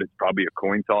much entered. It's probably a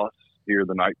coin toss here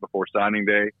the night before signing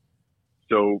day.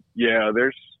 So yeah,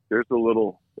 there's a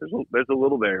little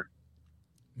there.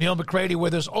 Neil McCready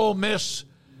with us, Ole Miss,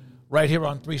 right here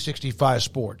on 365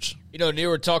 Sports. You know, Neil,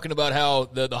 we're talking about how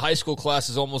the high school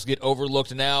classes almost get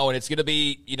overlooked now, and it's going to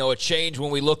be, you know, a change when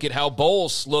we look at how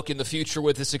bowls look in the future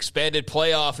with this expanded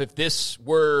playoff. If this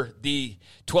were the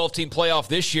 12-team playoff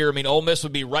this year, I mean, Ole Miss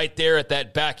would be right there at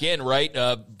that back end, right,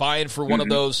 vying for one of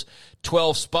those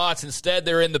 12 spots. Instead,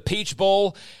 they're in the Peach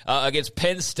Bowl against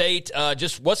Penn State.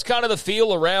 Just what's kind of the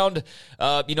feel around,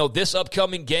 you know, this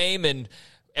upcoming game, and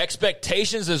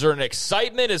expectations? Is there an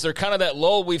excitement? Is there kind of that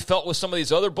lull we've felt with some of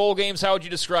these other bowl games? How would you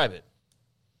describe it?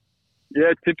 Yeah,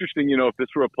 it's interesting. If this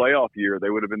were a playoff year, they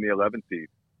would have been the 11th seed.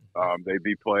 They'd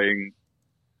be playing,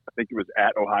 I think it was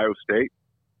at Ohio State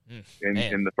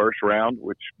in the first round,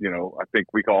 which, I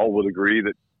think we all would agree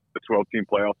that the 12-team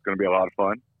playoff is going to be a lot of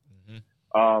fun.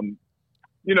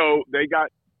 They got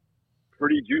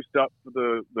pretty juiced up for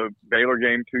the Baylor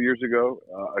game 2 years ago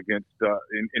against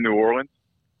in New Orleans.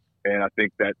 And I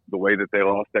think that the way that they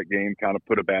lost that game kind of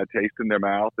put a bad taste in their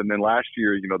mouth. And then last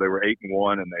year, they were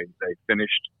 8-1 and they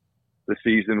finished the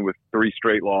season with 3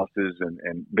 straight losses,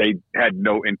 and they had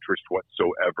no interest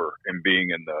whatsoever in being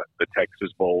in the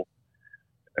Texas Bowl.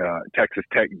 Texas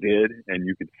Tech did, and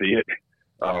you could see it.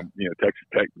 Texas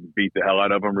Tech beat the hell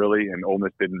out of them, really, and Ole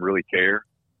Miss didn't really care.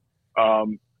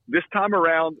 This time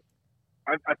around,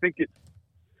 I think it's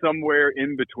somewhere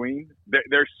in between.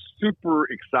 They're super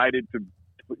excited to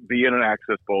be in an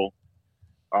Access Bowl.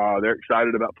 They're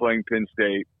excited about playing Penn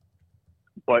State,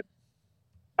 but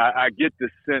I get the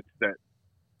sense that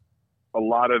a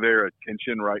lot of their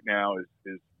attention right now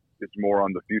is more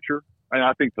on the future. And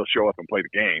I think they'll show up and play the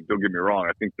game. Don't get me wrong.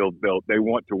 I think they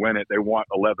want to win it. They want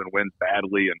 11 wins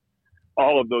badly and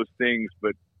all of those things.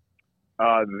 But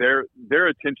their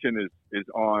attention is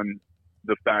on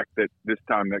the fact that this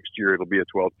time next year it'll be a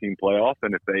 12-team playoff.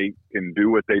 And if they can do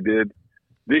what they did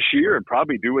this year and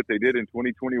probably do what they did in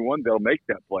 2021, they'll make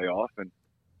that playoff. And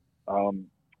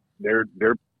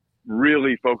they're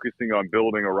really focusing on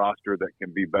building a roster that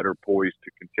can be better poised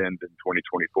to contend in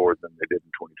 2024 than they did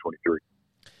in 2023.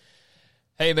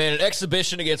 Hey, man, an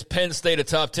exhibition against Penn State, a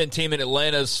top 10 team in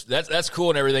Atlanta's that's cool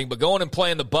and everything, but going and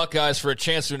playing the Buckeyes for a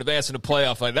chance to advance in the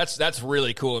playoff, that's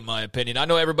really cool in my opinion. I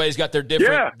know everybody's got their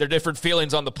different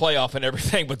feelings on the playoff and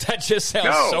everything, but that just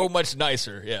sounds so much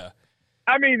nicer. Yeah.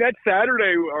 I mean, that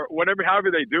Saturday or however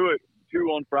they do it, 2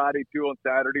 on Friday, 2 on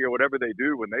Saturday, or whatever they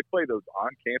do when they play those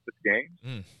on-campus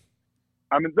games.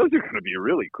 I mean, those are going to be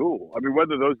really cool. I mean,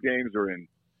 whether those games are in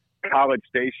College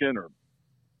Station or,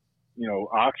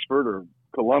 Oxford or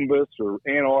Columbus or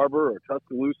Ann Arbor or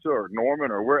Tuscaloosa or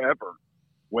Norman or wherever,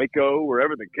 Waco,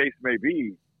 wherever the case may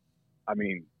be. I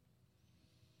mean,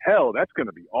 hell, that's going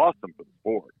to be awesome for the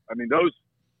sport. I mean,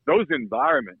 those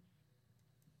environments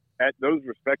at those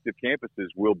respective campuses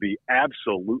will be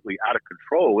absolutely out of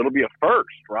control. It'll be a first,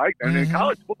 right? And in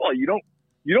college football, you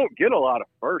don't get a lot of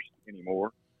firsts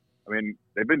anymore. I mean,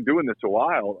 they've been doing this a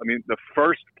while. I mean, the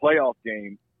first playoff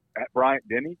game at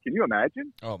Bryant-Denny, can you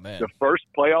imagine? Oh, man. The first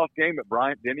playoff game at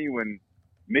Bryant-Denny when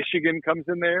Michigan comes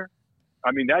in there?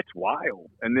 I mean, that's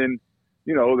wild. And then,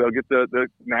 they'll get the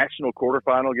national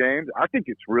quarterfinal games. I think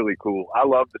it's really cool. I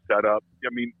love the setup.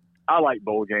 I mean, I like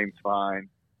bowl games fine.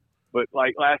 But,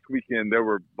 like, last weekend there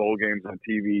were bowl games on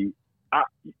TV. I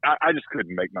just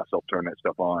couldn't make myself turn that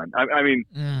stuff on. I mean,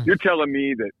 you're telling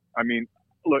me that –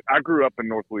 look, I grew up in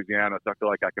North Louisiana, so I feel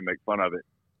like I can make fun of it.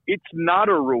 It's not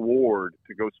a reward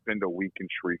to go spend a week in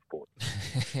Shreveport.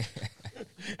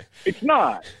 It's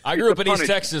not. I grew up in East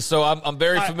Texas, so I'm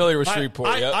very familiar with Shreveport.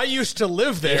 I used to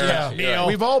live there. Yeah.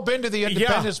 We've all been to the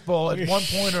Independence Bowl at one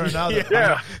point or another.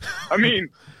 Yeah. I mean,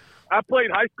 I played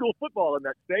high school football in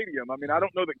that stadium. I mean, I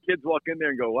don't know that kids walk in there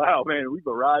and go, wow, man, we've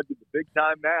arrived at the big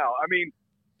time now. I mean,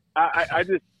 I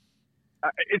just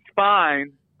it's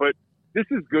fine, but this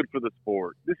is good for the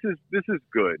sport. This is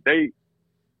good.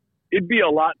 It'd be a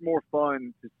lot more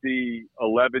fun to see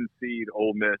 11 seed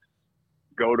Ole Miss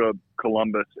go to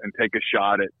Columbus and take a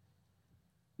shot at,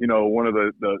 one of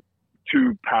the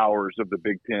 2 powers of the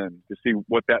Big Ten to see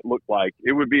what that looked like.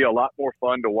 It would be a lot more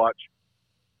fun to watch,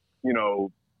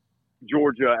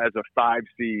 Georgia as a 5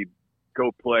 seed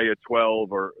go play a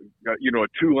 12 or, a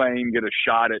Tulane get a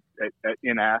shot at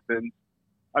in Athens.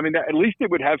 I mean, at least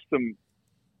it would have some,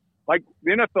 like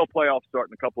the NFL playoffs start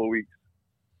in a couple of weeks.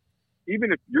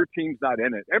 Even if your team's not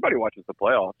in it, everybody watches the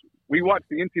playoffs. We watch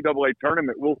the NCAA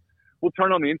tournament. We'll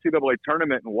turn on the NCAA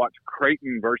tournament and watch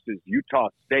Creighton versus Utah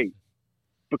State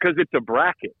because it's a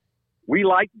bracket. We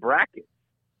like brackets.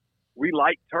 We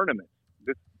like tournaments.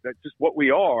 That's just what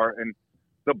we are. And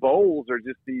the bowls are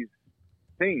just these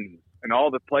things. And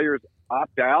all the players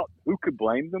opt out. Who could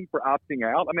blame them for opting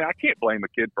out? I mean, I can't blame a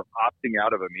kid for opting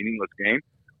out of a meaningless game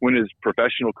when his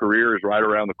professional career is right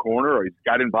around the corner or he's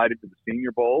got invited to the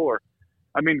Senior Bowl or,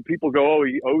 people go, oh,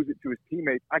 he owes it to his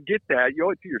teammates. I get that. You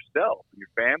owe it to yourself and your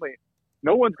family.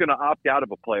 No one's going to opt out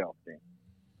of a playoff game.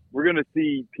 We're going to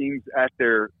see teams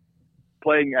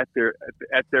playing at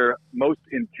their most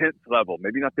intense level.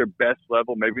 Maybe not their best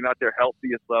level, maybe not their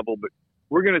healthiest level, but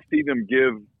we're going to see them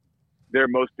give their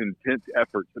most intense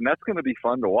efforts, and that's going to be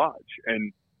fun to watch.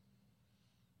 And,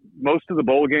 most of the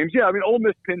bowl games, yeah, I mean, Ole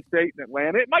Miss, Penn State, and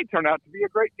Atlanta, it might turn out to be a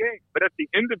great game. But at the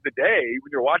end of the day,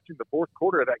 when you're watching the fourth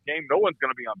quarter of that game, no one's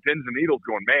going to be on pins and needles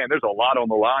going, man, there's a lot on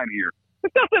the line here.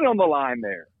 There's nothing on the line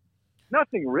there.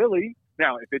 Nothing really.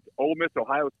 Now, if it's Ole Miss,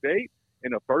 Ohio State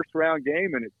in a first-round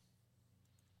game and it's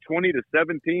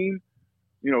 20-17,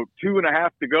 2.5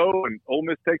 to go, and Ole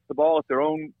Miss takes the ball at their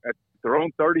own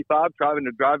 35, trying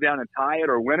to drive down and tie it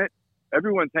or win it,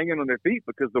 everyone's hanging on their feet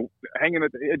hanging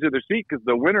at the edge of their seat because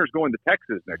the winner's going to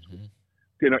Texas next week,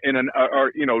 to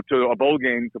a bowl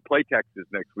game to play Texas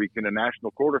next week in a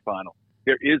national quarterfinal.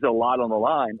 There is a lot on the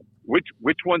line.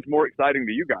 Which one's more exciting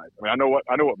to you guys? I mean, I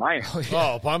know what mine is.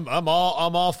 I'm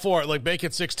all for it. Like, make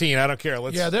it 16. I don't care.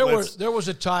 There was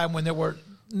a time when there were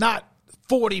not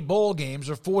 40 bowl games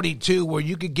or 42 where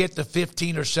you could get to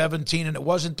 15 or 17, and it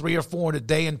wasn't 3 or 4 in a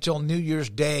day until New Year's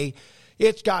Day.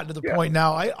 It's gotten to the point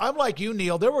now. I'm like you,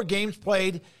 Neil. There were games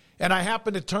played, and I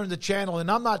happened to turn the channel,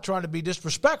 and I'm not trying to be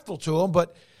disrespectful to them,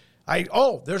 but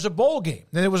there's a bowl game.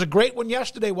 And it was a great one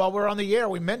yesterday while we were on the air.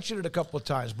 We mentioned it a couple of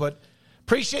times, but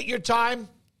appreciate your time.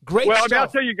 Great stuff. Well, I'll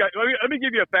tell you guys, let me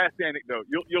give you a fast anecdote.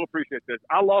 You'll appreciate this.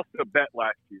 I lost a bet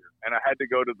last year, and I had to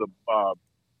go to the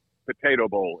Potato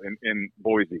Bowl in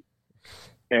Boise.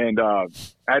 And I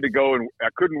had to go, and I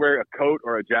couldn't wear a coat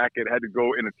or a jacket. I had to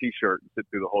go in a T-shirt and sit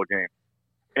through the whole game.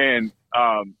 And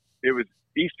it was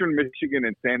Eastern Michigan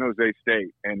and San Jose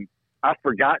State. And I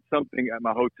forgot something at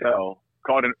my hotel,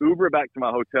 called an Uber back to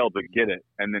my hotel to get it.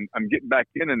 And then I'm getting back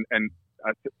in, and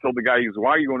I told the guy, he goes,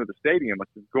 why are you going to the stadium? I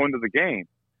said, going to the game.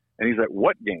 And he's like,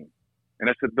 what game? And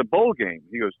I said, the bowl game.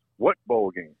 He goes, what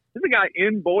bowl game? There's a guy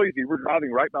in Boise. We're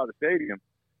driving right by the stadium.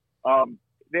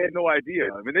 They had no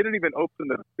idea. I mean, they didn't even open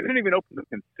the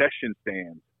concession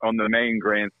stands on the main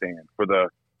grandstand for the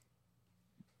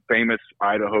famous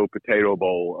Idaho Potato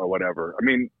Bowl or whatever. I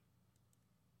mean,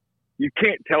 you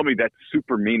can't tell me that's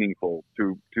super meaningful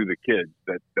to the kids.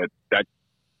 That's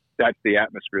the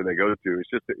atmosphere they go to. It's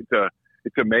just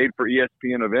it's a made for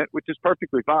ESPN event, which is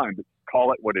perfectly fine. But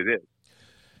call it what it is.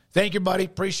 Thank you, buddy.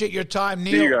 Appreciate your time.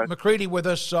 Neil McCready with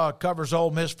us, covers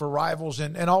Ole Miss for Rivals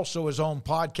and also his own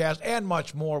podcast and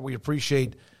much more. We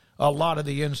appreciate a lot of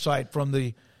the insight from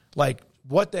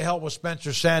what the hell was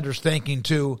Spencer Sanders thinking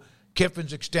to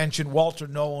Kiffin's extension, Walter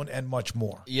Nolan, and much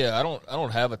more. Yeah, I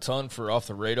don't have a ton for Off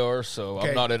the Radar, so okay.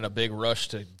 I'm not in a big rush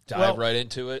to dive right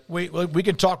into it. We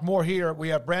can talk more here. We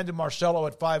have Brandon Marcello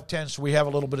at 5:10, so we have a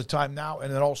little bit of time now,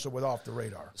 and then also with Off the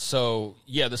Radar. So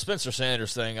yeah, the Spencer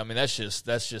Sanders thing. I mean, that's just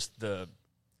the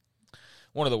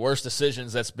one of the worst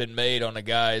decisions that's been made on a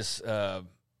guy's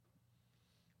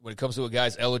when it comes to a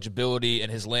guy's eligibility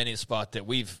and his landing spot that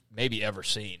we've maybe ever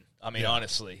seen. I mean,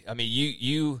 honestly, I mean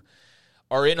you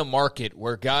are in a market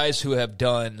where guys who have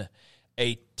done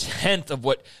a tenth of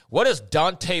what has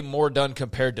Dante Moore done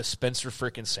compared to Spencer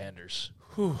freaking Sanders?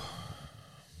 Whew.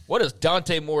 What has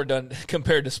Dante Moore done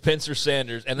compared to Spencer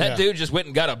Sanders? And that dude just went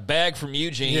and got a bag from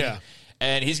Eugene,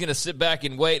 and he's going to sit back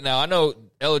and wait. Now, I know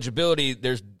eligibility,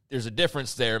 there's a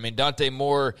difference there. I mean, Dante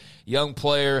Moore, young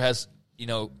player, has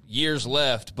years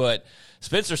left, but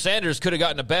Spencer Sanders could have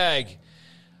gotten a bag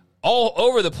all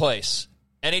over the place.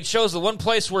 And he chose the one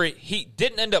place where he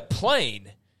didn't end up playing.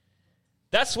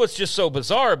 That's what's just so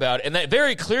bizarre about it. And that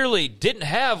very clearly didn't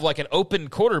have like an open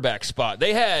quarterback spot.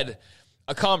 They had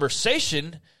a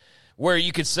conversation where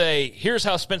you could say, here's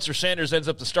how Spencer Sanders ends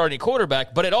up the starting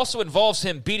quarterback, but it also involves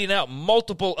him beating out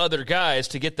multiple other guys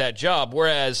to get that job,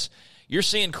 whereas you're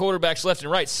seeing quarterbacks left and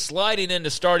right sliding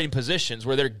into starting positions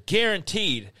where they're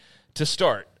guaranteed to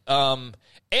start and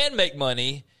make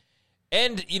money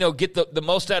and, get the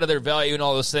most out of their value and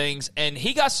all those things. And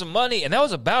he got some money, and that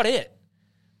was about it.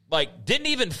 Like, didn't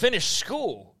even finish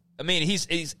school. I mean,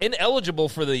 he's ineligible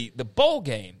for the bowl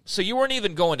game. So you weren't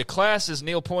even going to class, as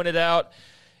Neil pointed out.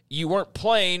 You weren't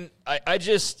playing. I'm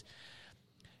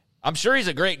sure he's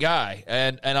a great guy,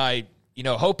 and I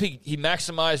hope he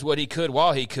maximized what he could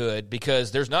while he could,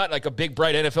 because there's not like a big,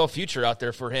 bright NFL future out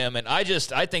there for him. And I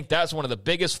think that's one of the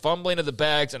biggest fumbling of the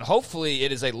bags, and hopefully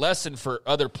it is a lesson for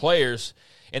other players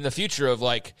in the future of,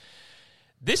 like,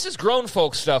 this is grown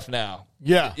folk stuff now.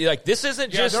 Yeah. Like, this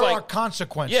isn't just there are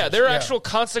consequences. Yeah, there are actual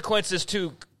consequences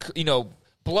to,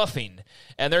 bluffing.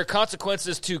 And there are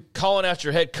consequences to calling out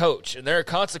your head coach. And there are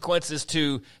consequences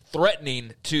to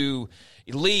threatening to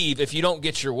leave if you don't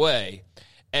get your way.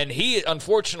 And he,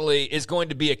 unfortunately, is going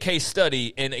to be a case study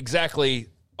in exactly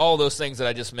all those things that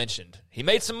I just mentioned. He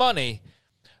made some money,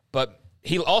 but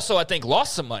he also, I think,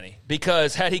 lost some money,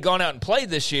 because had he gone out and played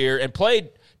this year and played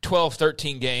 12,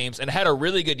 13 games and had a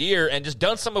really good year and just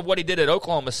done some of what he did at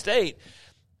Oklahoma State,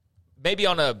 maybe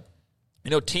on a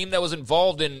team that was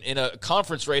involved in a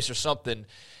conference race or something,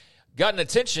 gotten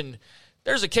attention,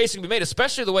 there's a case can be made,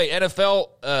 especially the way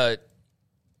NFL,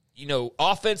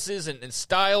 offenses and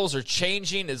styles are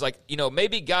changing. Is like,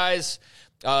 maybe guys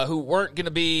who weren't going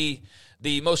to be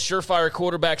the most surefire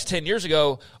quarterbacks 10 years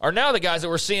ago are now the guys that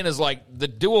we're seeing as like the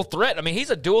dual threat. I mean,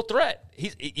 he's a dual threat.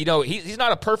 He's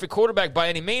not a perfect quarterback by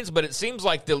any means, but it seems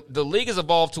like the league has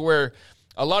evolved to where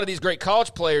a lot of these great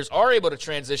college players are able to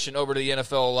transition over to the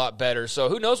NFL a lot better. So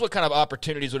who knows what kind of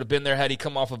opportunities would have been there had he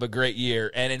come off of a great year.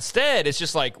 And instead, it's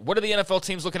just like, what are the NFL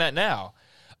teams looking at now?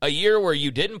 A year where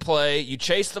you didn't play, you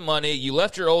chased the money, you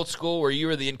left your old school where you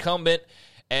were the incumbent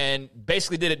and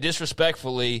basically did it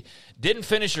disrespectfully, didn't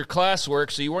finish your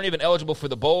classwork, so you weren't even eligible for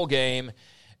the bowl game.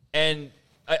 And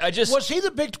I just... Was he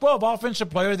the Big 12 Offensive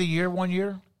Player of the Year one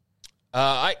year?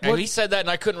 He said that, and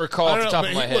I couldn't recall off the top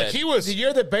of my head. Look, he was the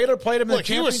year that Baylor played him in the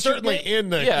championship. He was certainly game? in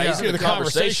the he's in the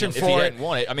conversation for if he it. hadn't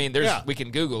won it. I mean, we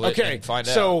can Google it and find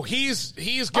out. So he's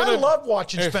gonna. I loved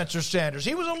watching Spencer Sanders.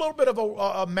 He was a little bit of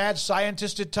a mad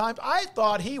scientist at times. I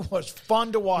thought he was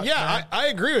fun to watch. Yeah, I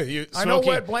agree with you, Smokey. I know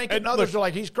Wet Blanket and others are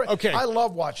like, he's crazy. Okay, I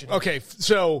love watching him. Okay,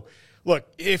 so. Look,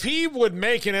 if he would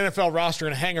make an NFL roster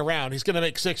and hang around, he's going to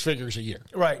make six figures a year.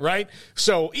 Right?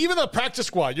 So even the practice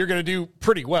squad, you're going to do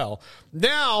pretty well.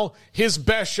 Now, his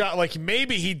best shot, like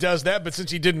maybe he does that, but since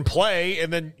he didn't play,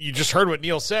 and then you just heard what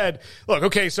Neil said, look,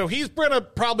 okay, so he's going to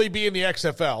probably be in the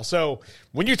XFL. So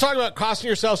when you talk about costing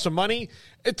yourself some money,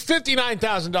 it's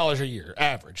 $59,000 a year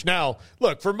average. Now,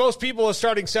 look, for most people, a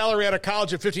starting salary out of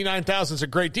college at $59,000 is a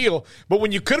great deal. But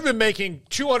when you could have been making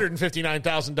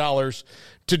 $259,000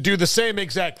 to do the same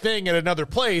exact thing at another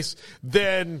place,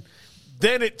 then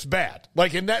it's bad.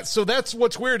 So that's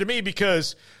what's weird to me,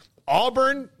 because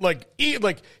Auburn, he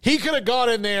could have gone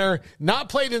in there, not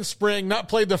played in spring, not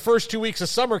played the first 2 weeks of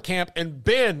summer camp, and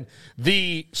been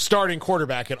the starting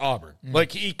quarterback at Auburn.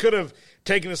 He could have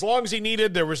taken as long as he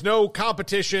needed. There was no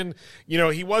competition.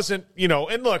 He wasn't,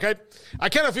 and look, I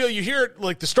kind of feel you hear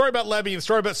like the story about Levy and the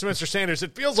story about Spencer Sanders.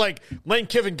 It feels like Lane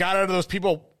Kiffin got out of those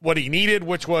people what he needed,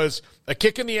 which was a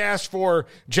kick in the ass for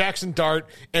Jackson Dart,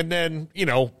 and then,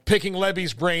 picking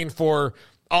Levy's brain for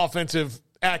offensive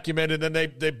acumen, and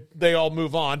then they all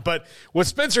move on. But with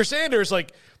Spencer Sanders,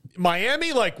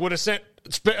 Miami, would have sent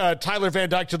Tyler Van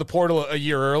Dyke to the portal a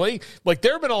year early.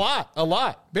 There have been a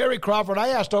lot. Barry Crawford, I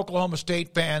asked Oklahoma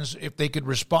State fans if they could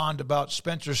respond about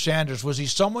Spencer Sanders. Was he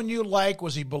someone you like?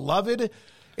 Was he beloved?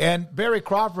 And Barry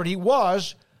Crawford, he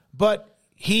was, but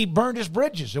he burned his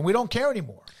bridges, and we don't care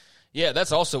anymore. Yeah,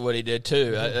 that's also what he did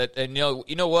too. And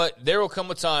you know what? There will come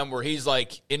a time where he's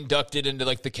inducted into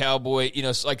the Cowboy.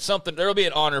 Something. There will be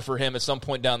an honor for him at some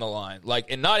point down the line.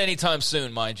 And not anytime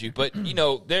soon, mind you. But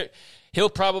he'll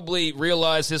probably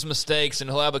realize his mistakes, and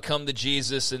he'll have a come to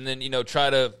Jesus, and then try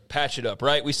to patch it up.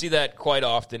 Right? We see that quite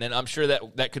often, and I'm sure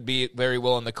that could be very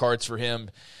well in the cards for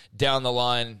him down the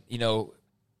line.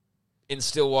 In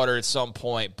Stillwater at some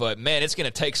point, but man, it's going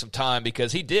to take some time,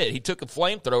 because he took a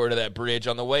flamethrower to that bridge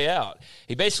on the way out.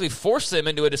 He basically forced them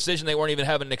into a decision they weren't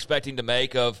even expecting to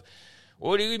make of,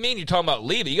 what do you mean you're talking about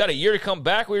leaving? You got a year to come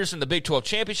back. We were just in the Big 12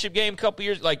 championship game a couple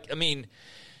years.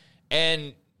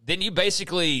 And then you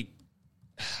basically,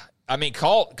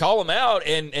 call him out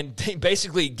and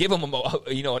basically give him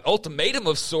an ultimatum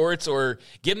of sorts, or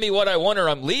give me what I want or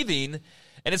I'm leaving.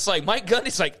 And it's like, Mike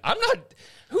Gundy's I'm not.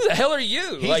 Who the hell are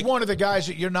you? He's one of the guys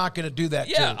that you're not going to do that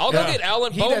to. Yeah, I'll go get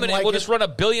Alan Bowman, and we'll just run a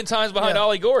billion times behind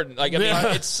Ollie Gordon.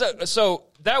 It's so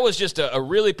that was just a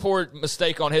really poor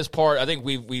mistake on his part. I think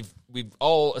we've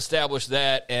all established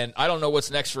that, and I don't know what's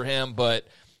next for him, but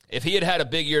if he had a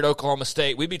big year at Oklahoma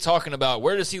State, we'd be talking about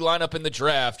where does he line up in the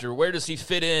draft, or where does he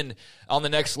fit in on the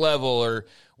next level, or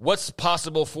what's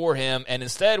possible for him. And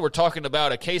instead, we're talking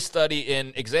about a case study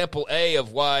in example A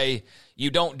of why you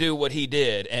don't do what he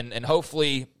did, and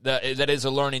hopefully that is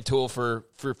a learning tool for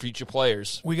future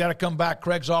players. We got to come back.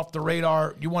 Craig's off the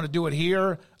radar. You want to do it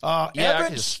here?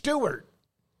 Evan Stewart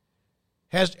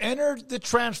has entered the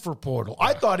transfer portal.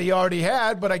 I thought he already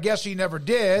had, but I guess he never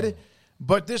did.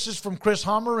 But this is from Chris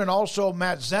Hummer and also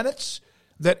Matt Zenitz,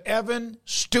 that Evan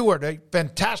Stewart, a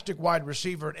fantastic wide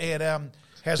receiver at A&M,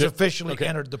 has officially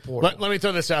entered the portal. Let me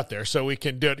throw this out there so we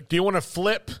can do it. Do you want to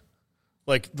flip?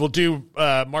 We'll do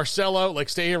Marcelo,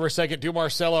 stay here for a second, do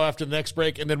Marcelo after the next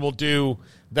break, and then we'll do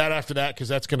that after that, because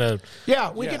that's going to...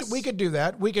 Yeah, we could do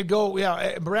that. We could go...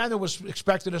 Yeah, Miranda was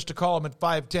expecting us to call him at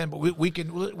 5:10, but we can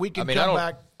come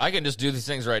back. I can just do these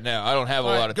things right now. I don't have a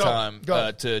lot of time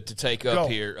to take up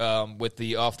here with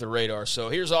the Off the Radar. So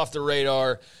here's Off the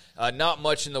Radar. Not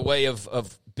much in the way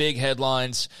of big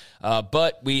headlines,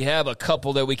 but we have a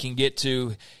couple that we can get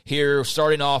to here,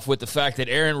 starting off with the fact that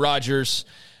Aaron Rodgers...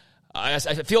 I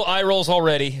feel eye rolls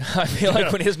already. I feel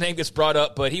like when his name gets brought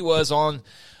up, but he was on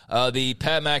the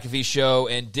Pat McAfee show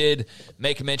and did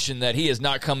make mention that he is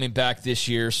not coming back this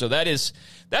year. So that's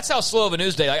how slow of a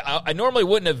news day. I normally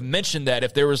wouldn't have mentioned that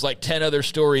if there was like 10 other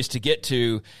stories to get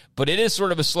to, but it is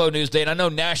sort of a slow news day. And I know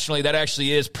nationally that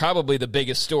actually is probably the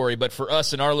biggest story, but for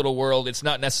us in our little world, it's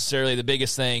not necessarily the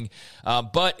biggest thing.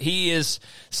 But he is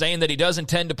saying that he does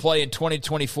intend to play in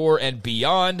 2024 and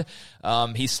beyond.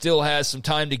 He still has some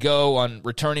time to go on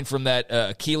returning from that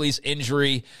Achilles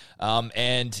injury.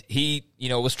 And he,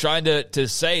 was trying to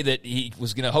say that he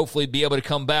was going to hopefully be able to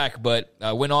come back, but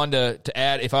went on to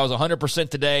add, if I was 100%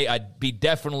 today, I'd be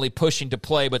definitely pushing to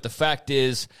play. But the fact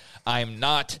is, I'm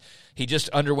not. He just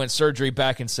underwent surgery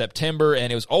back in September,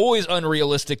 and it was always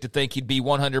unrealistic to think he'd be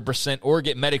 100% or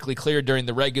get medically cleared during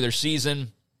the regular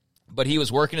season. But he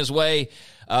was working his way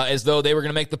as though they were going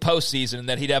to make the postseason and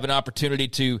that he'd have an opportunity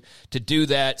to do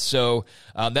that. So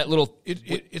that little...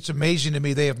 It's amazing to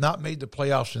me they have not made the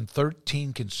playoffs in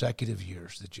 13 consecutive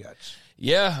years, the Jets.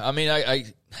 Yeah, I mean, I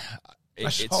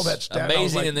saw that stat.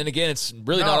 Amazing, like, and then again, it's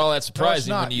really not all that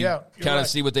surprising when you kind of right.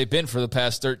 see what they've been for the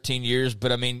past 13 years.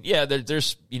 But I mean, yeah,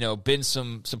 there's been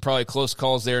some probably close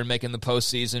calls there in making the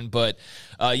postseason. But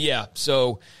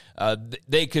so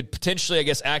they could potentially, I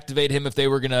guess, activate him if they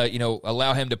were going to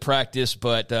allow him to practice,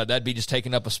 but that'd be just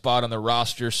taking up a spot on the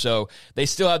roster. So they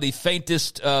still have the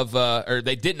faintest of,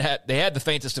 they had the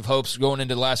faintest of hopes going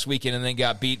into last weekend, and then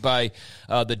got beat by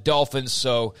the Dolphins.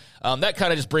 So that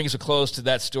kind of just brings a close to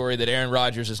that story that Aaron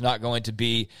Rodgers is not going to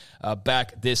be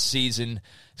back this season.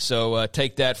 So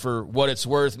take that for what it's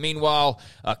worth. Meanwhile,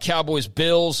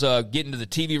 Cowboys-Bills get into the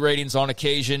TV ratings on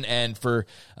occasion, and for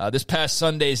this past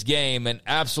Sunday's game, an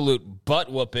absolute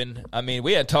butt-whooping. I mean,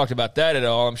 we hadn't talked about that at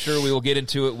all. I'm sure we will get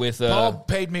into it with Paul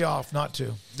paid me off not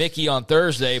to. Mickey on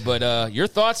Thursday, but your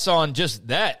thoughts on just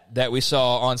that we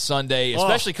saw on Sunday,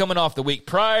 especially coming off the week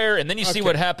prior, and then you see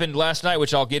what happened last night,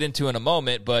 which I'll get into in a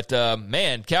moment. But,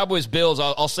 man, Cowboys-Bills,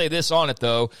 I'll say this on it,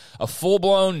 though, a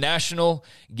full-blown national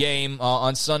game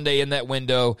on Sunday in that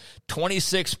window,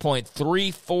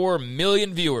 26.34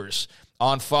 million viewers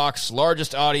on Fox,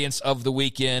 largest audience of the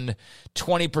weekend,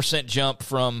 20% jump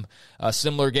from a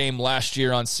similar game last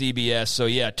year on CBS. So,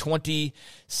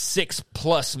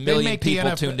 26-plus million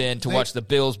people tuned in to watch the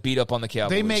Bills beat up on the Cowboys.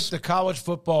 They make the college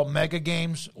football mega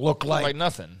games look like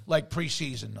nothing, like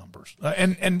preseason numbers.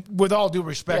 And with all due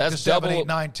respect, the 7, 8,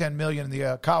 9, 10 million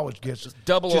the college gets.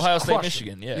 Double Ohio State,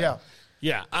 Michigan, Yeah.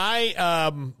 Yeah,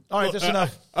 all right, that's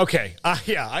enough. Okay,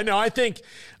 I know. I think,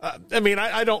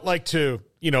 I don't like to,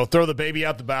 throw the baby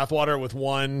out the bathwater with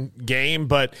one game,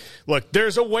 but look,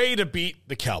 there's a way to beat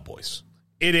the Cowboys.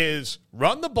 It is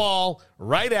run the ball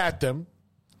right at them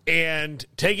and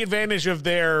take advantage of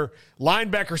their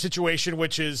linebacker situation,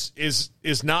 which is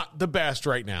not the best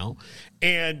right now,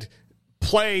 and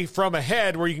play from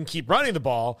ahead where you can keep running the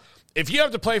ball. If you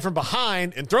have to play from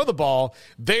behind and throw the ball,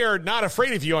 they are not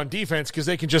afraid of you on defense because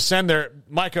they can just send their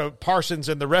Micah Parsons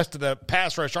and the rest of the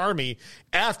pass rush army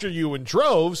after you in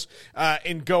droves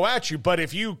and go at you. But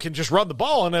if you can just run the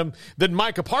ball on them, then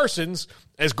Micah Parsons,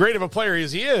 as great of a player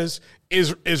as he is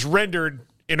rendered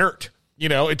inert.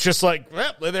 It's just like,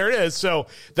 well, there it is. So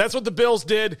that's what the Bills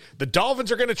did. The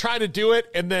Dolphins are going to try to do it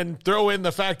and then throw in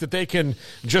the fact that they can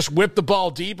just whip the ball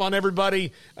deep on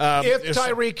everybody. If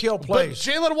Tyreek Hill plays.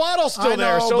 But Jalen Waddle's still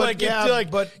there. So, if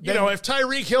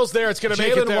Tyreek Hill's there, it's going to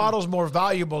make it. Jalen Waddle's more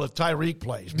valuable if Tyreek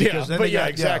plays.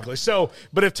 Exactly. So,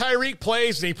 but if Tyreek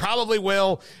plays, and he probably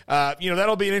will,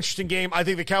 that'll be an interesting game. I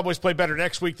think the Cowboys play better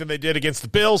next week than they did against the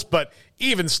Bills. But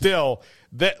even still,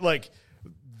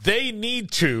 they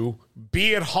need to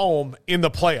be at home in the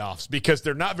playoffs because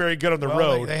they're not very good on the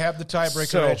road. They have the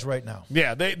tiebreaker edge right now.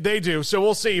 Yeah, they do. So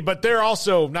we'll see. But they're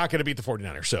also not going to beat the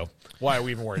 49ers. So why are we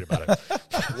even worried about it?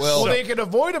 Well, they can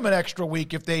avoid them an extra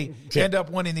week if they end up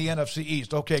winning the NFC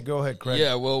East. Okay, go ahead, Craig.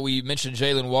 Yeah, well, we mentioned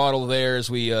Jalen Waddle there as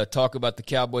we talk about the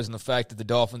Cowboys and the fact that the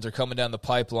Dolphins are coming down the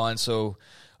pipeline. So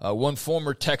one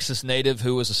former Texas native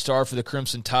who was a star for the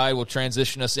Crimson Tide will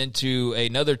transition us into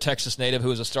another Texas native who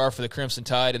was a star for the Crimson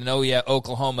Tide. And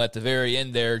Oklahoma at the very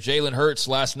end there. Jalen Hurts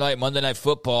last night, Monday Night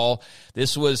Football.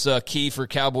 This was key for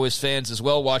Cowboys fans as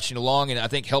well watching along, and I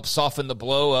think helped soften the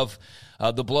blow of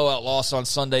the blowout loss on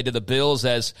Sunday to the Bills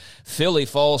as Philly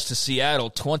falls to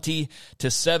Seattle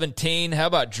 20-17. How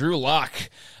about Drew Lock?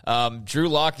 Drew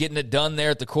Lock getting it done there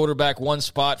at the quarterback one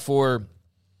spot for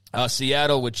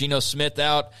Seattle with Geno Smith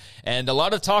out, and a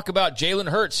lot of talk about Jalen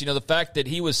Hurts. The fact that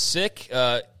he was sick.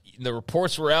 the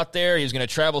reports were out there. He was going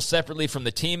to travel separately from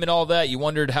the team and all that. You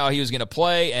wondered how he was going to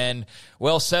play. And,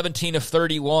 17 of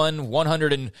 31,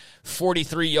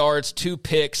 143 yards, 2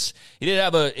 picks. He did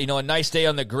have a nice day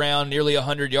on the ground, nearly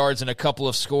 100 yards and a couple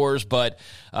of scores. But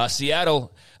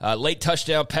Seattle, late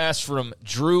touchdown pass from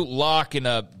Drew Lock and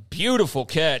a beautiful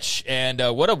catch. And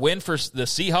what a win for the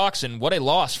Seahawks and what a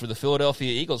loss for the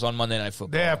Philadelphia Eagles on Monday Night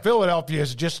Football. Yeah, Philadelphia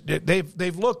is just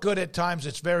they've looked good at times.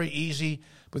 It's very easy,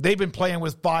 but they've been playing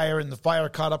with fire, and the fire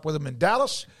caught up with them in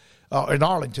Dallas, in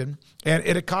Arlington, and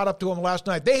it had caught up to them last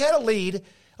night. They had a lead.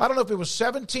 I don't know if it was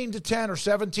 17-10 or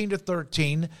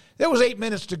 17-13. There was 8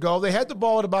 minutes to go. They had the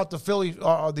ball at about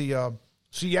the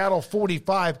Seattle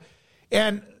 45,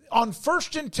 and on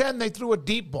 1st and 10, they threw a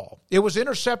deep ball. It was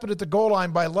intercepted at the goal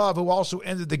line by Love, who also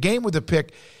ended the game with a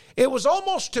pick. It was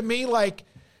almost to me like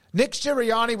Nick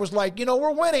Sirianni was like,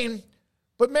 we're winning,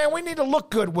 but, man, we need to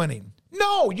look good winning.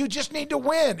 No, you just need to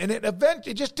win. And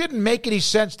it just didn't make any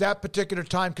sense that particular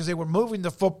time because they were moving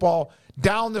the football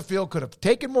down the field, could have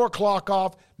taken more clock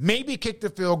off, maybe kicked the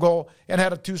field goal, and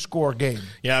had a 2-score game.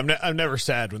 Yeah, I'm never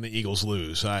sad when the Eagles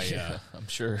lose. I'm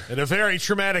sure. And a very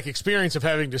traumatic experience of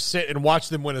having to sit and watch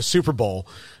them win a Super Bowl.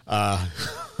 I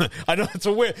know it's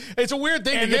a weird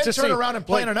thing and to get to turn around and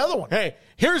play in another one. Hey,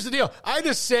 here's the deal. I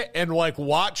just sit and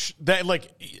watch that.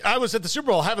 I was at the Super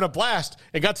Bowl having a blast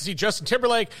and got to see Justin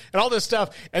Timberlake and all this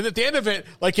stuff. And at the end of it,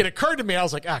 it occurred to me, I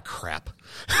was like, crap.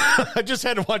 I just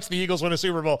had to watch the Eagles win a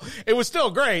Super Bowl. It was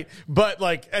still great, but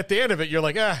at the end of it, you're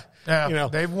like,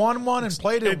 they've won one and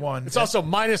played in one. It's also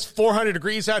minus 400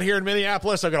 degrees out here in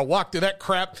Minneapolis. I got to walk through that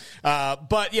crap.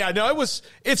 But yeah, no, it's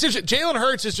Jalen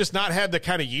Hurts has just not had the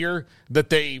kind of year that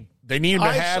they need him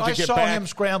to have to get back. I saw him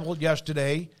scrambled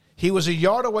yesterday. He was a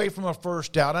yard away from a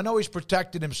first down. I know he's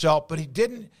protected himself, but he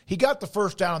didn't. He got the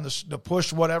first down on the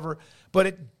push, whatever. But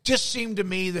it just seemed to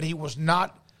me that he was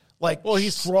not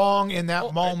he's strong in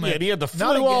that moment. Yeah, and he had the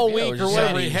flu all week or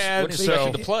whatever he had.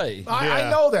 To play.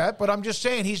 I know that, but I'm just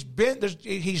saying he's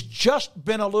just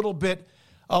been a little bit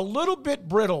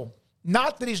brittle.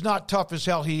 Not that he's not tough as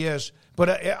hell, he is, but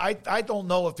I don't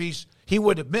know if he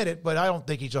would admit it, but I don't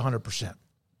think he's 100%.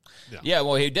 Yeah,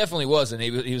 well, he definitely wasn't.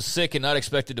 He was sick and not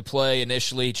expected to play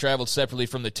initially. He traveled separately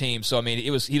from the team. So, he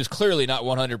was clearly not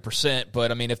 100%.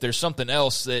 But, if there's something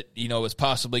else that, is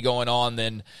possibly going on,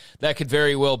 then that could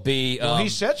very well be. Well, he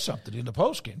said something in the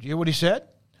postgame. Do you hear what he said?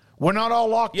 We're not all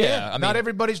locked in. Not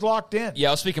everybody's locked in. Yeah,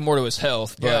 I was speaking more to his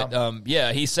health. But,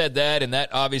 he said that, and that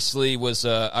obviously was,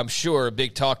 I'm sure, a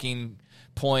big talking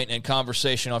point and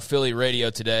conversation on Philly radio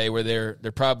today where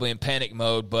they're probably in panic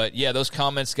mode. But, yeah, those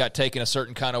comments got taken a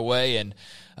certain kind of way, and,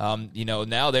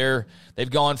 now they've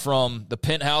gone from the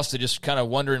penthouse to just kind of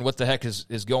wondering what the heck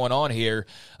is going on here.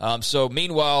 So,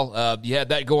 meanwhile, you had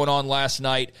that going on last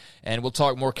night, and we'll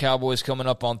talk more Cowboys coming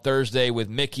up on Thursday with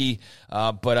Mickey.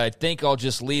 But I think I'll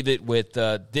just leave it with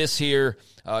this here.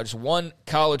 Just one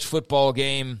college football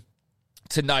game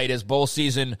tonight as bowl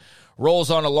season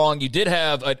rolls on along. You did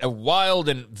have a wild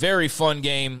and very fun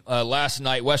game last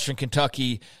night. Western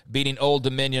Kentucky beating Old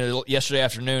Dominion yesterday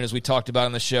afternoon, as we talked about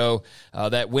on the show.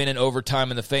 That win in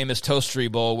overtime in the famous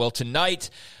Toastery Bowl. Well,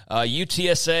 tonight,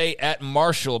 UTSA at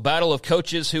Marshall. Battle of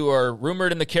coaches who are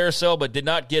rumored in the carousel but did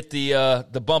not get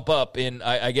the bump up in,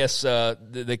 I guess,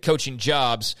 the coaching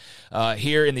jobs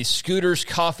here in the Scooters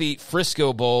Coffee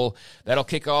Frisco Bowl. That'll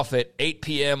kick off at 8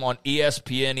 p.m. on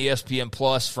ESPN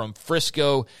Plus from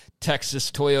Frisco, Texas,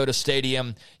 Toyota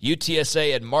Stadium,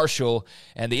 UTSA at Marshall.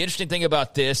 And the interesting thing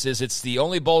about this is it's the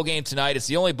only bowl game tonight. It's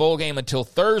the only bowl game until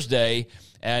Thursday,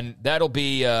 and that'll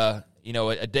be a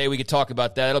day we could talk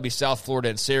about that. It'll be South Florida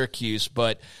and Syracuse.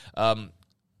 But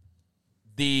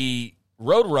the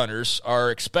Roadrunners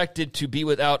are expected to be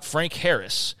without Frank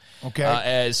Harris,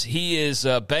 as he is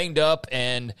banged up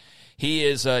and he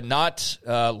is not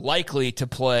likely to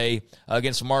play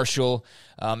against Marshall.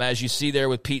 As you see there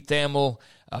with Pete Thamel,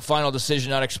 a final decision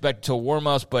not expected till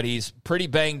warm-ups, but he's pretty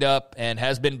banged up and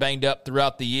has been banged up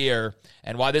throughout the year.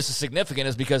 And why this is significant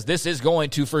is because this is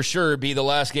going to, for sure, be the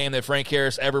last game that Frank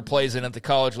Harris ever plays in at the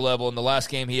college level and the last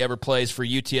game he ever plays for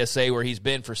UTSA, where he's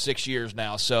been for 6 years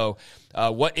now. So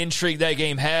what intrigue that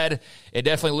game had, it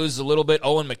definitely loses a little bit.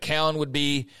 Owen McCown would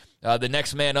be the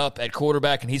next man up at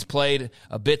quarterback, and he's played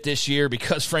a bit this year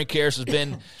because Frank Harris has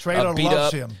been Traylor beat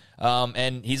loves up. Him.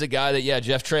 And he's a guy that,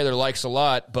 Jeff Traylor likes a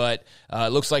lot, but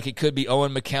it looks like it could be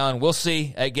Owen McCown. We'll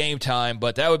see at game time,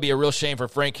 but that would be a real shame for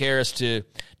Frank Harris to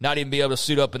not even be able to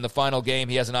suit up in the final game.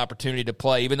 He has an opportunity to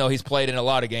play, even though he's played in a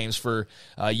lot of games for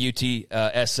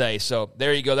UTSA. So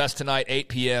there you go. That's tonight, 8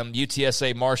 p.m.,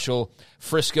 UTSA Marshall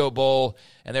Frisco Bowl,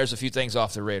 and there's a few things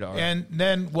off the radar. And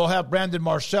then we'll have Brandon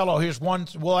Marcello. Here's one.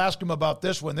 We'll ask him about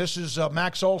this one. This is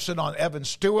Max Olson on Evan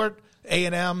Stewart,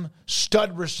 A&M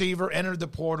stud receiver, entered the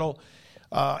portal.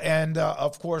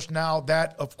 Of course, now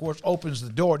that, opens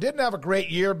the door. Didn't have a great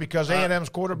year because A&M's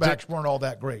quarterbacks weren't all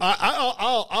that great.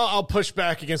 I'll push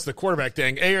back against the quarterback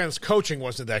thing. A&M's coaching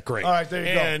wasn't that great. All right, there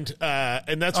you go.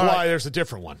 And that's why there's a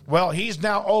different one. Well, he's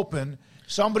now open.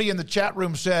 Somebody in the chat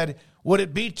room said, would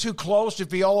it be too close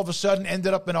if he all of a sudden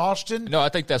ended up in Austin? No, I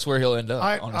think that's where he'll end up,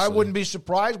 honestly. I wouldn't be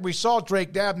surprised. We saw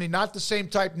Drake Dabney, not the same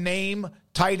type name,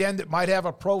 tight end that might have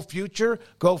a pro future,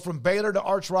 go from Baylor to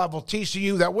arch rival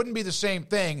TCU. That wouldn't be the same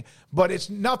thing, but it's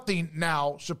nothing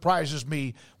now surprises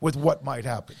me with what might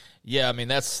happen. Yeah, I mean,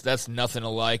 that's nothing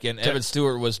alike. And Evan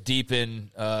Stewart was deep in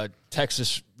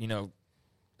Texas,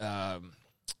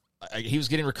 he was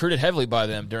getting recruited heavily by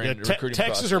them during the recruiting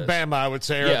Texas process. Or Bama, I would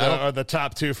say, are the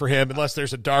top two for him, unless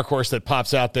there's a dark horse that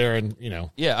pops out there and,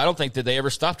 Yeah, I don't think that they ever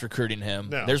stopped recruiting him.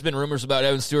 No. There's been rumors about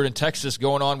Evan Stewart in Texas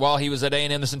going on while he was at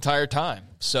A&M this entire time.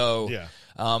 So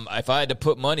if I had to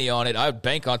put money on it, I would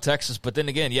bank on Texas. But then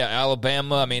again,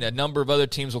 Alabama, I mean, a number of other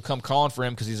teams will come calling for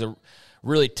him because he's a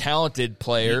really talented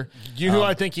player. You know who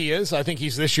I think he is? I think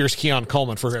he's this year's Keon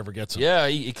Coleman for whoever gets him. Yeah,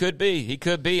 he could be. He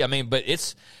could be. I mean, but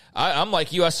it's – I'm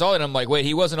like you. I saw it, and I'm like, wait,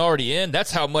 he wasn't already in? That's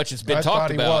how much it's been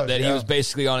talked about, that he was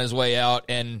basically on his way out.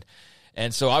 And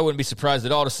so I wouldn't be surprised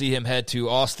at all to see him head to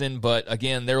Austin. But,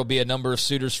 again, there will be a number of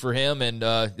suitors for him, and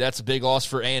that's a big loss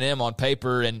for A&M on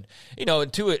paper. And,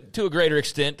 to a greater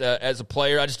extent as a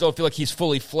player, I just don't feel like he's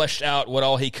fully fleshed out what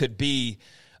all he could be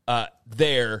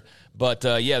there. But,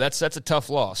 that's a tough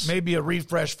loss. Maybe a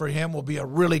refresh for him will be a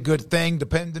really good thing,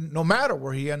 no matter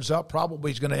where he ends up.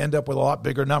 Probably he's going to end up with a lot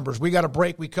bigger numbers. We got a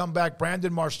break. We come back.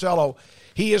 Brandon Marcello,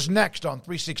 he is next on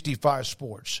 365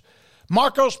 Sports.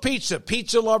 Marco's Pizza.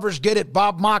 Pizza lovers get it.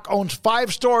 Bob Mock owns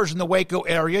 5 stores in the Waco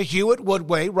area: Hewitt,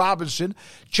 Woodway, Robinson,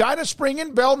 China Spring,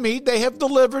 and Belmead. They have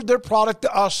delivered their product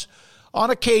to us on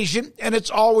occasion, and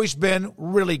it's always been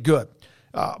really good.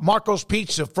 Marco's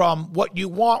Pizza, from what you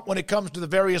want when it comes to the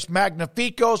various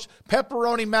Magnificos,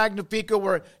 pepperoni Magnifico,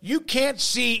 where you can't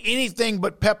see anything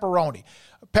but pepperoni.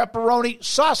 Pepperoni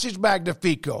sausage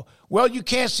Magnifico. Well, you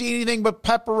can't see anything but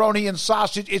pepperoni and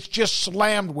sausage. It's just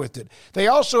slammed with it. They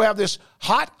also have this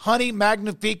hot honey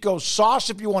Magnifico sauce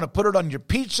if you want to put it on your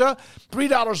pizza.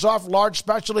 $3 off large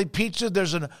specialty pizza.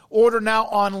 There's an order now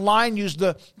online. Use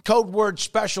the code word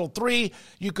SPECIAL3.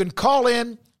 You can call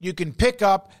in. You can pick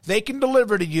up. They can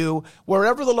deliver to you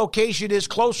wherever the location is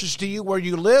closest to you where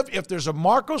you live. If there's a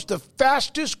Marco's, the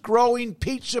fastest growing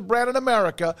pizza brand in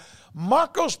America,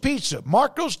 Marco's Pizza,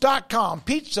 Marcos.com.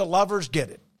 Pizza lovers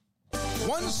get it.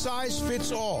 One size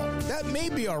fits all. That may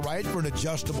be all right for an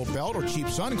adjustable belt or cheap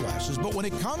sunglasses, but when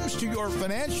it comes to your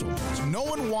financial needs, no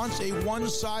one wants a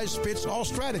one-size-fits-all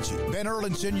strategy. Ben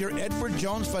Erlinson, your Edward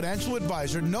Jones financial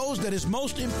advisor, knows that his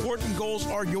most important goals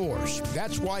are yours.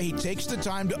 That's why he takes the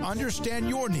time to understand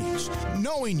your needs,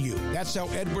 knowing you. That's how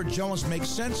Edward Jones makes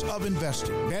sense of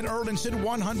investing. Ben Erlinson,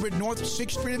 100 North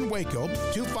 6th Street in Waco,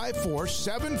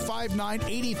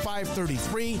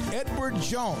 254-759-8533. Edward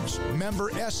Jones,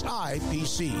 member SIPC.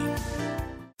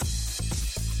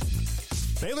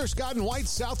 Baylor Scott & White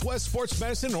Southwest Sports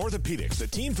Medicine and Orthopedics, the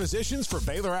team physicians for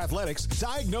Baylor Athletics,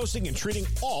 diagnosing and treating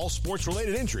all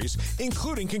sports-related injuries,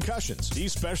 including concussions.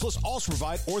 These specialists also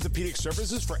provide orthopedic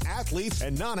services for athletes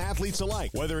and non-athletes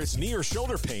alike, whether it's knee or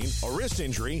shoulder pain, a wrist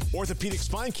injury, orthopedic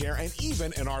spine care, and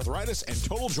even an arthritis and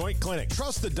total joint clinic.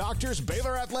 Trust the doctors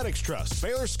Baylor Athletics trust.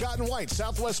 Baylor Scott & White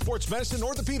Southwest Sports Medicine and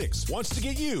Orthopedics wants to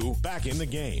get you back in the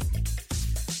game.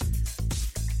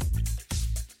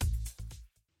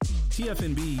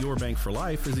 TFNB Your Bank for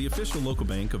Life is the official local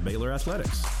bank of Baylor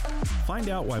Athletics. Find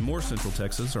out why more Central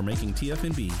Texas are making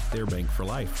TFNB their bank for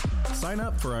life. Sign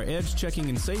up for our Edge checking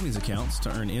and savings accounts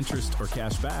to earn interest or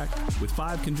cash back. With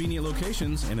 5 convenient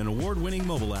locations and an award-winning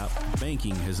mobile app,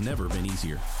 banking has never been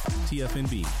easier.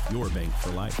 TFNB Your Bank for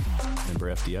Life.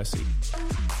 Member FDIC.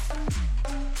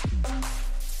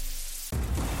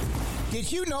 Did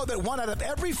you know that 1 out of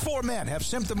every 4 men have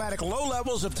symptomatic low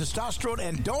levels of testosterone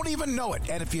and don't even know it?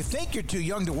 And if you think you're too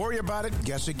young to worry about it,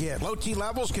 guess again. Low T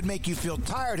levels can make you feel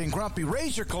tired and grumpy,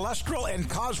 raise your cholesterol, and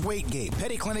cause weight gain.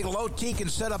 Petty Clinic Low T can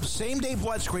set up same-day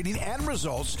blood screening and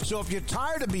results. So if you're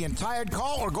tired of being tired,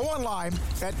 call or go online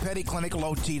at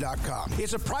pettycliniclowt.com.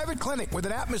 It's a private clinic with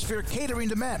an atmosphere catering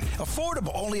to men.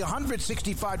 Affordable, only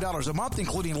 $165 a month,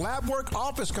 including lab work,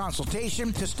 office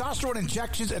consultation, testosterone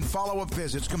injections, and follow-up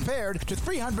visits, compared to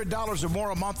 $300 or more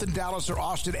a month in Dallas or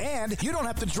Austin, and you don't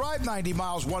have to drive 90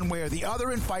 miles one way or the other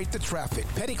and fight the traffic.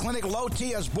 Petty Clinic Low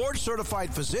T has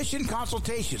board-certified physician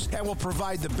consultations and will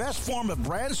provide the best form of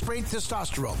brand-strength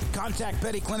testosterone. Contact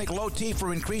Petty Clinic Low T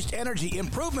for increased energy,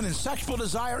 improvement in sexual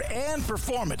desire and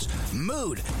performance,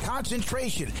 mood,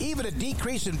 concentration, even a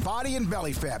decrease in body and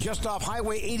belly fat. Just off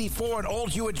Highway 84 and Old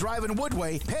Hewitt Drive in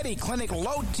Woodway,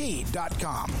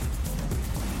 pettycliniclowt.com.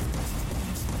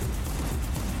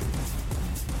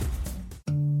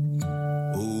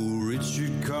 Oh,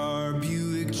 Richard Carr,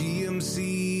 Buick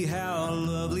GMC, how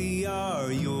lovely are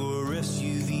your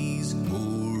SUVs.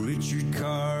 Oh, Richard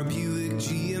Carr, Buick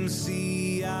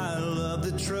GMC, I love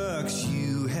the trucks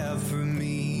you have for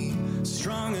me.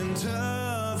 Strong and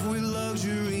tough with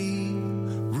luxury,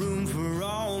 room for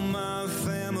all my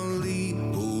family.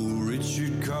 Oh,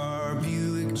 Richard Carr,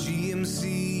 Buick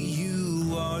GMC,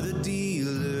 you are the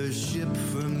dealership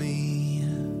for me.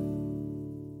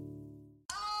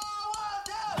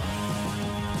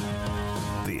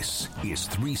 This is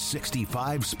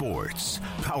 365 Sports,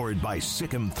 powered by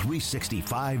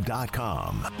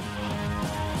Sikkim365.com.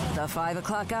 The 5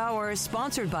 o'clock hour is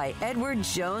sponsored by Edward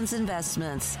Jones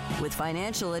Investments with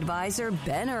financial advisor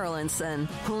Ben Erlinson,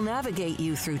 who'll navigate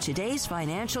you through today's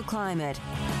financial climate.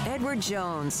 Edward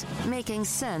Jones, making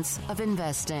sense of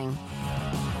investing.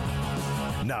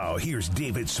 Now here's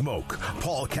David Smoke,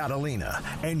 Paul Catalina,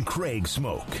 and Craig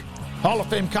Smoke. Hall of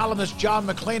Fame columnist John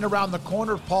McClain around the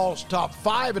corner. Paul's top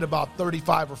 5 in about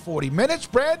 35 or 40 minutes.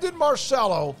 Brandon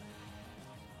Marcello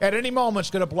at any moment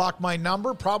is going to block my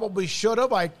number. Probably should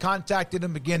have. I contacted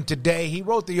him again today. He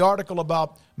wrote the article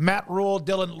about Matt Rule,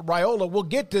 Dylan Raiola. We'll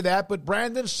get to that. But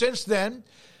Brandon, since then,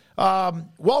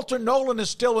 Walter Nolan is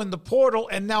still in the portal,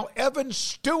 and now Evan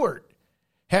Stewart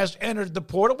has entered the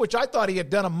portal, which I thought he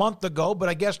had done a month ago, but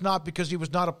I guess not, because he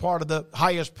was not a part of the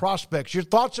highest prospects. Your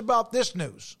thoughts about this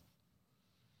news?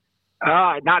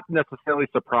 Not necessarily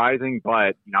surprising, but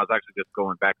I was actually just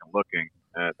going back and looking.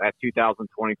 That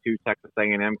 2022 Texas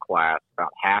A&M class,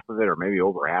 about half of it, or maybe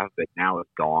over half of it, now is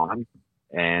gone.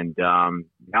 And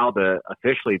now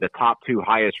officially the top 2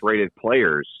 highest rated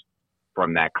players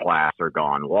from that class are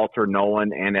gone. Walter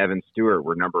Nolan and Evan Stewart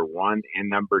were number 1 and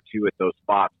number 2 at those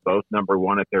spots, both number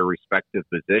 1 at their respective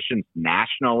positions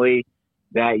nationally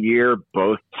that year,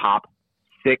 both top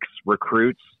 6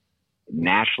 recruits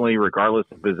nationally, regardless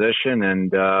of position,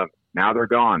 and now they're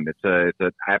gone.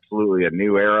 It's absolutely a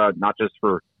new era, not just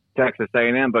for Texas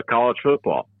A&M, but college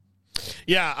football.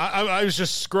 Yeah, I was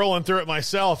just scrolling through it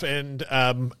myself, and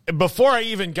before I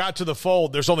even got to the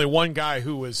fold, there's only one guy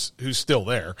who's still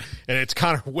there, and it's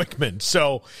Connor Wickman.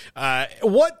 So,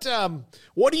 what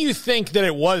do you think that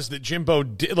it was that Jimbo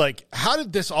did? Like, how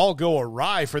did this all go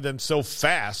awry for them so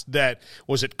fast? That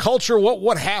was it culture?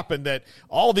 What happened that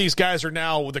all these guys are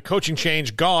now with the coaching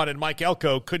change gone, and Mike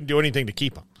Elko couldn't do anything to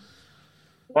keep them?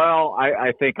 Well,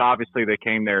 I think obviously they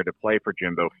came there to play for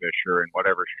Jimbo Fisher, and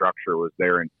whatever structure was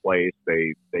there in place,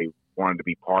 they wanted to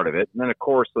be part of it. And then, of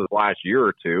course, the last year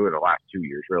or two, or the last 2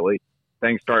 years really,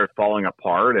 things started falling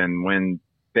apart. And when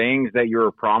things that you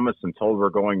were promised and told were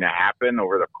going to happen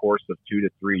over the course of 2 to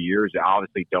 3 years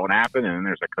obviously don't happen, and then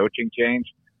there's a coaching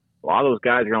change, a lot of those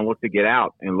guys are going to look to get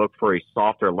out and look for a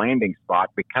softer landing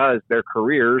spot, because their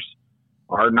careers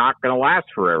are not going to last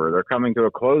forever. They're coming to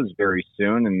a close very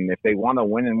soon, and if they want to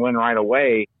win and win right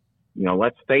away,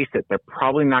 let's face it, they're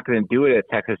probably not going to do it at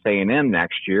Texas A&M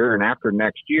next year. And after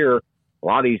next year, a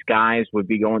lot of these guys would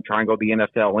be trying to go to the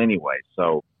NFL anyway.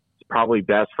 So it's probably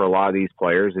best for a lot of these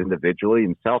players individually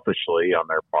and selfishly on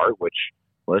their part, which,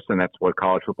 listen, that's what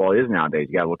college football is nowadays.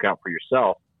 You got to look out for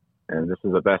yourself, and this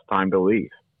is the best time to leave.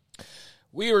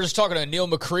 We were just talking to Neil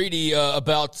McCready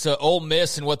about Ole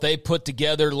Miss and what they put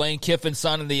together. Lane Kiffin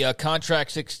signing the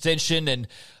contract extension, and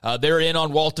they're in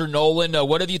on Walter Nolan.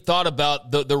 What have you thought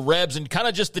about the Rebs and kind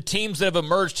of just the teams that have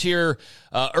emerged here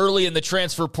early in the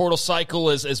transfer portal cycle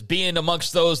as being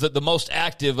amongst those that the most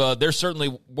active? They're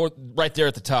certainly right there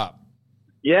at the top.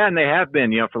 Yeah, and they have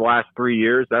been, for the last 3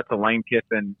 years. That's a Lane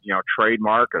Kiffin,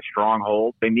 trademark, a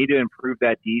stronghold. They need to improve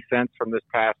that defense from this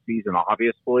past season,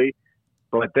 obviously.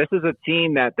 But this is a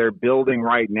team that they're building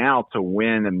right now to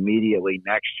win immediately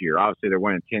next year. Obviously, they're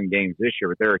winning 10 games this year,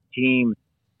 but they're a team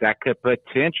that could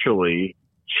potentially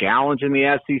challenge in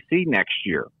the SEC next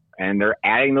year. And they're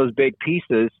adding those big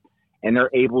pieces, and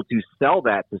they're able to sell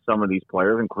that to some of these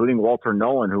players, including Walter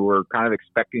Nolan, who are kind of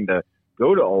expecting to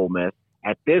go to Ole Miss.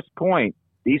 At this point,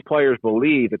 these players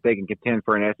believe that they can contend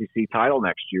for an SEC title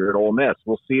next year at Ole Miss.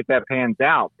 We'll see if that pans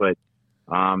out, but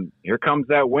here comes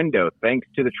that window, thanks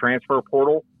to the transfer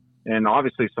portal and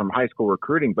obviously some high school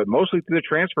recruiting, but mostly through the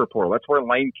transfer portal. That's where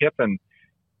Lane Kiffin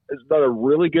has done a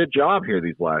really good job here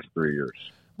these last 3 years.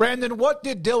 Brandon, what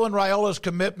did Dylan Raiola's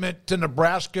commitment to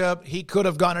Nebraska? He could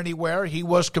have gone anywhere. He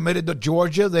was committed to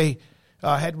Georgia. They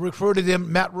had recruited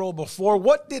him, Matt Rhule, before.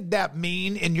 What did that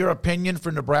mean, in your opinion,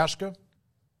 for Nebraska?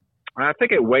 I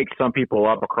think it wakes some people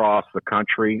up across the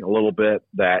country a little bit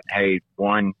that, hey,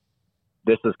 one,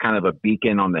 this is kind of a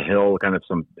beacon on the hill, kind of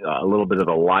a little bit of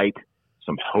a light,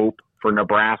 some hope for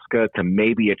Nebraska to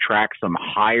maybe attract some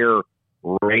higher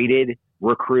rated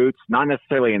recruits, not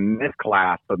necessarily in this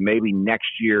class, but maybe next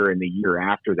year and the year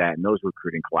after that in those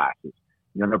recruiting classes.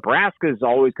 You know, Nebraska is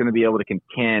always going to be able to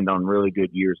contend on really good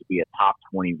years to be a top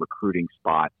 20 recruiting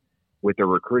spot with their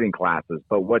recruiting classes.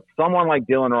 But what someone like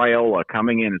Dylan Raiola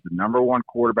coming in as the number one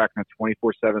quarterback in the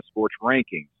 24/7 Sports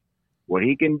rankings, what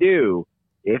he can do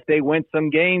if they win some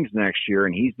games next year,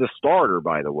 and he's the starter,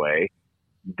 by the way,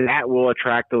 that will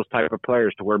attract those type of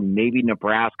players to where maybe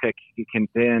Nebraska can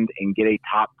contend and get a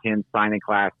top 10 signing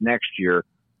class next year,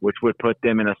 which would put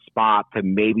them in a spot to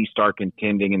maybe start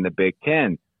contending in the Big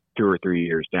Ten 2 or 3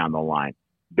 years down the line.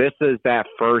 This is that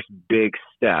first big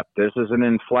step. This is an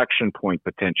inflection point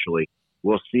potentially.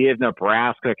 We'll see if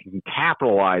Nebraska can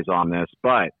capitalize on this.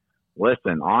 But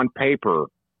listen, on paper,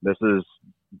 this is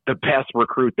the best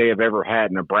recruit they have ever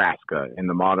had in Nebraska in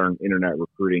the modern internet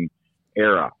recruiting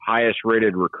era. Highest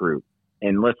rated recruit.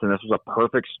 And listen, this was a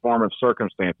perfect storm of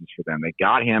circumstances for them. They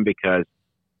got him because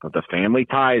of the family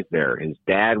ties there. His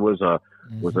dad was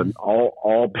an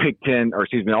all Big 10, or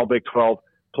excuse me, all Big 12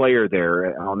 player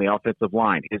there on the offensive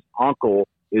line. His uncle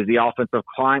is the offensive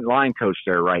line coach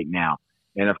there right now.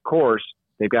 And of course,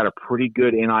 they've got a pretty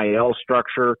good NIL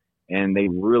structure, and they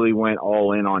really went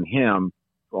all in on him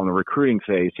on the recruiting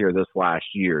phase here this last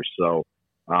year. So,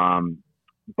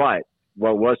 but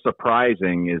what was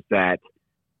surprising is that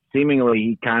seemingly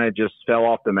he kind of just fell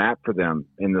off the map for them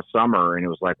in the summer, and it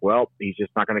was like, well, he's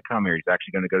just not going to come here. He's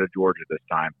actually going to go to Georgia this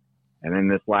time. And then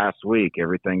this last week,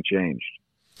 everything changed.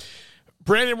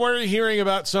 Brandon, what are you hearing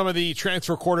about some of the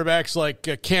transfer quarterbacks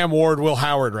like Cam Ward, Will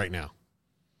Howard right now?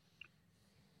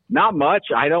 Not much.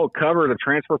 I don't cover the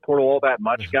transfer portal all that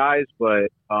much, guys, but,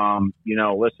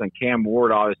 listen, Cam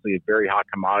Ward, obviously a very hot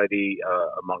commodity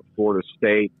among Florida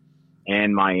State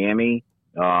and Miami.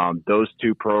 Those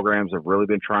two programs have really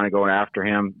been trying to go after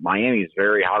him. Miami is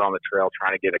very hot on the trail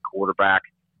trying to get a quarterback.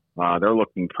 They're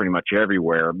looking pretty much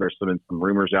everywhere. There's been some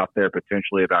rumors out there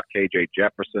potentially about KJ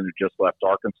Jefferson, who just left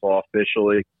Arkansas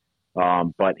officially.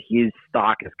 But his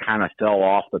stock has kind of fell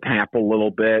off the map a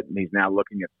little bit, and he's now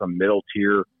looking at some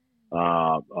middle-tier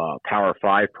Power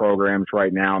 5 programs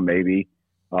right now, maybe.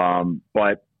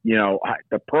 But,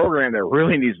 the program that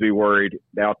really needs to be worried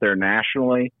out there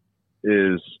nationally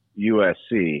is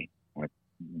USC. They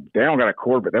don't got a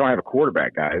quarterback. They don't have a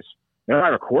quarterback, guys. They don't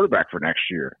have a quarterback for next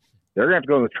year. They're going to have to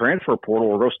go to the transfer portal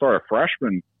or go start a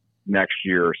freshman next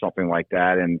year or something like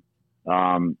that.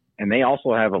 And they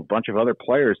also have a bunch of other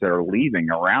players that are leaving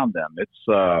around them.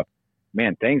 It's,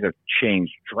 things have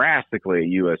changed drastically at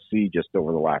USC just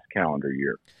over the last calendar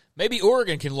year. Maybe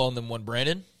Oregon can loan them one,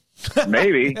 Brandon.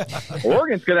 Maybe.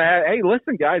 Oregon's going to have, hey,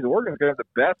 listen, guys, Oregon's going to have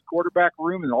the best quarterback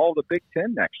room in all the Big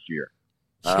Ten next year.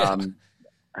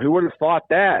 Who would have thought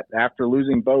that after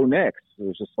losing Bo Nix? It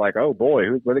was just like, oh, boy,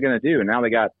 what are they going to do? And now they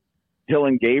got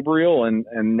Dillon Gabriel and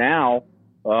now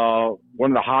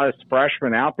one of the hottest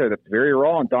freshmen out there that's very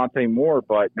raw, and Dante Moore.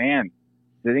 But, man,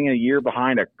 sitting a year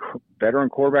behind a veteran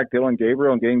quarterback, Dillon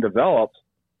Gabriel, and getting developed,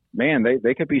 man,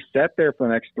 they could be set there for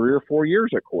the next 3 or 4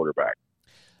 years at quarterback.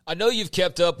 I know you've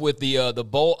kept up with the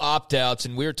bowl opt-outs,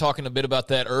 and we were talking a bit about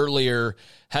that earlier.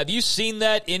 Have you seen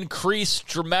that increase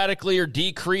dramatically or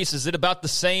decrease? Is it about the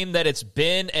same that it's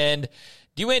been? And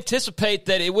do you anticipate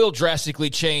that it will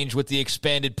drastically change with the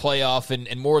expanded playoff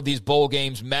and more of these bowl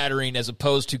games mattering as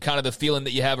opposed to kind of the feeling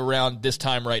that you have around this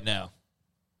time right now?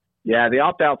 Yeah, the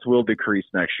opt-outs will decrease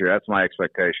next year. That's my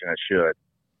expectation. It should.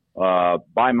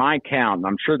 By my count, and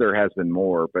I'm sure there has been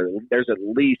more, but there's at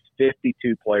least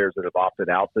 52 players that have opted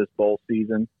out this bowl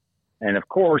season. And, of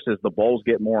course, as the bowls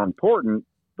get more important,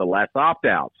 the less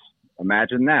opt-outs.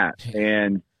 Imagine that.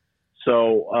 And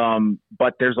so,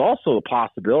 but there's also a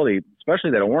possibility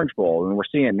especially that Orange Bowl, and we're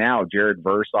seeing it now. Jared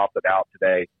Verse opted out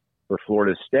today for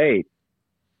Florida State.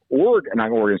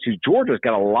 Georgia's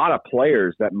got a lot of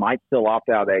players that might still opt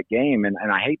out of that game, and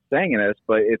I hate saying this,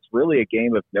 but it's really a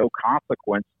game of no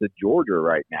consequence to Georgia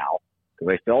right now because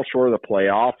they fell short of the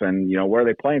playoff, and, what are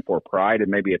they playing for? Pride and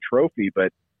maybe a trophy,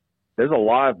 but there's a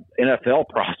lot of NFL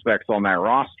prospects on that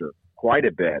roster, quite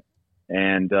a bit.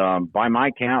 And by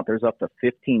my count, there's up to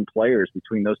 15 players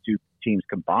between those two teams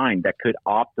combined that could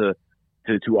opt to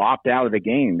opt out of the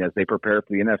game as they prepare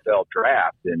for the NFL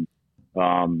draft. And,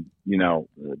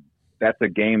 that's a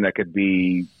game that could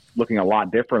be looking a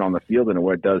lot different on the field than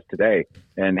what it does today.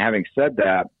 And having said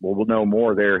that, we'll know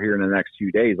more there here in the next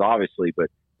few days, obviously.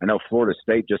 But I know Florida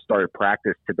State just started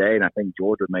practice today, and I think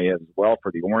Georgia may have as well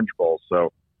for the Orange Bowl.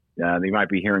 So they might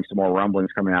be hearing some more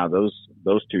rumblings coming out of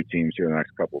those two teams here in the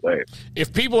next couple of days.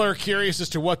 If people are curious as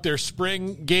to what their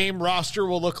spring game roster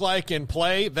will look like in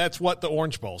play, that's what the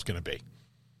Orange Bowl is going to be.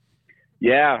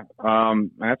 Yeah,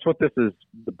 that's what the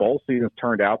bowl season's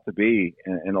turned out to be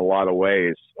in a lot of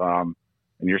ways. And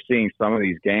you're seeing some of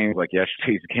these games, like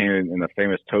yesterday's game in the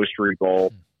famous Toastery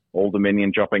Bowl, Old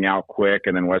Dominion jumping out quick,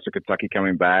 and then Western Kentucky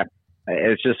coming back.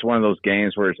 It's just one of those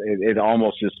games where it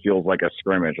almost just feels like a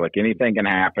scrimmage. Like anything can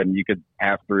happen. You could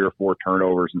have 3 or 4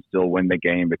 turnovers and still win the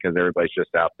game because everybody's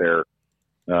just out there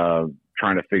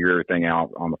trying to figure everything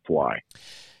out on the fly.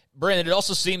 Brandon, it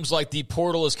also seems like the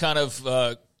portal is kind of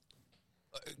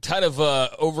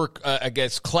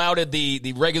clouded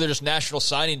the regular just National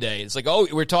Signing Day. It's like,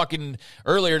 we were talking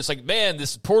earlier. It's like, man,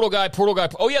 this portal guy.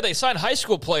 Oh yeah, they signed high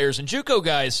school players and JUCO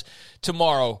guys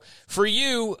tomorrow. For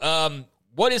you,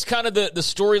 what is kind of the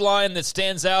storyline that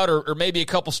stands out, or maybe a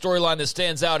couple storyline that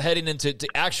stands out heading into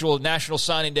actual National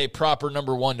Signing Day proper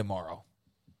number 1 tomorrow?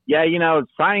 Yeah,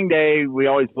 signing day, we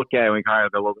always look at it and we kind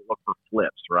of look for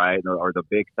flips, right? Or the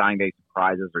big signing day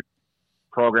surprises or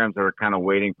programs that are kind of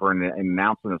waiting for an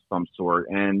announcement of some sort.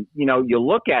 And, you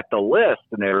look at the list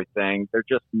and everything, they're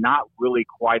just not really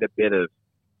quite a bit of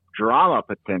drama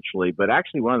potentially. But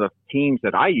actually one of the teams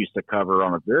that I used to cover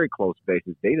on a very close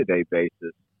basis, day-to-day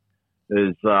basis,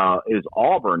 is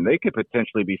Auburn. They could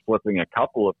potentially be flipping a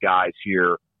couple of guys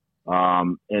here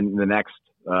in the next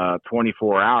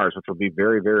 24 hours, which will be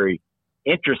very, very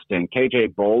interesting.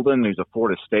 KJ Bolden, who's a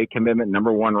Florida State commitment,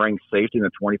 number 1 ranked safety in the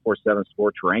 24/7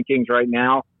 Sports rankings right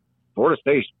now. Florida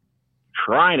State's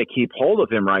trying to keep hold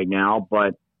of him right now,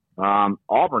 but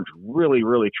Auburn's really,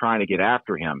 really trying to get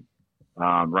after him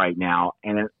right now.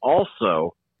 And then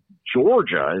also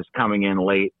Georgia is coming in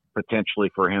late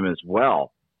potentially for him as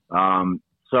well.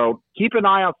 So keep an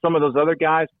eye on some of those other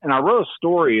guys. And I wrote a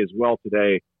story as well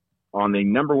today on the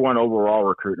number 1 overall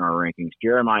recruit in our rankings,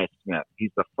 Jeremiah Smith.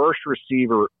 He's the first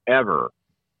receiver ever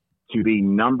to be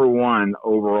number 1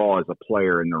 overall as a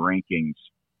player in the rankings.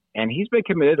 And he's been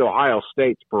committed to Ohio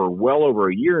State for well over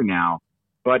a year now,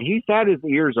 but he's had his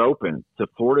ears open to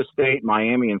Florida State,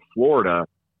 Miami, and Florida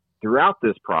throughout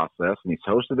this process. And he's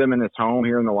hosted them in his home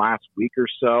here in the last week or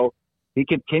so. He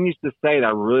continues to say that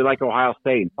I really like Ohio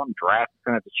State and something drastic is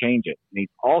going to have to change it. And he's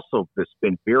also just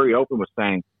been very open with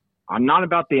saying, I'm not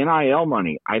about the NIL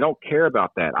money. I don't care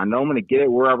about that. I know I'm going to get it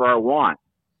wherever I want,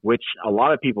 which a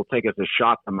lot of people take as a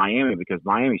shot to Miami because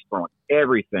Miami's throwing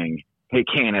everything they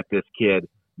can at this kid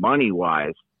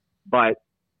money-wise. But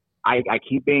I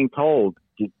keep being told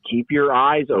to keep your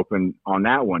eyes open on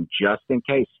that one just in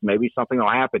case. Maybe something will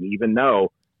happen, even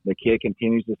though the kid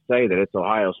continues to say that it's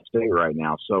Ohio State right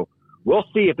now. So we'll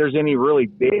see if there's any really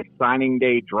big signing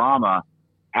day drama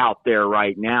out there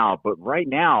right now. But right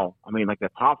now, I mean, like the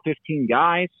top 15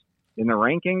 guys in the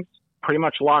rankings pretty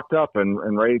much locked up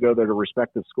and ready to go to their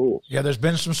respective schools. Yeah, there's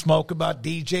been some smoke about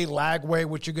DJ Lagway,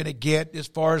 what you're going to get as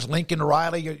far as Lincoln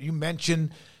Riley. You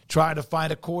mentioned trying to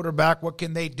find a quarterback. What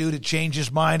can they do to change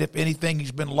his mind? If anything,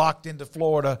 he's been locked into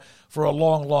Florida for a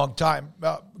long, long time.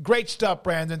 Great stuff,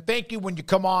 Brandon. Thank you when you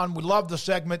come on. We love the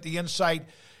segment, the insight,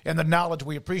 and the knowledge.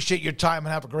 We appreciate your time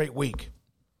and have a great week.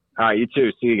 All right, you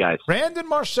too. See you guys. Brandon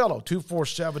Marcello,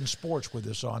 247 Sports, with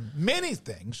us on many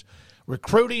things.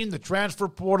 Recruiting, the transfer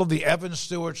portal, the Evan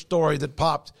Stewart story that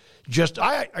popped just –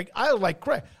 I like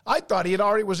Craig. I thought he had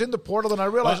already was in the portal, and I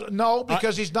realized no,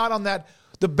 because he's not on that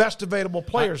the best available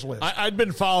players list. I'd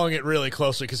been following it really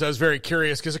closely because I was very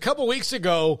curious because a couple weeks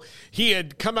ago he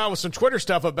had come out with some Twitter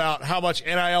stuff about how much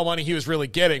NIL money he was really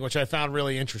getting, which I found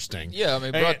really interesting. Yeah, I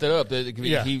mean, brought that up.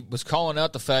 He was calling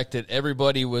out the fact that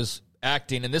everybody was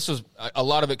acting, and this was a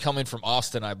lot of it coming from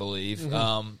Austin, I believe,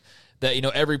 that, you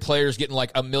know, every player's getting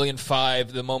like $1.5 million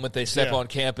the moment they step on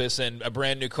campus and a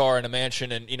brand new car and a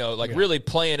mansion and, you know, like really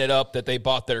playing it up that they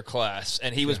bought their class.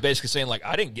 And he was basically saying, like,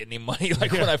 I didn't get any money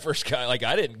when I first got, like,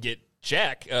 I didn't get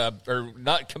jack, or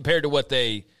not compared to what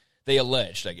they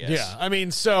alleged, I guess. Yeah, I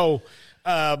mean, so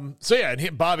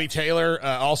and Bobby Taylor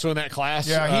also in that class.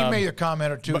 Yeah, he made a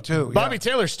comment or two, too. Bobby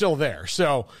Taylor's still there.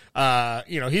 So,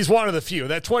 he's one of the few.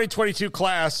 That 2022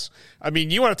 class, I mean,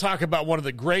 you want to talk about one of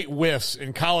the great whiffs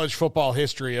in college football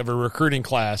history of a recruiting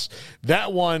class.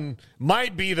 That one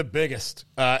might be the biggest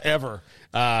ever.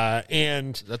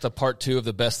 And that's a part 2 of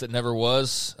the best that never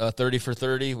was, 30 for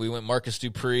 30. We went Marcus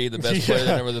Dupree, the best player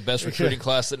that never, the best recruiting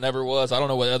class that never was. I don't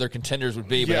know what other contenders would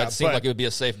be, but that seemed like it would be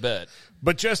a safe bet.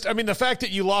 But the fact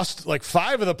that you lost like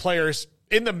 5 of the players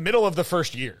in the middle of the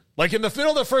first year. Like in the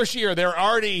middle of the first year, there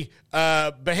are already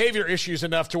behavior issues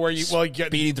enough to where you get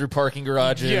speeding through parking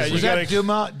garages. Yeah, was that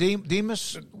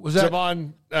Demas? Was that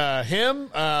Devon, him?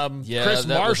 Chris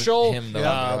Marshall. Him,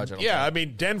 I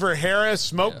mean Denver Harris,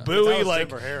 Smoke Bowie, like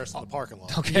Denver Harris in the parking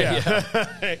lot.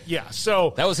 Okay, yeah.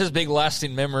 So that was his big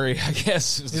lasting memory, I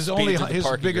guess. His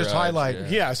biggest highlight.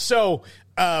 Yeah. So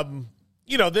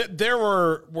there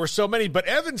were so many, but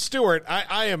Evan Stewart,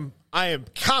 I am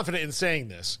confident in saying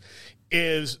this,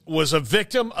 was a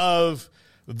victim of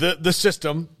the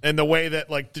system and the way that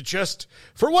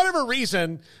for whatever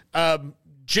reason,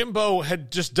 Jimbo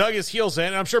had just dug his heels in.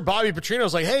 And I'm sure Bobby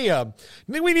Petrino's like, hey, I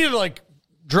think we need to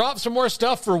drop some more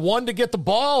stuff for one to get the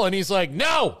ball. And he's like,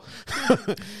 no,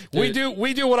 we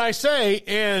do what I say.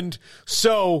 And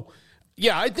so,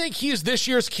 yeah, I think he's this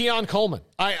year's Keon Coleman.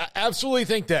 I absolutely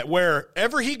think that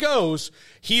wherever he goes,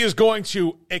 he is going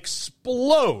to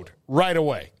explode right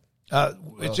away.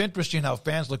 It's interesting how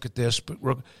fans look at this, but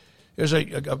there's a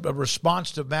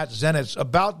response to Matt Zennett's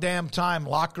about damn time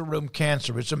locker room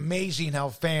cancer. It's amazing how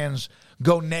fans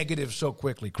go negative so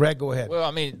quickly. Craig, go ahead. Well,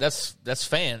 I mean, that's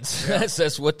fans. Yeah.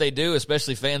 that's what they do,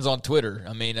 especially fans on Twitter.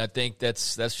 I mean, I think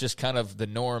that's just kind of the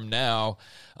norm now.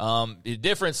 The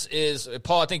difference is,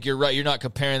 Paul, I think you're right. You're not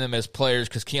comparing them as players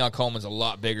because Keon Coleman's a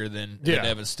lot bigger than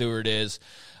Evan Stewart is.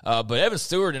 But Evan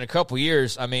Stewart in a couple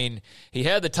years, I mean, he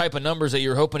had the type of numbers that you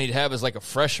were hoping he'd have as like a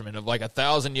freshman of like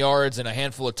 1,000 yards and a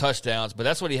handful of touchdowns. But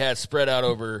that's what he had spread out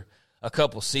over a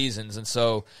couple seasons. And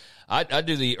so I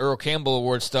do the Earl Campbell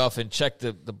Award stuff and check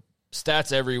the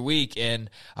stats every week. And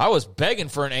I was begging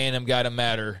for an A&M guy to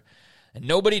matter. And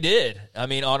nobody did. I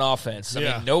mean, on offense. I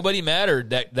mean, nobody mattered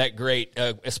that great,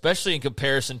 especially in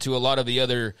comparison to a lot of the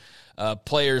other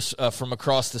players from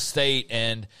across the state.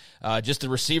 And just the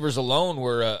receivers alone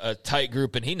were a tight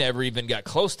group, and he never even got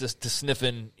close to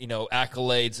sniffing,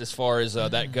 accolades as far as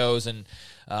that goes. And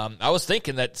I was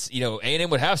thinking that, A&M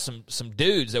would have some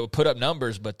dudes that would put up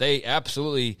numbers, but they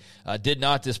absolutely did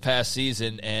not this past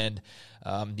season. And,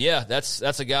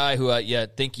 that's a guy who I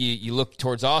think you look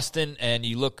towards Austin and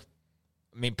you look,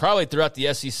 probably throughout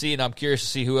the SEC, and I'm curious to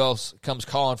see who else comes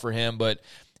calling for him, but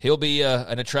he'll be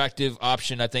an attractive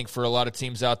option, I think, for a lot of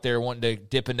teams out there wanting to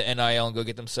dip into NIL and go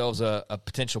get themselves a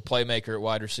potential playmaker at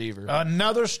wide receiver.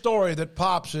 Another story that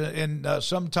pops, and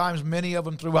sometimes many of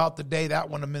them throughout the day, that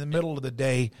one in the middle of the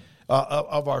day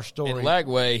of our story. In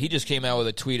Lagway, he just came out with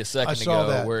a tweet a second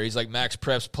ago where he's like Max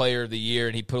Preps Player of the Year,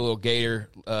 and he put a little gator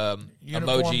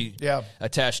emoji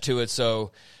attached to it.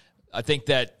 So I think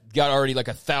that got already like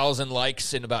 1,000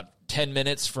 likes in about 10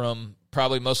 minutes from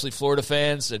probably mostly Florida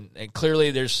fans, and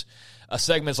clearly there's a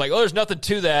segment's like, there's nothing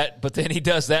to that, but then he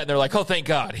does that, and they're like, thank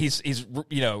God, he's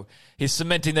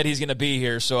cementing that he's going to be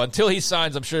here. So until he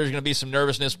signs, I'm sure there's going to be some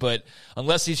nervousness, but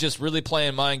unless he's just really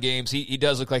playing mind games, he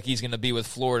does look like he's going to be with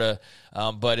Florida.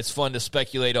 But it's fun to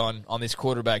speculate on these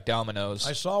quarterback dominoes.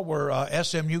 I saw where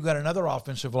SMU got another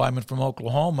offensive lineman from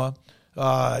Oklahoma.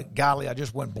 Golly, I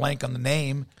just went blank on the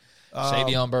name.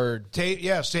 Savion Byrd.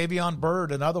 Savion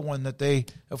Byrd, another one that they,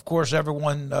 of course,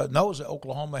 everyone knows that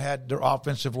Oklahoma had their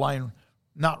offensive line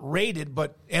not rated,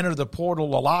 but enter the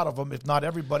portal, a lot of them, if not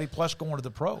everybody, plus going to the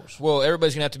pros. Well,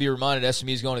 everybody's going to have to be reminded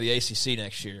SMU's going to the ACC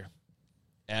next year.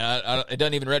 And it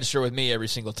doesn't even register with me every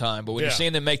single time. But when you're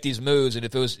seeing them make these moves, and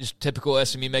if it was just typical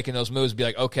SMU making those moves, it'd be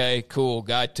like, okay, cool,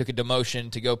 guy took a demotion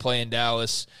to go play in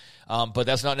Dallas. But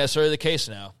that's not necessarily the case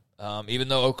now. Even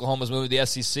though Oklahoma's moving to the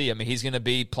SEC, he's going to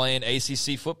be playing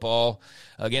ACC football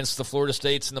against the Florida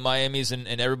States and the Miamis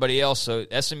and everybody else. So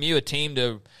SMU, a team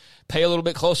to pay a little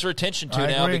bit closer attention to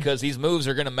now because these moves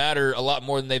are going to matter a lot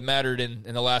more than they've mattered in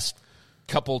the last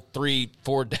couple,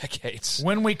 3-4 decades.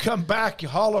 When we come back,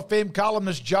 Hall of Fame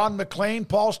columnist John McClain,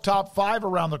 Paul's top 5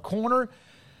 around the corner.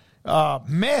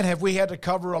 Man, have we had to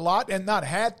cover a lot, and not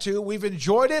had to. We've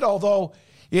enjoyed it, although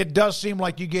it does seem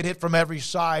like you get hit from every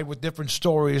side with different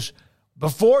stories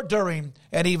before, during,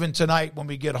 and even tonight when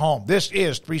we get home. This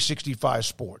is 365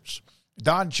 Sports.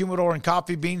 Don Humidor and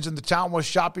Coffee Beans in the Town West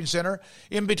Shopping Center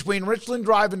in between Richland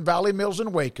Drive and Valley Mills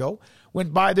in Waco.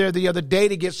 Went by there the other day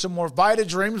to get some more Vita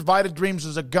Dreams. Vita Dreams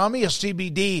is a gummy, a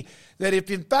CBD, that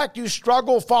if in fact you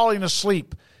struggle falling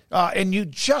asleep and you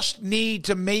just need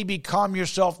to maybe calm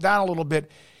yourself down a little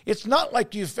bit, it's not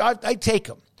like I take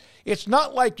them. It's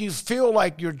not like you feel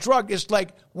like you're drugged. It's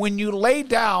like when you lay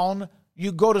down,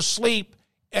 you go to sleep,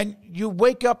 and you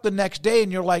wake up the next day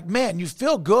and you're like, man, you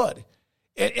feel good.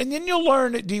 And then you'll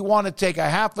learn, do you want to take a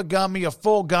half a gummy, a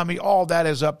full gummy? All that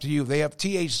is up to you. They have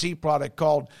THC product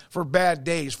called For Bad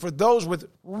Days. For those with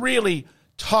really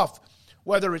tough,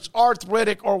 whether it's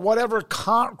arthritic or whatever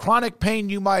chronic pain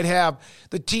you might have,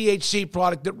 the THC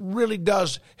product that really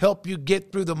does help you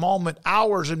get through the moment,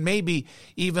 hours and maybe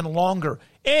even longer.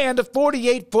 And a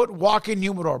 48-foot walk-in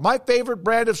humidor. My favorite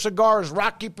brand of cigar is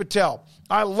Rocky Patel.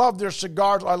 I love their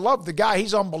cigars. I love the guy.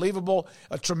 He's unbelievable,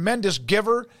 a tremendous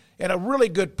giver and a really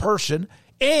good person.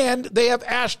 And they have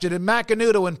Ashton and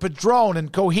Macanudo and Padron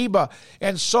and Cohiba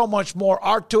and so much more.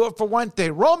 Arturo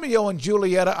Fuente, Romeo and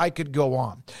Julieta, I could go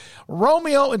on.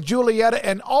 Romeo and Julieta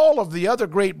and all of the other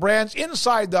great brands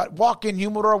inside that walk-in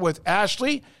humidor with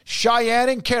Ashley, Cheyenne,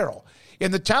 and Carol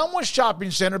in the Town West Shopping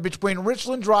Center between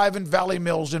Richland Drive and Valley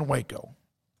Mills in Waco.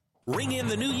 Ring in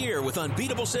the new year with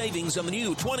unbeatable savings on the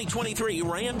new 2023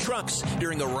 Ram trucks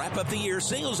during the Wrap Up the Year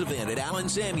sales event at Allen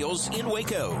Samuels in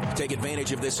Waco. Take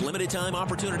advantage of this limited time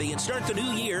opportunity and start the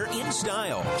new year in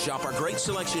style. Shop our great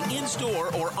selection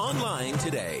in-store or online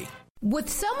today.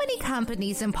 With so many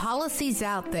companies and policies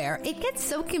out there, it gets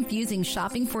so confusing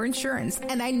shopping for insurance,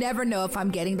 and I never know if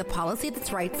I'm getting the policy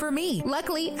that's right for me.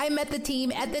 Luckily, I met the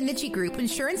team at the Nitsche Group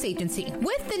Insurance Agency.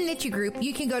 With the Nitsche Group,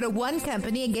 you can go to one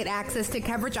company and get access to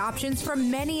coverage options from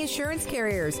many insurance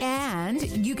carriers, and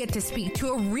you get to speak to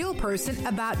a real person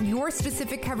about your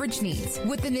specific coverage needs.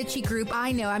 With the Nitsche Group,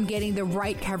 I know I'm getting the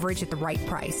right coverage at the right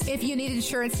price. If you need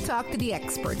insurance, talk to the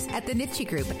experts at the Nitsche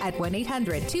Group at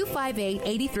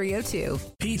 1-800-258-8302.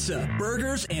 Pizza,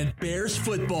 burgers, and Bears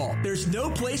football. There's no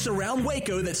place around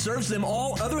Waco that serves them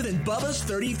all other than Bubba's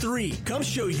 33. Come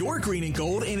show your green and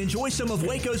gold and enjoy some of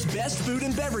Waco's best food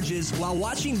and beverages while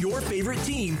watching your favorite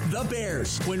team, the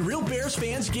Bears. When real Bears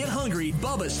fans get hungry,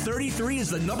 Bubba's 33 is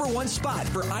the #1 spot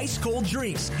for ice-cold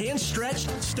drinks, hand-stretched,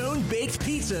 stone-baked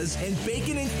pizzas, and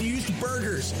bacon-infused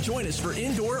burgers. Join us for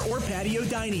indoor or patio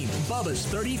dining. Bubba's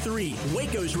 33,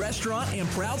 Waco's restaurant and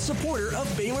proud supporter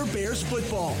of Baylor Bears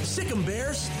football. Sick 'em,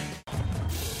 Bears.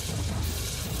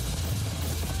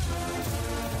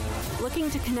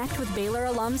 Looking to connect with Baylor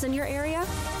alums in your area?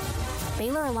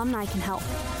 Baylor Alumni can help.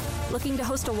 Looking to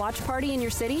host a watch party in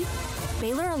your city?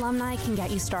 Baylor Alumni can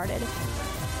get you started.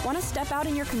 Want to step out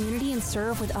in your community and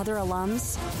serve with other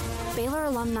alums? Baylor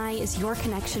Alumni is your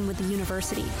connection with the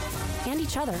university and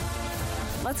each other.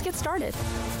 Let's get started.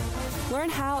 Learn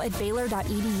how at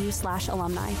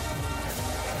baylor.edu/alumni.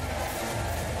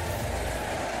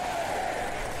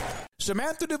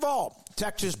 Samantha Duvall,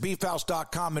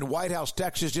 TexasBeefHouse.com in White House,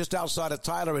 Texas, just outside of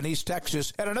Tyler in East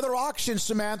Texas. And another auction,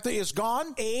 Samantha, is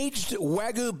gone. Aged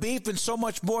Wagyu beef and so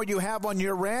much more you have on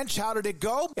your ranch. How did it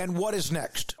go? And what is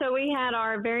next? So we had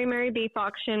our Very Merry Beef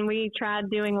auction. We tried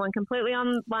doing one completely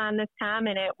online this time,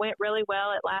 and it went really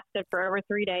well. It lasted for over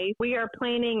 3 days. We are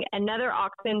planning another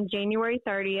auction January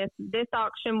 30th. This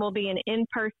auction will be an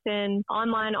in-person,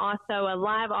 online also, a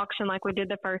live auction like we did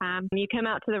the first time. You come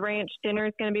out to the ranch, dinner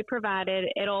is going to be provided.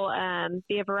 It'll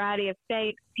be a variety of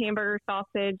steaks, hamburger,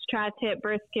 sausage, tri-tip,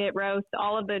 brisket, roast,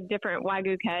 all of the different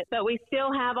Wagyu cuts. But we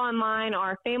still have online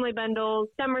our family bundles,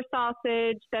 summer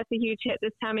sausage. That's a huge hit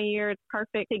this time of year. It's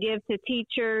perfect to give to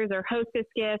teachers or hostess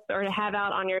guests or to have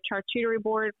out on your charcuterie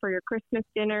board for your Christmas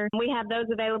dinner. We have those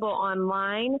available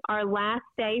online. Our last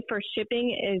day for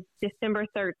shipping is December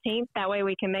 13th. That way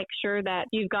we can make sure that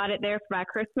you've got it there by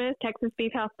Christmas.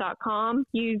 TexasBeefHouse.com.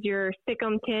 Use your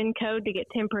SICK'em10 code to get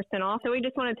 10% off. So we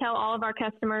just want to tell all of our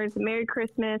customers Merry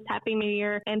Christmas, Happy New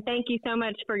Year, and thank you so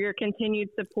much for your continued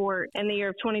support in the year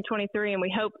of 2023, and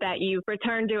we hope that you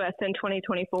return to us in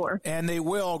 2024. And they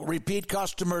will. Repeat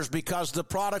customers because the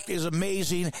product is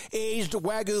amazing. Aged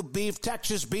Wagyu beef,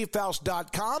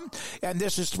 TexasBeefHouse.com, and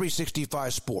this is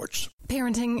 365 Sports.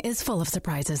 Parenting is full of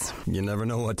surprises. You never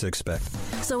know what to expect.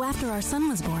 So after our son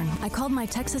was born, I called my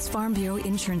Texas Farm Bureau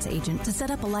insurance agent to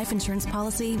set up a life insurance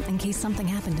policy in case something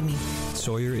happened to me.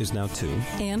 Sawyer is now 2.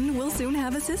 And we'll soon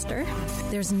have a sister.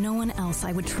 There's no one else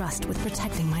I would trust with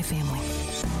protecting my family.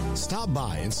 Stop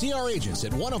by and see our agents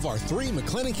at one of our 3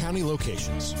 McLennan County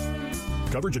locations.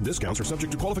 Coverage and discounts are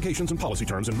subject to qualifications and policy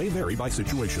terms and may vary by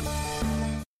situation.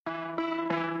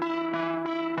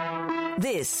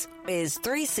 This is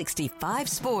 365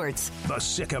 Sports. The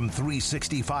Sikkim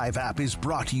 365 app is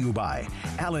brought to you by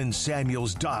Allen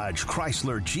Samuels Dodge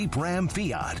Chrysler Jeep Ram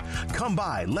Fiat. Come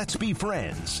by, let's be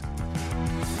friends.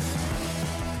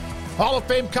 Hall of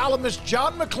Fame columnist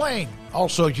John McClain,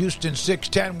 also Houston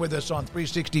 610 with us on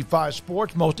 365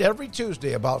 Sports, most every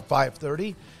Tuesday about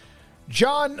 5:30.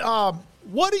 John,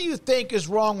 what do you think is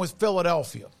wrong with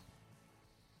Philadelphia?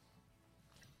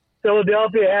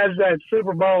 Philadelphia has that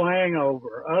Super Bowl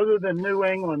hangover. Other than New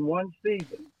England one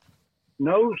season,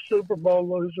 no Super Bowl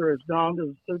loser has gone to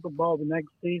the Super Bowl the next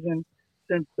season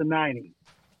since the 90s.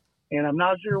 And I'm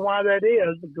not sure why that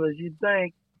is, because you'd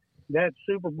think that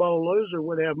Super Bowl loser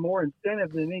would have more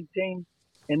incentive than any team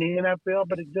in the NFL,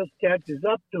 but it just catches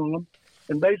up to them.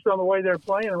 And based on the way they're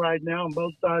playing right now on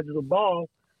both sides of the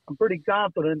ball, I'm pretty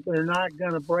confident they're not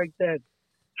going to break that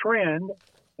trend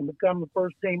and become the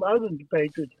first team other than the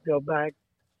Patriots to go back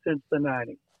since the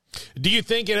 90s. Do you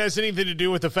think it has anything to do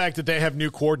with the fact that they have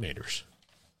new coordinators?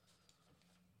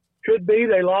 Could be.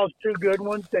 They lost two good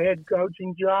ones to head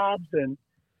coaching jobs, and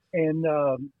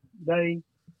they,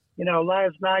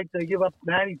 last night they give up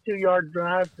 92-yard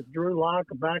drive to Drew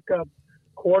Lock, a backup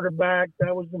quarterback.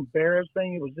 That was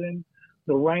embarrassing. It was in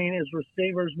the rain. His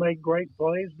receivers made great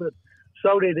plays, but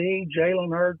so did he.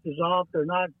 Jalen Hurts is off. They're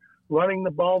not running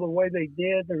the ball the way they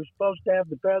did. They're supposed to have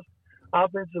the best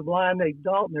offensive line. They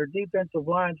don't. And their defensive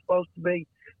line is supposed to be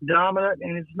dominant,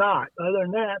 and it's not. Other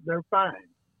than that, they're fine.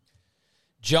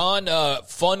 John,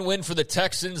 fun win for the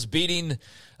Texans, beating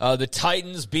the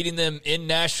Titans, beating them in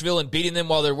Nashville, and beating them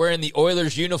while they're wearing the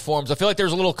Oilers uniforms. I feel like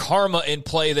there's a little karma in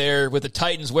play there with the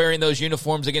Titans wearing those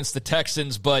uniforms against the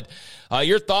Texans. But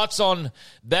your thoughts on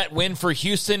that win for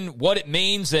Houston, what it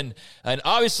means, and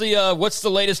obviously what's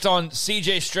the latest on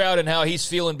C.J. Stroud and how he's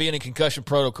feeling being in concussion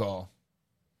protocol?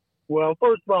 Well,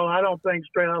 first of all, I don't think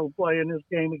Stroud will play in this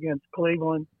game against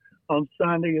Cleveland on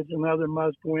Sunday. It's another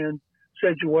must-win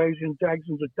situation.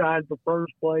 Texans are tied for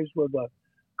first place with the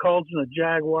Colts and the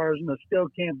Jaguars, and I still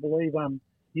can't believe I'm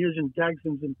using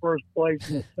Texans in first place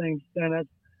in the same sentence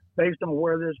based on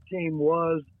where this team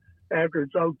was after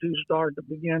its 0-2 start to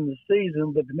begin the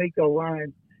season. But DeMeco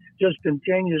Ryan just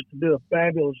continues to do a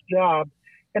fabulous job.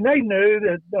 And they knew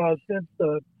that since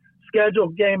the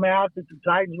schedule came out that the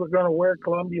Titans were going to wear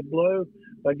Columbia blue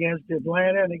against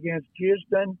Atlanta and against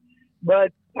Houston.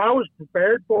 But I was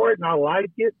prepared for it, and I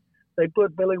like it. They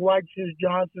put Billy White Shoes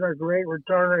Johnson, a great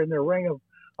returner, in their ring of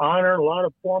honor. A lot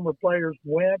of former players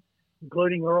went,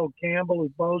 including Earl Campbell, who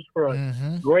posed for a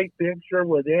great picture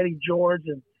with Eddie George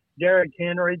and Derrick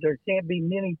Henry. There can't be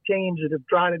many teams that have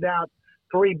tried it out,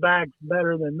 three backs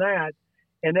better than that.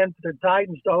 And then for the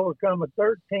Titans to overcome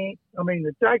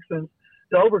the Texans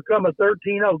to overcome a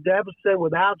 13-0 deficit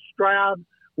without Stroud,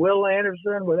 Will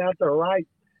Anderson, without their right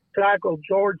tackle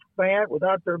George Fant,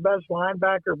 without their best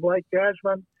linebacker Blake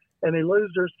Cashman, and they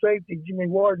lose their safety, Jimmy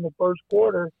Ward, in the first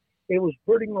quarter. It was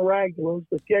pretty miraculous.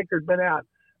 The kicker had been out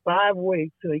 5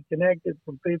 weeks, and he connected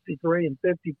from 53 and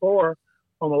 54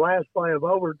 on the last play of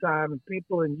overtime, and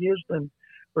people in Houston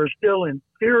are still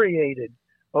infuriated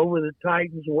over the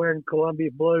Titans wearing Columbia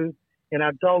blue. And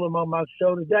I told them on my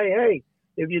show today, hey,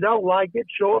 if you don't like it,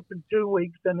 show up in 2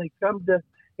 weeks, then they come to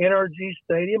NRG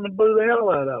Stadium and boo the hell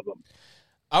out of them.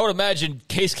 I would imagine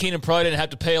Case Keenum probably didn't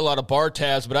have to pay a lot of bar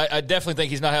tabs, but I definitely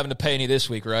think he's not having to pay any this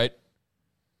week, right?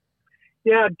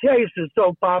 Yeah, Case is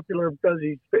so popular because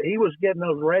he was getting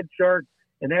those red shirts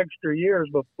and extra years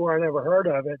before I'd ever heard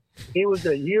of it. He was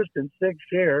at Houston 6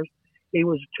 years. He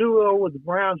was 2-0 with the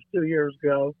Browns 2 years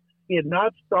ago. He had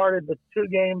not started but 2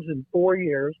 games in 4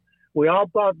 years. We all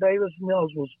thought Davis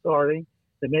Mills was starting.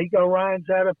 DeMeco Ryans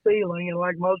had a feeling, and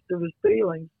like most of his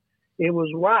feelings, it was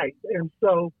right. And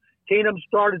so Keenum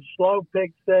started slow,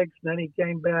 pick 6, and then he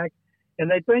came back. And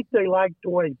they think they liked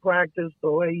the way he practiced, the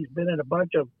way he's been in a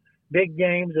bunch of big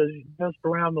games as he's bounced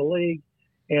around the league.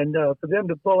 And for them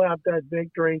to pull out that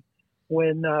victory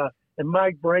when and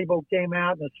Mike Vrabel came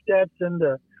out in a Stetson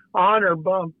to honor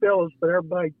Bum Phillips, but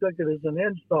everybody took it as an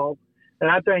insult. And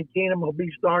I think Keenum will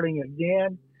be starting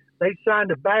again. They signed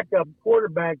a backup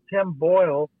quarterback, Tim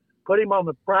Boyle, put him on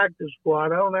the practice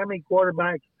squad. I don't know how many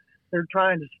quarterbacks they're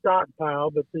trying to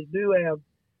stockpile, but they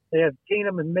have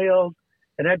Keenum and Mills,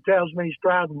 and that tells me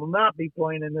Stroud will not be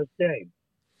playing in this game.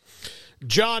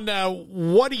 John,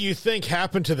 what do you think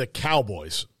happened to the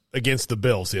Cowboys against the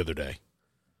Bills the other day?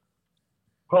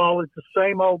 Paul, it's the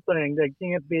same old thing. They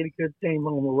can't beat a good team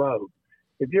on the road.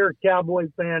 If you're a Cowboy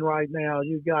fan right now,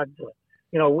 you got,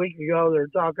 a week ago they're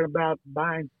talking about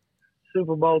buying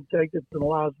Super Bowl tickets in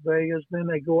Las Vegas. And then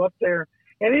they go up there,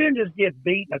 and they didn't just get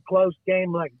beat in a close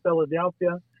game like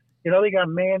Philadelphia. They got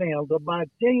manhandled by a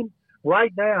team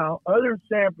right now, other than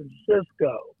San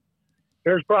Francisco,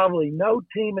 there's probably no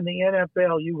team in the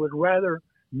NFL you would rather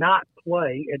not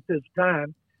play at this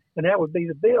time, and that would be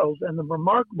the Bills. And the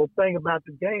remarkable thing about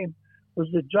the game was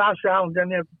that Josh Allen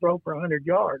didn't have to throw for 100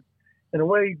 yards. And the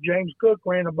way James Cook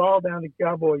ran the ball down the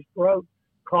Cowboys' throat,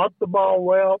 caught the ball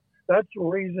well, that's the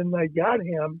reason they got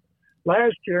him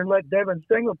last year and let Devin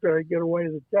Singletary get away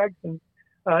to the Texans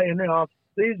in the off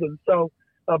season. So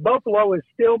Buffalo is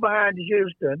still behind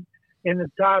Houston in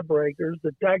the tiebreakers.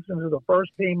 The Texans are the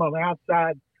first team on the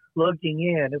outside looking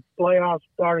in. If playoffs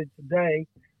started today,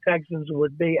 Texans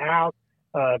would be out.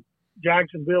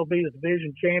 Jacksonville be the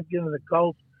division champion, and the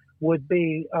Colts would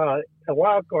be a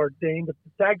wild card team. But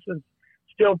the Texans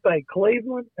still play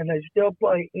Cleveland, and they still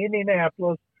play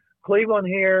Indianapolis, Cleveland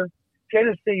here,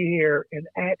 Tennessee here, and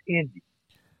at Indy.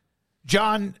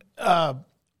 John,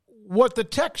 what the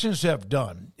Texans have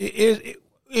done is,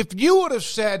 if you would have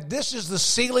said this is the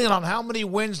ceiling on how many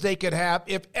wins they could have,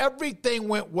 if everything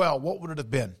went well, what would it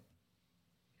have been?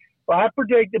 Well, I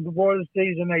predicted before the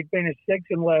season they'd finish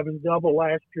 6-11, double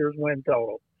last year's win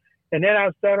total. And then I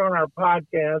said on our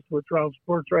podcast, which are on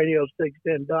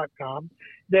sportsradio610.com,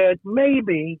 that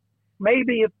maybe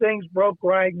if things broke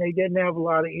right and they didn't have a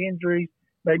lot of injuries,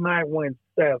 they might win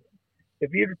 7.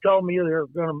 If you'd have told me they were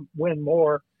going to win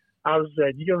more, I would have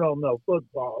said, you don't know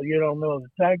football. You don't know the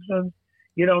Texans.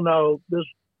 You don't know this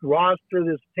roster,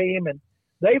 this team. And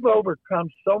they've overcome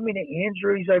so many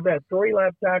injuries. They've had 3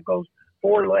 left tackles,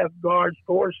 4 left guards,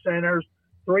 4 centers,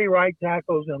 3 right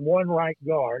tackles, and 1 right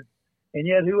guard. And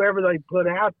yet whoever they put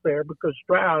out there, because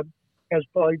Stroud has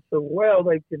played so well,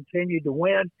 they've continued to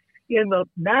win. In the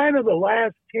 9 of the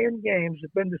last 10 games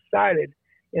have been decided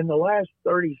in the last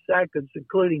 30 seconds,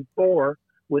 including 4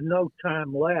 with no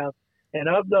time left. And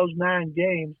of those 9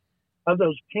 games, of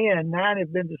those 10, 9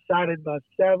 have been decided by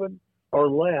 7 or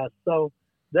less. So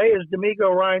they, as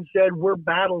D'Amico Ryan said, we're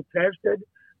battle tested.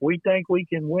 We think we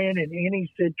can win in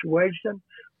any situation.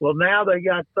 Well, now they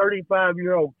got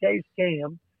 35-year-old Case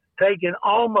Keenum taking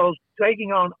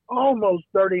on almost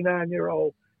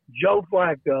 39-year-old Joe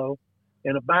Flacco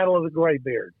in a battle of the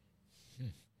graybeards.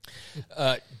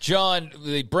 John,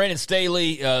 Brandon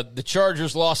Staley, the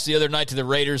Chargers lost the other night to the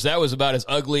Raiders. That was about as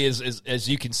ugly as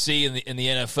you can see in the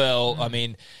NFL. I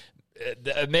mean,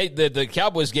 it made the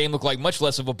Cowboys game look like much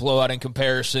less of a blowout in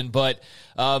comparison. But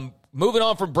moving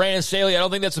on from Brandon Staley, I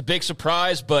don't think that's a big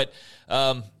surprise. But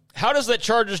how does that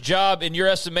Chargers job, in your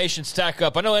estimation, stack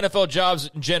up? I know NFL jobs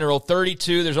in general,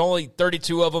 32. There's only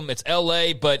 32 of them. It's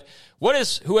L.A. But what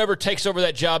is whoever takes over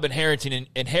that job inheriting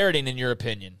in your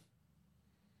opinion?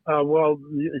 Well,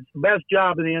 it's the best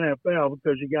job in the NFL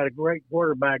because you got a great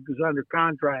quarterback who's under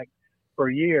contract for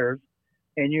years,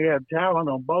 and you have talent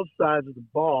on both sides of the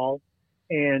ball,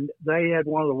 and they had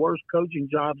one of the worst coaching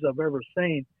jobs I've ever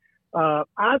seen.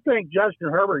 I think Justin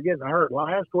Herbert getting hurt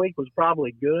last week was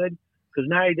probably good because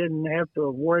now he didn't have to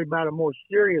worry about a more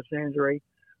serious injury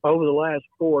over the last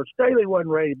 4. Staley wasn't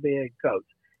ready to be a head coach.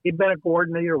 He'd been a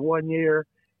coordinator 1 year.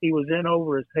 He was in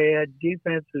over his head.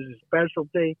 Defense is his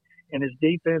specialty, and his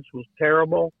defense was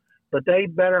terrible. But they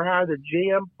better hire the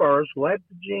GM first, let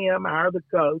the GM hire the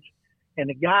coach, and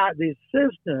the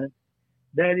assistant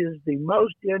that is the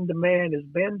most in demand is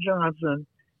Ben Johnson,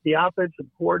 the offensive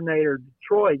coordinator of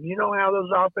Detroit. You know how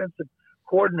those offensive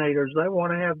coordinators, they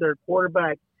want to have their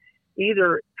quarterback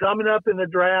either coming up in the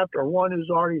draft or one who's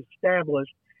already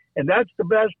established. And that's the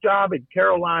best job, and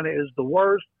Carolina is the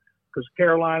worst because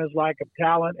Carolina's lack of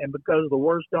talent and because of the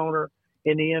worst owner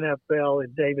in the NFL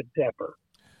is David Tepper.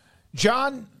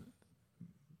 John,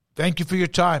 thank you for your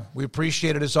time. We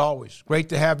appreciate it as always. Great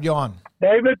to have you on.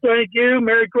 David, thank you.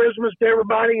 Merry Christmas to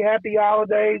everybody. Happy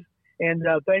holidays. And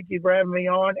thank you for having me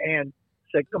on. And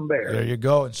sick 'em Bears. There you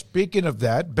go. And speaking of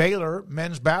that, Baylor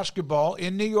men's basketball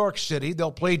in New York City.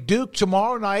 They'll play Duke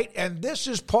tomorrow night. And this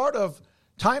is part of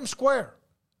Times Square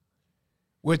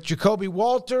with Jacoby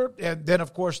Walter. And then,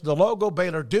 of course, the logo,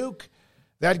 Baylor Duke.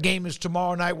 That game is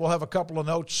tomorrow night. We'll have a couple of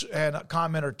notes and a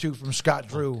comment or two from Scott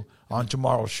Drew on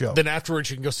tomorrow's show. Then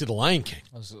afterwards, you can go see The Lion King.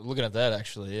 I was looking at that,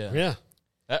 actually, yeah. Yeah.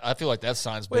 I feel like that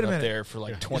sign's been up there for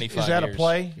like 25 years. Is that a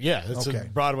play? Yeah, it's a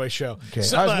Broadway show. Okay.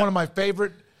 So, that was one of my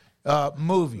favorite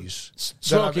movies.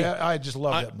 Smokey, I just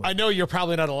love that movie. I know you're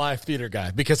probably not a live theater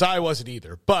guy because I wasn't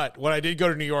either. But when I did go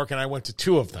to New York and I went to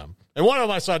 2 of them, and one of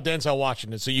them I saw Denzel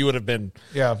Washington, so you would have been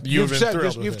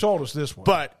you've told us this one.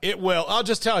 But it will. I'll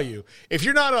just tell you, if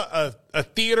you're not a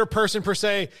theater person per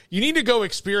se, you need to go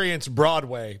experience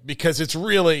Broadway because it's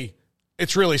really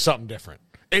something different.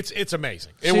 It's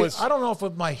amazing. I don't know if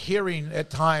with my hearing at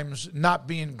times not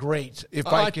being great,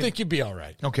 I think you'd be all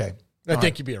right. Okay. I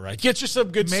think you'd be all right. Get you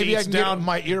some good Maybe seats I can down get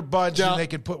my earbuds and they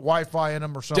could put Wi-Fi in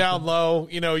them or something. Down low.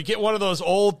 You get one of those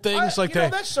old things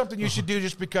that's something you should do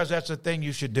just because that's a thing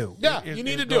you should do. Yeah, you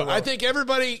need to do it. I think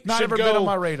everybody Not should ever go been on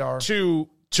my radar.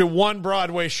 to one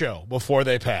Broadway show before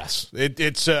they pass.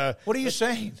 It's what are you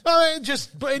saying?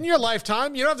 Just in your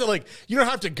lifetime, you don't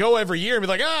have to go every year and be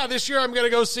like, this year I'm going to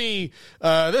go see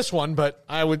this one. But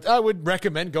I would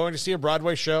recommend going to see a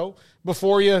Broadway show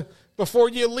before you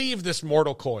leave this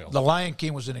mortal coil. The Lion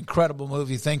King was an incredible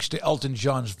movie thanks to Elton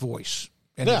John's voice.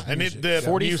 And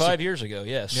 45 years ago,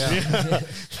 yes. Yeah.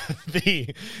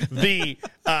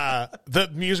 The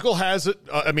musical has it.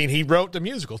 He wrote the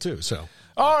musical too. So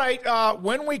all right,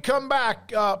 when we come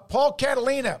back, Paul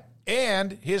Catalina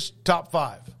and his top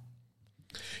 5.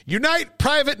 Unite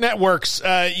Private Networks,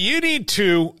 you need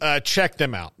to check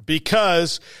them out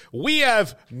because we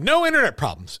have no internet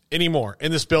problems anymore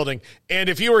in this building. And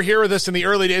if you were here with us in the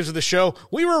early days of the show,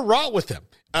 we were raw with them.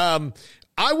 I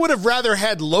would have rather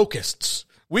had locusts.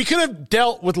 We could have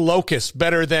dealt with locusts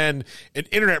better than an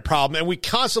internet problem, and we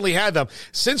constantly had them.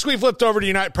 Since we flipped over to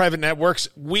Unite Private Networks,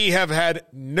 we have had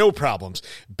no problems.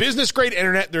 Business-grade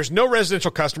internet. There's no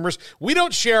residential customers. We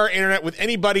don't share our internet with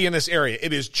anybody in this area.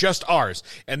 It is just ours,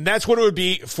 and that's what it would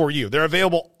be for you. They're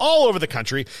available all over the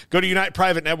country. Go to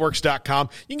UnitePrivateNetworks.com.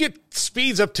 You can get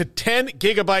speeds up to 10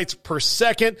 gigabytes per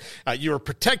second. Your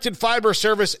protected fiber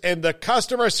service, and the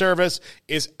customer service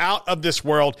is out of this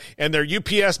world, and their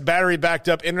UPS battery-backed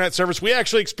up internet service. We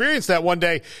actually experienced that one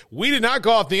day. We did not go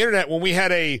off the internet when we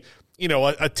had a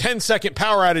 10-second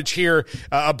power outage here,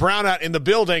 a brownout in the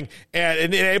building, and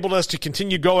it enabled us to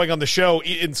continue going on the show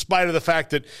in spite of the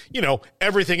fact that,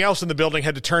 everything else in the building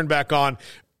had to turn back on.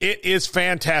 It is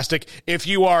fantastic. If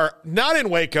you are not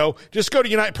in Waco, just go to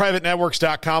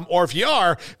UnitePrivateNetworks.com, or if you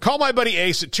are, call my buddy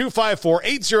Ace at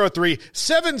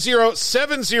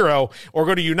 254-803-7070, or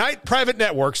go to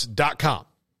UnitePrivateNetworks.com.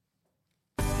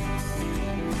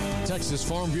 Texas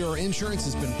Farm Bureau Insurance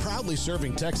has been proudly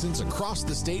serving Texans across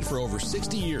the state for over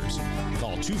 60 years.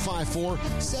 Call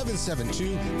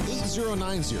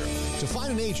 254-772-8090 to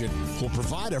find an agent who will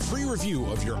provide a free review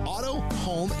of your auto,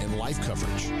 home, and life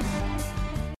coverage.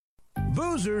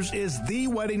 Boozers is the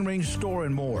wedding ring store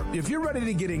and more. If you're ready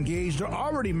to get engaged or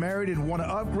already married and want to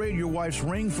upgrade your wife's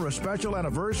ring for a special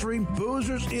anniversary,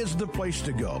 Boozers is the place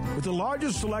to go. With the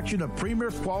largest selection of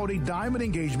premier quality diamond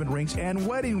engagement rings and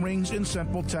wedding rings in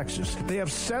Central Texas. They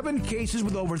have 7 cases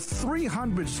with over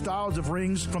 300 styles of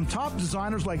rings from top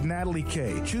designers like Natalie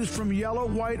Kay. Choose from yellow,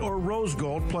 white, or rose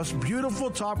gold, plus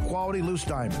beautiful top quality loose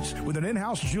diamonds. With an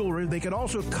in-house jeweler, they can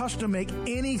also custom make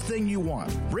anything you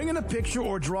want. Bring in a picture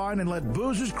or drawing and let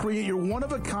Boozers create your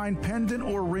one-of-a-kind pendant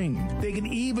or ring. They can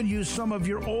even use some of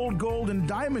your old gold and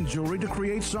diamond jewelry to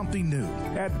create something new.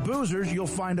 At Boozers, you'll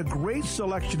find a great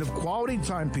selection of quality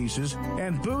timepieces,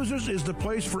 and Boozers is the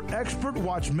place for expert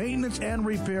watch maintenance and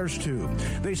repairs, too.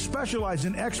 They specialize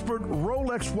in expert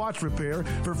Rolex watch repair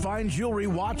for fine jewelry,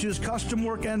 watches, custom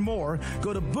work, and more.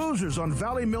 Go to Boozers on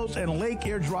Valley Mills and Lake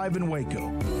Air Drive in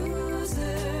Waco.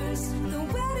 Boozers, the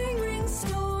wedding ring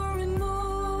store and more.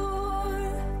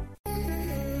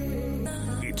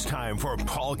 It's time for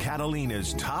Paul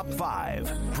Catalina's Top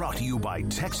 5, brought to you by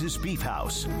Texas Beef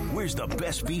House. Where's the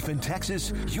best beef in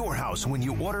Texas? Your house when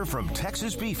you order from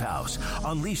Texas Beef House.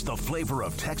 Unleash the flavor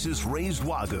of Texas-raised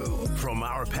Wagyu. From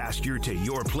our pasture to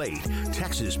your plate,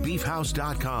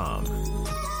 TexasBeefHouse.com.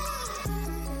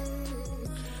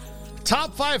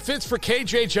 Top 5 fits for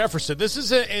KJ Jefferson. This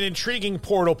is an intriguing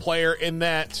portal player in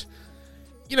that,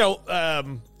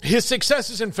 his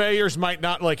successes and failures might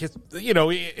not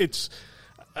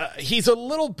he's a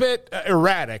little bit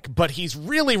erratic, but he's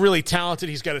really, really talented.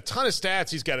 He's got a ton of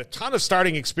stats. He's got a ton of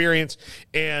starting experience.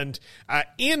 And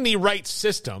in the right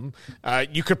system,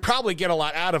 you could probably get a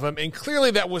lot out of him. And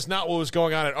clearly that was not what was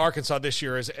going on at Arkansas this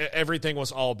year, as everything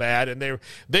was all bad. And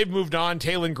they've moved on.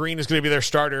 Taylon Green is going to be their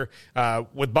starter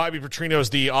with Bobby Petrino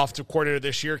as the offensive coordinator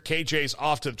this year. KJ's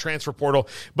off to the transfer portal.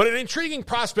 But an intriguing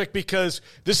prospect because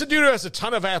this is a dude who has a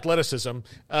ton of athleticism.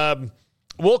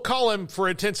 We'll call him, for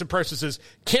intents and purposes,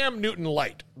 Cam Newton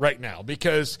light right now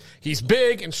because he's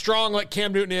big and strong like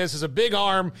Cam Newton is a big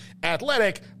arm,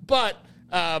 athletic, but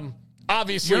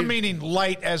obviously... You're meaning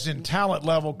light as in talent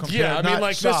level compared to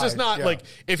size. This is not like...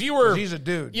 If you were... He's a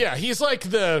dude. Yeah, he's like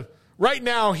the... Right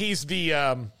now, he's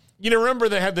the... remember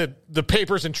they had the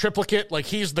papers in triplicate? Like,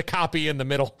 he's the copy in the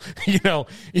middle.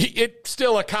 It's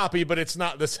still a copy, but it's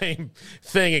not the same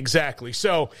thing exactly.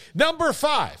 So, number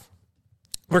 5...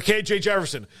 for KJ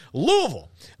Jefferson, Louisville.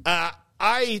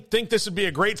 I think this would be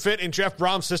a great fit in Jeff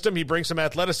Brom's system. He brings some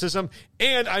athleticism.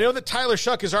 And I know that Tyler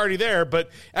Shuck is already there, but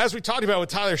as we talked about with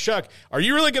Tyler Shuck, are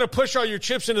you really going to push all your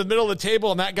chips into the middle of the table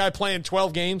and that guy playing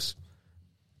 12 games?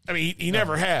 I mean, he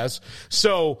never has.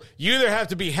 So you either have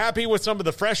to be happy with some of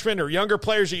the freshmen or younger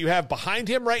players that you have behind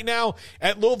him right now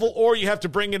at Louisville, or you have to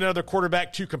bring in another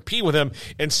quarterback to compete with him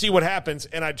and see what happens.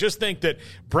 And I just think that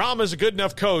Brom is a good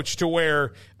enough coach to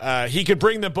where he could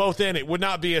bring them both in. It would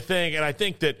not be a thing. And I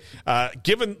think that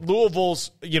given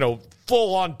Louisville's,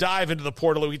 full-on dive into the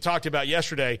portal that we talked about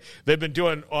yesterday, they've been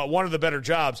doing one of the better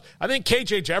jobs. I think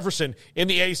KJ Jefferson in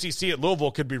the ACC at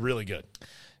Louisville could be really good.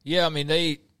 Yeah, I mean,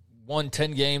 they won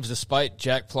 10 games despite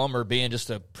Jack Plummer being just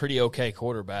a pretty okay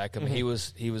quarterback. I mean, he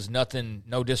was nothing,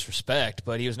 no disrespect,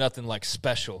 but he was nothing like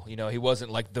special. He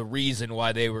wasn't like the reason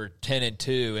why they were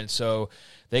 10-2, and so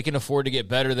they can afford to get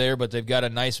better there, but they've got a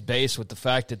nice base with the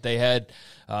fact that they had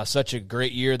such a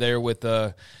great year there with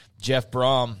Jeff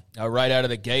Brom right out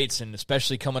of the gates, and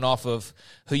especially coming off of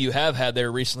who you have had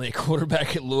there recently at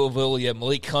quarterback at Louisville. You have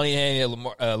Malik Cunningham,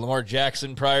 you had Lamar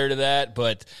Jackson prior to that,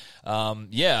 but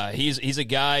he's a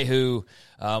guy who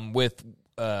with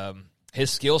his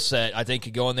skill set, I think,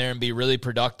 could go in there and be really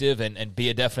productive and be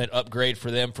a definite upgrade for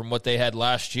them from what they had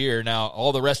last year. Now,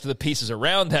 all the rest of the pieces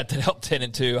around that helped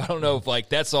 10-2, I don't know if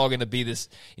that's all going to be this,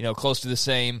 close to the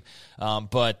same.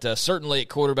 But certainly at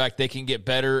quarterback, they can get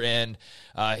better, and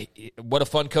what a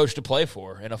fun coach to play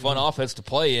for and a fun offense to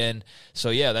play in. So,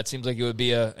 yeah, that seems like it would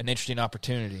be an interesting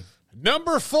opportunity.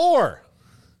 Number 4.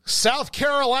 South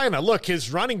Carolina. Look,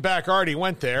 his running back already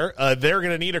went there. They're going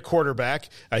to need a quarterback.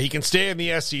 He can stay in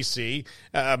the SEC.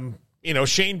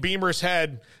 Shane Beamer's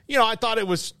had, I thought it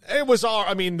was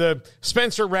all, the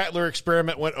Spencer Rattler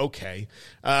experiment went okay.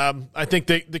 I think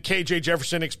the KJ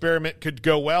Jefferson experiment could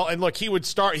go well. And look, he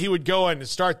would go in and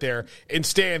start there and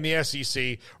stay in the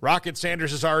SEC. Rocket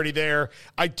Sanders is already there.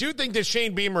 I do think that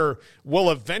Shane Beamer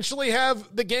will eventually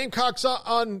have the Gamecocks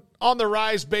on the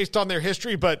rise based on their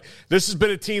history, but this has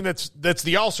been a team that's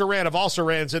the also-ran of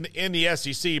also-rans in the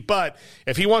SEC. But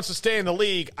if he wants to stay in the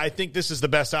league, I think this is the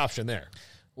best option there.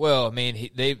 Well,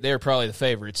 they're probably the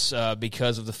favorites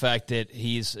because of the fact that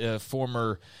he's a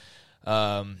former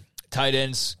tight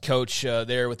ends coach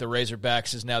there with the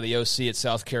Razorbacks, is now the OC at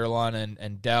South Carolina,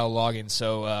 and Dow Loggins.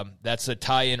 So that's a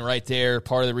tie-in right there.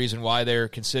 Part of the reason why they're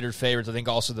considered favorites. I think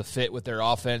also the fit with their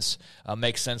offense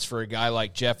makes sense for a guy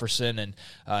like Jefferson, and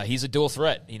he's a dual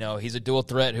threat. He's a dual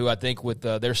threat who I think with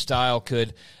their style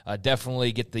could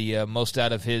definitely get the most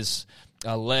out of his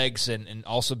legs and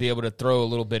also be able to throw a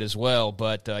little bit as well.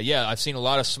 But, I've seen a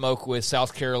lot of smoke with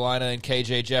South Carolina and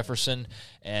KJ Jefferson.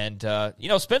 And,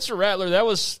 Spencer Rattler, that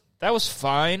was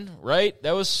fine, right?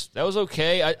 That was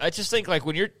okay. I just think,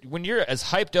 when you're as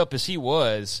hyped up as he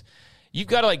was, you've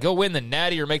got to, go win the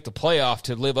Natty or make the playoff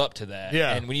to live up to that.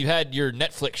 Yeah. And when you had your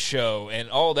Netflix show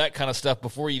and all that kind of stuff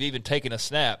before you've even taken a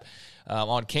snap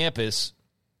on campus,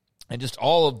 and just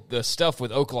all of the stuff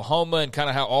with Oklahoma and kind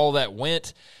of how all that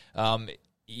went,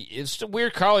 it's a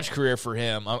weird college career for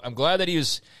him. I'm glad that he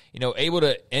was, able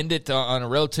to end it on a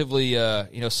relatively,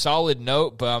 solid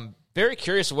note. But I'm very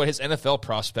curious of what his NFL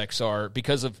prospects are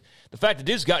because of the fact that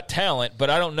dude's got talent, but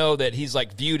I don't know that he's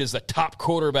viewed as the top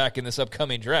quarterback in this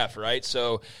upcoming draft, right?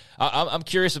 So I'm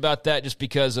curious about that just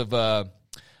because of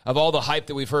all the hype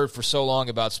that we've heard for so long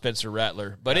about Spencer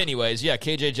Rattler. But anyways,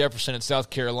 KJ Jefferson in South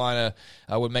Carolina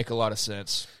would make a lot of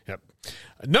sense. Yep.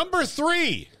 Number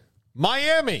 3.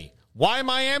 Miami. Why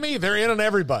Miami? They're in on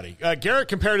everybody. Garrett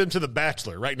compared them to The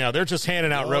Bachelor. Right now, they're just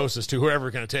handing out roses to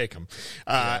whoever's going to take them.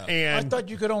 And I thought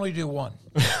you could only do one.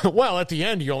 Well, at the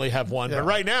end, you only have one. Yeah. But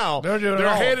right now, they're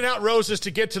handing out roses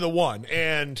to get to the one.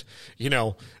 And, they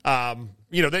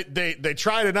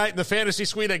tried a night in the fantasy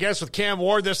suite, I guess, with Cam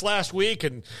Ward this last week,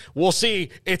 and we'll see.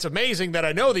 It's amazing that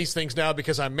I know these things now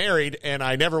because I'm married and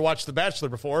I never watched The Bachelor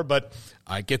before, but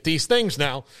I get these things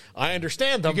now. I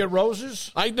understand them. You get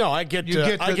roses? I know. I get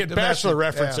Bachelor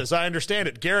references. Yeah. I understand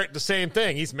it. Garrett, the same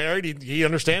thing. He's married. He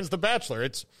understands The Bachelor.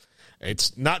 It's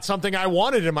not something I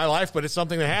wanted in my life, but it's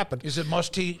something that happened. Is it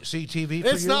must-see TV for you?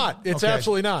 It's not. It's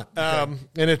absolutely not. Okay.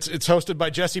 And it's hosted by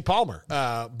Jesse Palmer.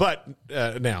 But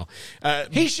now.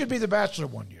 He should be The Bachelor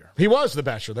one year. He was The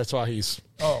Bachelor. That's why he's...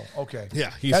 Oh, okay. Yeah.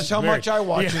 That's how much I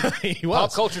watch it. He was.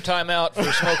 Pop culture timeout for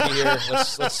Smokey here.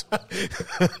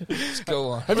 Let's go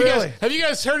on. Have you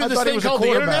guys heard of this thing called the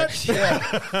Internet?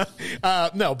 Yeah.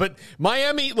 No, but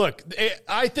Miami, look,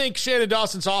 I think Shannon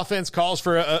Dawson's offense calls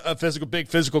for a big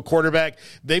physical quarterback.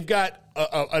 They've got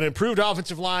an improved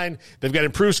offensive line. They've got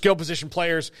improved skill position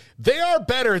players. They are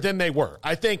better than they were.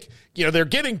 I think, they're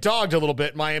getting dogged a little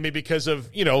bit, Miami, because of,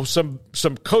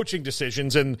 some coaching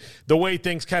decisions and the way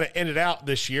things kind of ended out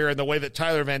this year and the way that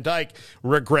Tyler Van Dyke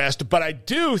regressed. But I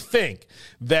do think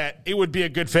that it would be a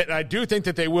good fit, and I do think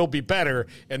that they will be better,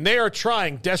 and they are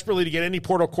trying desperately to get any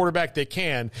portal quarterback they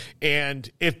can. And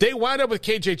if they wind up with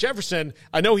KJ Jefferson,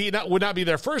 I know he would not be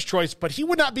their first choice, but he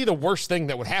would not be the worst thing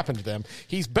that would happen to them.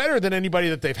 He's better than anybody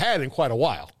that they've had in quite a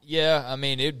while. Yeah, I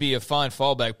mean, it'd be a fine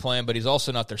fallback plan, but he's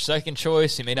also not their second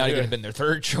choice. He may not even have been their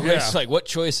third choice. Yeah. Like, what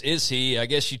choice is he? I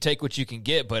guess you take what you can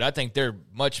get, but I think they're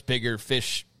much bigger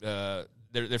fish.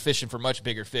 They're fishing for much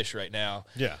bigger fish right now.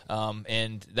 Yeah.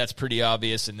 And that's pretty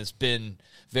obvious, and it's been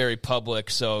very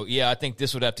public. So, yeah, I think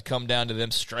this would have to come down to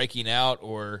them striking out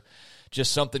or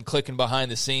just something clicking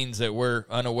behind the scenes that we're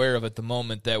unaware of at the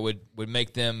moment that would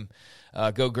make them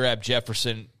go grab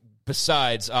Jefferson,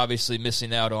 besides obviously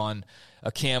missing out on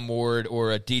a Cam Ward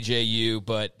or a DJU.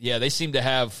 But, yeah, they seem to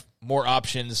have more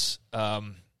options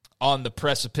on the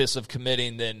precipice of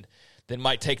committing than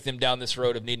might take them down this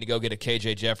road of needing to go get a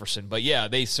KJ Jefferson. But, yeah,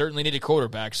 they certainly need a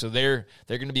quarterback, so they're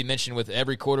going to be mentioned with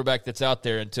every quarterback that's out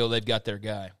there until they've got their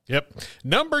guy. Yep.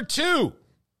 Number 2.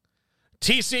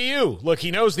 TCU, look,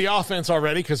 he knows the offense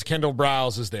already because Kendall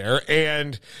Briles is there,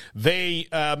 and they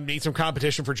need some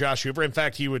competition for Josh Hoover. In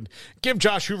fact, he would give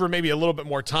Josh Hoover maybe a little bit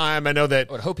more time. I know that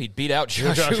I would hope he'd beat out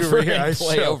Josh Hoover and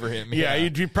play over him. Yeah,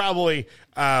 he'd probably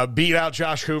beat out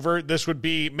Josh Hoover. This would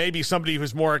be maybe somebody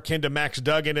who's more akin to Max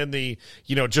Duggan in the,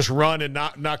 just run and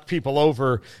knock people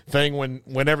over thing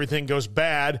when everything goes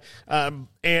bad.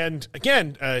 And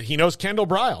again, he knows Kendall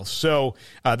Briles, so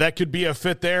that could be a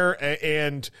fit there.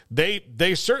 And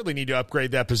they certainly need to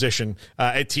upgrade that position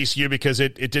at TCU because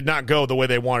it did not go the way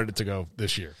they wanted it to go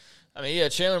this year. I mean, yeah,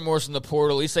 Chandler Morris in the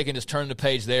portal. At least they can just turn the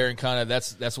page there and kind of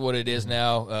that's what it is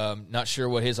now. Not sure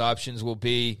what his options will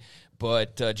be.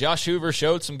 But Josh Hoover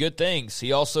showed some good things.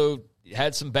 He also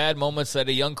had some bad moments that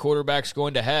a young quarterback's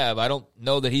going to have. I don't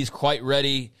know that he's quite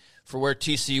ready for where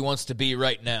TCU wants to be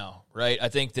right now, right? I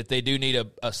think that they do need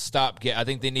a stopgap. I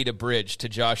think they need a bridge to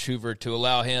Josh Hoover to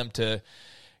allow him to,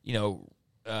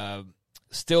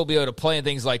 still be able to play and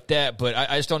things like that. But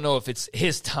I just don't know if it's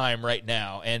his time right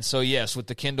now. And so, yes, with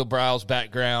the Kendall Briles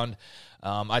background,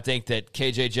 I think that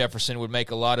KJ Jefferson would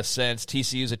make a lot of sense.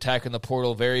 TCU's attacking the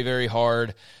portal very, very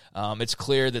hard. It's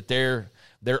clear that they're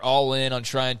all in on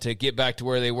trying to get back to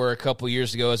where they were a couple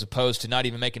years ago as opposed to not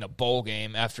even making a bowl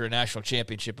game after a national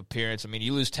championship appearance. I mean,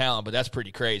 you lose talent, but that's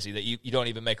pretty crazy that you don't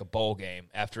even make a bowl game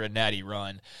after a natty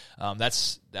run.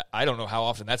 I don't know how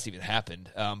often that's even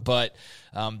happened. But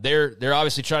they're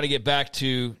obviously trying to get back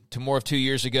to more of 2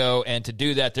 years ago, and to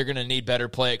do that, they're going to need better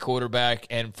play at quarterback,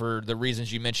 and for the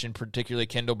reasons you mentioned, particularly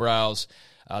Kendall Briles,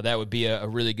 that would be a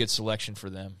really good selection for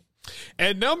them.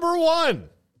 And number 1,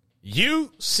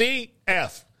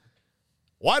 UCF.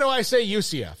 Why do I say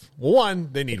UCF? Well, 1,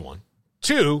 they need one.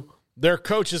 2, their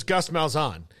coach is Gus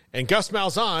Malzahn. And Gus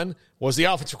Malzahn was the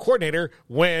offensive coordinator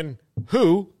when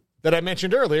that I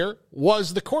mentioned earlier,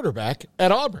 was the quarterback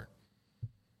at Auburn.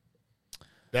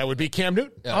 That would be Cam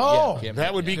Newton.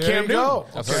 That would be Cam Newton.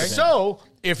 Okay. So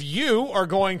if you are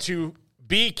going to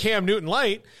be Cam Newton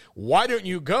light, why don't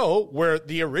you go where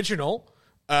the original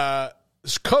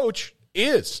coach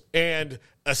is, and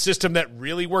a system that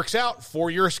really works out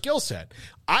for your skill set?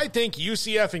 I think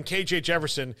UCF and KJ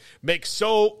Jefferson make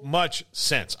so much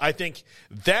sense. I think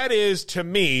that is, to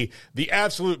me, the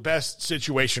absolute best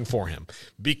situation for him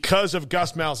because of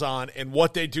Gus Malzahn and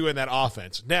what they do in that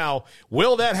offense. Now,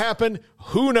 will that happen?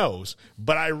 Who knows?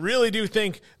 But I really do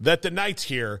think that the Knights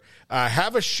here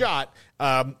have a shot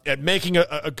at making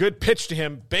a good pitch to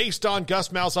him based on Gus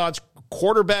Malzahn's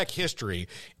quarterback history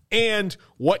and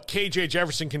what KJ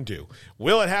Jefferson can do.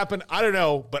 Will it happen? I don't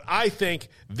know, but I think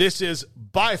this is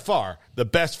by far the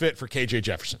best fit for KJ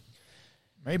Jefferson.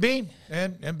 Maybe,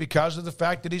 and because of the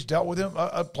fact that he's dealt with him,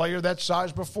 a player that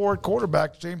size before at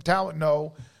quarterback, same talent,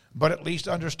 no, but at least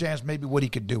understands maybe what he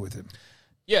could do with him.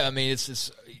 Yeah, I mean, it's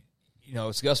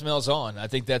Gus Malzahn. I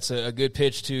think that's a good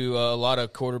pitch to a lot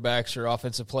of quarterbacks or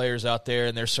offensive players out there,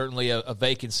 and there's certainly a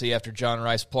vacancy after John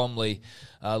Rice Plumlee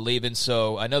leaving.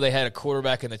 So I know they had a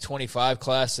quarterback in the 25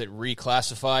 class that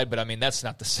reclassified, but I mean that's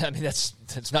not it's not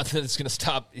that it's going to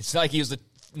stop. It's not like he was the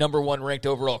number 1 ranked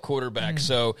overall quarterback.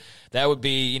 So that would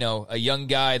be, a young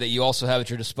guy that you also have at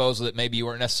your disposal that maybe you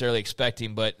weren't necessarily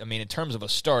expecting. But I mean, in terms of a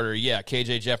starter, yeah,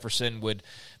 KJ Jefferson would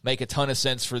make a ton of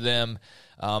sense for them.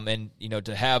 And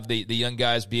to have the young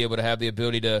guys be able to have the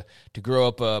ability to grow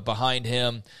up behind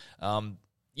him.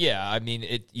 Yeah, I mean,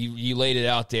 you laid it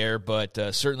out there, but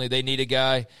certainly they need a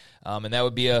guy, and that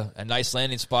would be a nice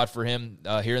landing spot for him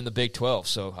here in the Big 12.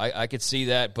 So I could see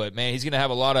that, but, man, he's going to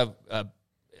have a lot of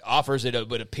offers that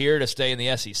would appear to stay in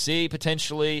the SEC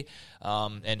potentially,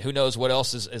 and who knows what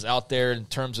else is out there in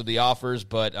terms of the offers,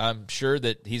 but I'm sure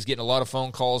that he's getting a lot of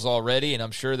phone calls already, and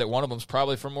I'm sure that one of them is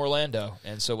probably from Orlando,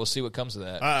 and so we'll see what comes of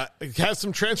that. It has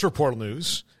some transfer portal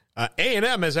news.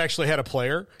 A&M has actually had a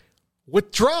player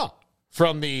withdraw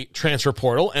from the transfer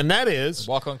portal, and that is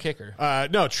walk-on kicker.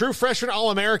 True freshman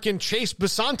All-American Chase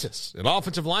Basantis, an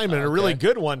offensive lineman, a really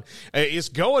good one, is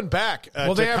going back.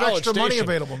 Well, they have extra money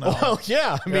available now. Well,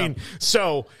 yeah, I mean,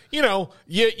 so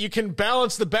you can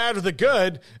balance the bad with the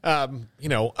good.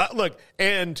 Look,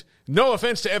 and no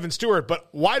offense to Evan Stewart,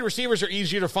 but wide receivers are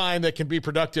easier to find that can be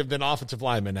productive than offensive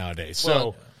linemen nowadays.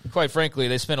 So. Quite frankly,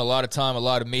 they spend a lot of time, a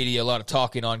lot of media, a lot of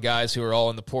talking on guys who are all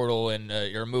in the portal and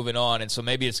are moving on. And so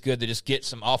maybe it's good to just get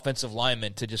some offensive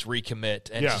linemen to just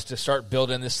recommit and just to start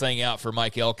building this thing out for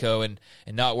Mike Elko and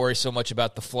not worry so much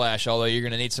about the flash, although you're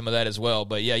going to need some of that as well.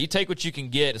 But, yeah, you take what you can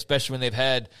get, especially when they've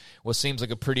had what seems like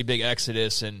a pretty big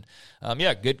exodus. And,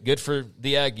 good for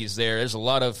the Aggies there. There's a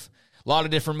lot of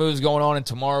different moves going on, and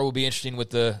tomorrow will be interesting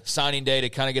with the signing day to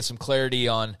kind of get some clarity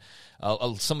on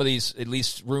some of these, at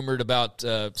least rumored about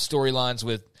storylines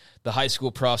with the high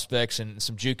school prospects and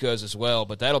some JUCOs as well.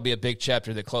 But that'll be a big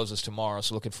chapter that closes tomorrow,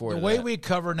 so looking forward to that. The way we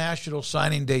cover National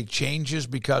Signing Day changes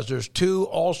because there's two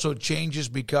also changes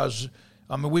because,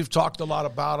 we've talked a lot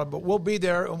about it, but we'll be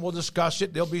there and we'll discuss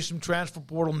it. There'll be some transfer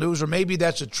portal news, or maybe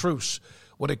that's a truce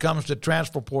when it comes to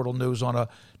transfer portal news on a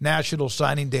National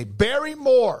Signing Day. Barry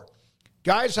Moore.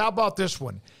 Guys, how about this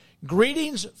one?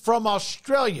 Greetings from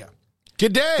Australia.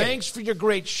 Good day. Thanks for your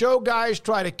great show, guys.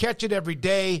 Try to catch it every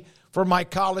day for my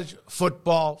college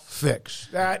football fix.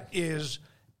 That is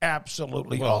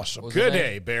absolutely awesome. Good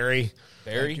day, Barry.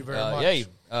 Thank you very much.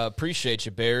 Appreciate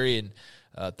you, Barry, and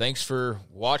thanks for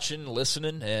watching,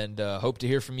 listening, and hope to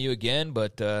hear from you again.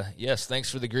 But, yes, thanks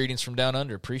for the greetings from down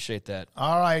under. Appreciate that.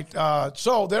 All right.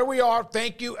 So there we are.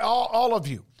 Thank you, all of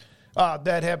you.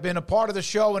 That have been a part of the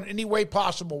show in any way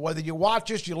possible, whether you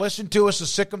watch us, you listen to us, the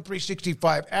Sikkim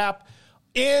 365 app,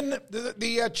 in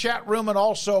the chat room, and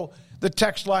also the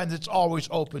text line that's always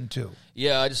open too.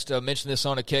 Yeah, I just mentioned this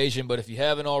on occasion, but if you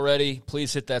haven't already,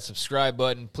 please hit that subscribe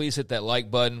button. Please hit that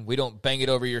like button. We don't bang it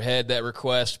over your head, that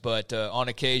request, but on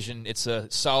occasion, it's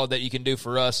a solid that you can do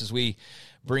for us as we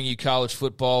bring you college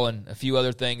football and a few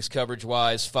other things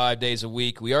coverage-wise 5 days a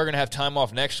week. We are going to have time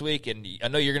off next week, and I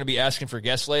know you're going to be asking for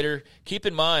guests later. Keep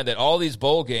in mind that all these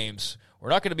bowl games, we're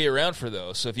not going to be around for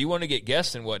those. So if you want to get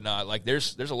guests and whatnot, like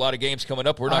there's a lot of games coming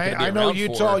up we're not going to be around for. I know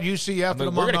Utah, UCF, we're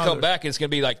going to come back, and it's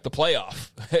going to be like the playoff.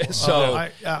 So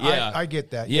I get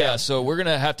that. Yeah, so we're going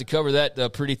to have to cover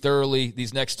that pretty thoroughly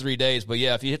these next 3 days. But,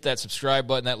 yeah, if you hit that subscribe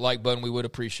button, that like button, we would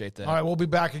appreciate that. All right, we'll be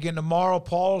back again tomorrow.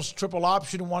 Paul's Triple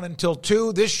Option, 1 until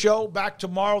 2. This show back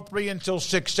tomorrow, 3 until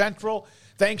 6 Central.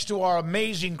 Thanks to our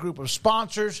amazing group of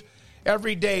sponsors.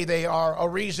 Every day they are a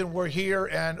reason we're here,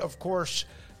 and, of course,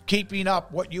 keeping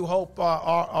up what you hope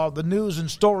are the news and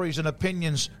stories and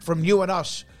opinions from you and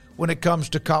us when it comes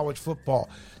to college football.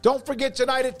 Don't forget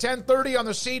tonight at 10:30 on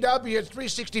the CW, it's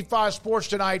 365 Sports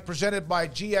Tonight, presented by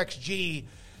GXG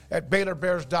at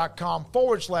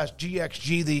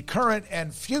BaylorBears.com/GXG, the current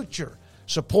and future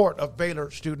support of Baylor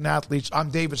student-athletes. I'm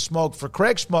David Smoke for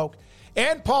Craig Smoke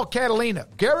and Paul Catalina.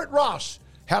 Garrett Ross,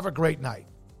 have a great night.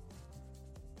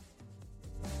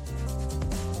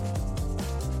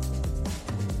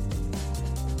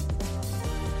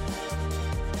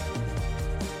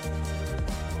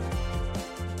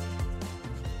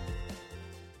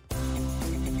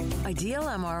 Ideal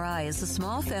MRI is a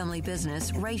small family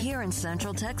business right here in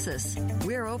Central Texas.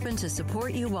 We're open to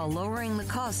support you while lowering the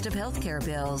cost of healthcare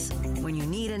bills. When you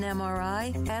need an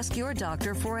MRI, ask your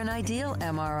doctor for an Ideal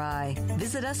MRI.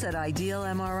 Visit us at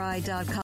idealmri.com.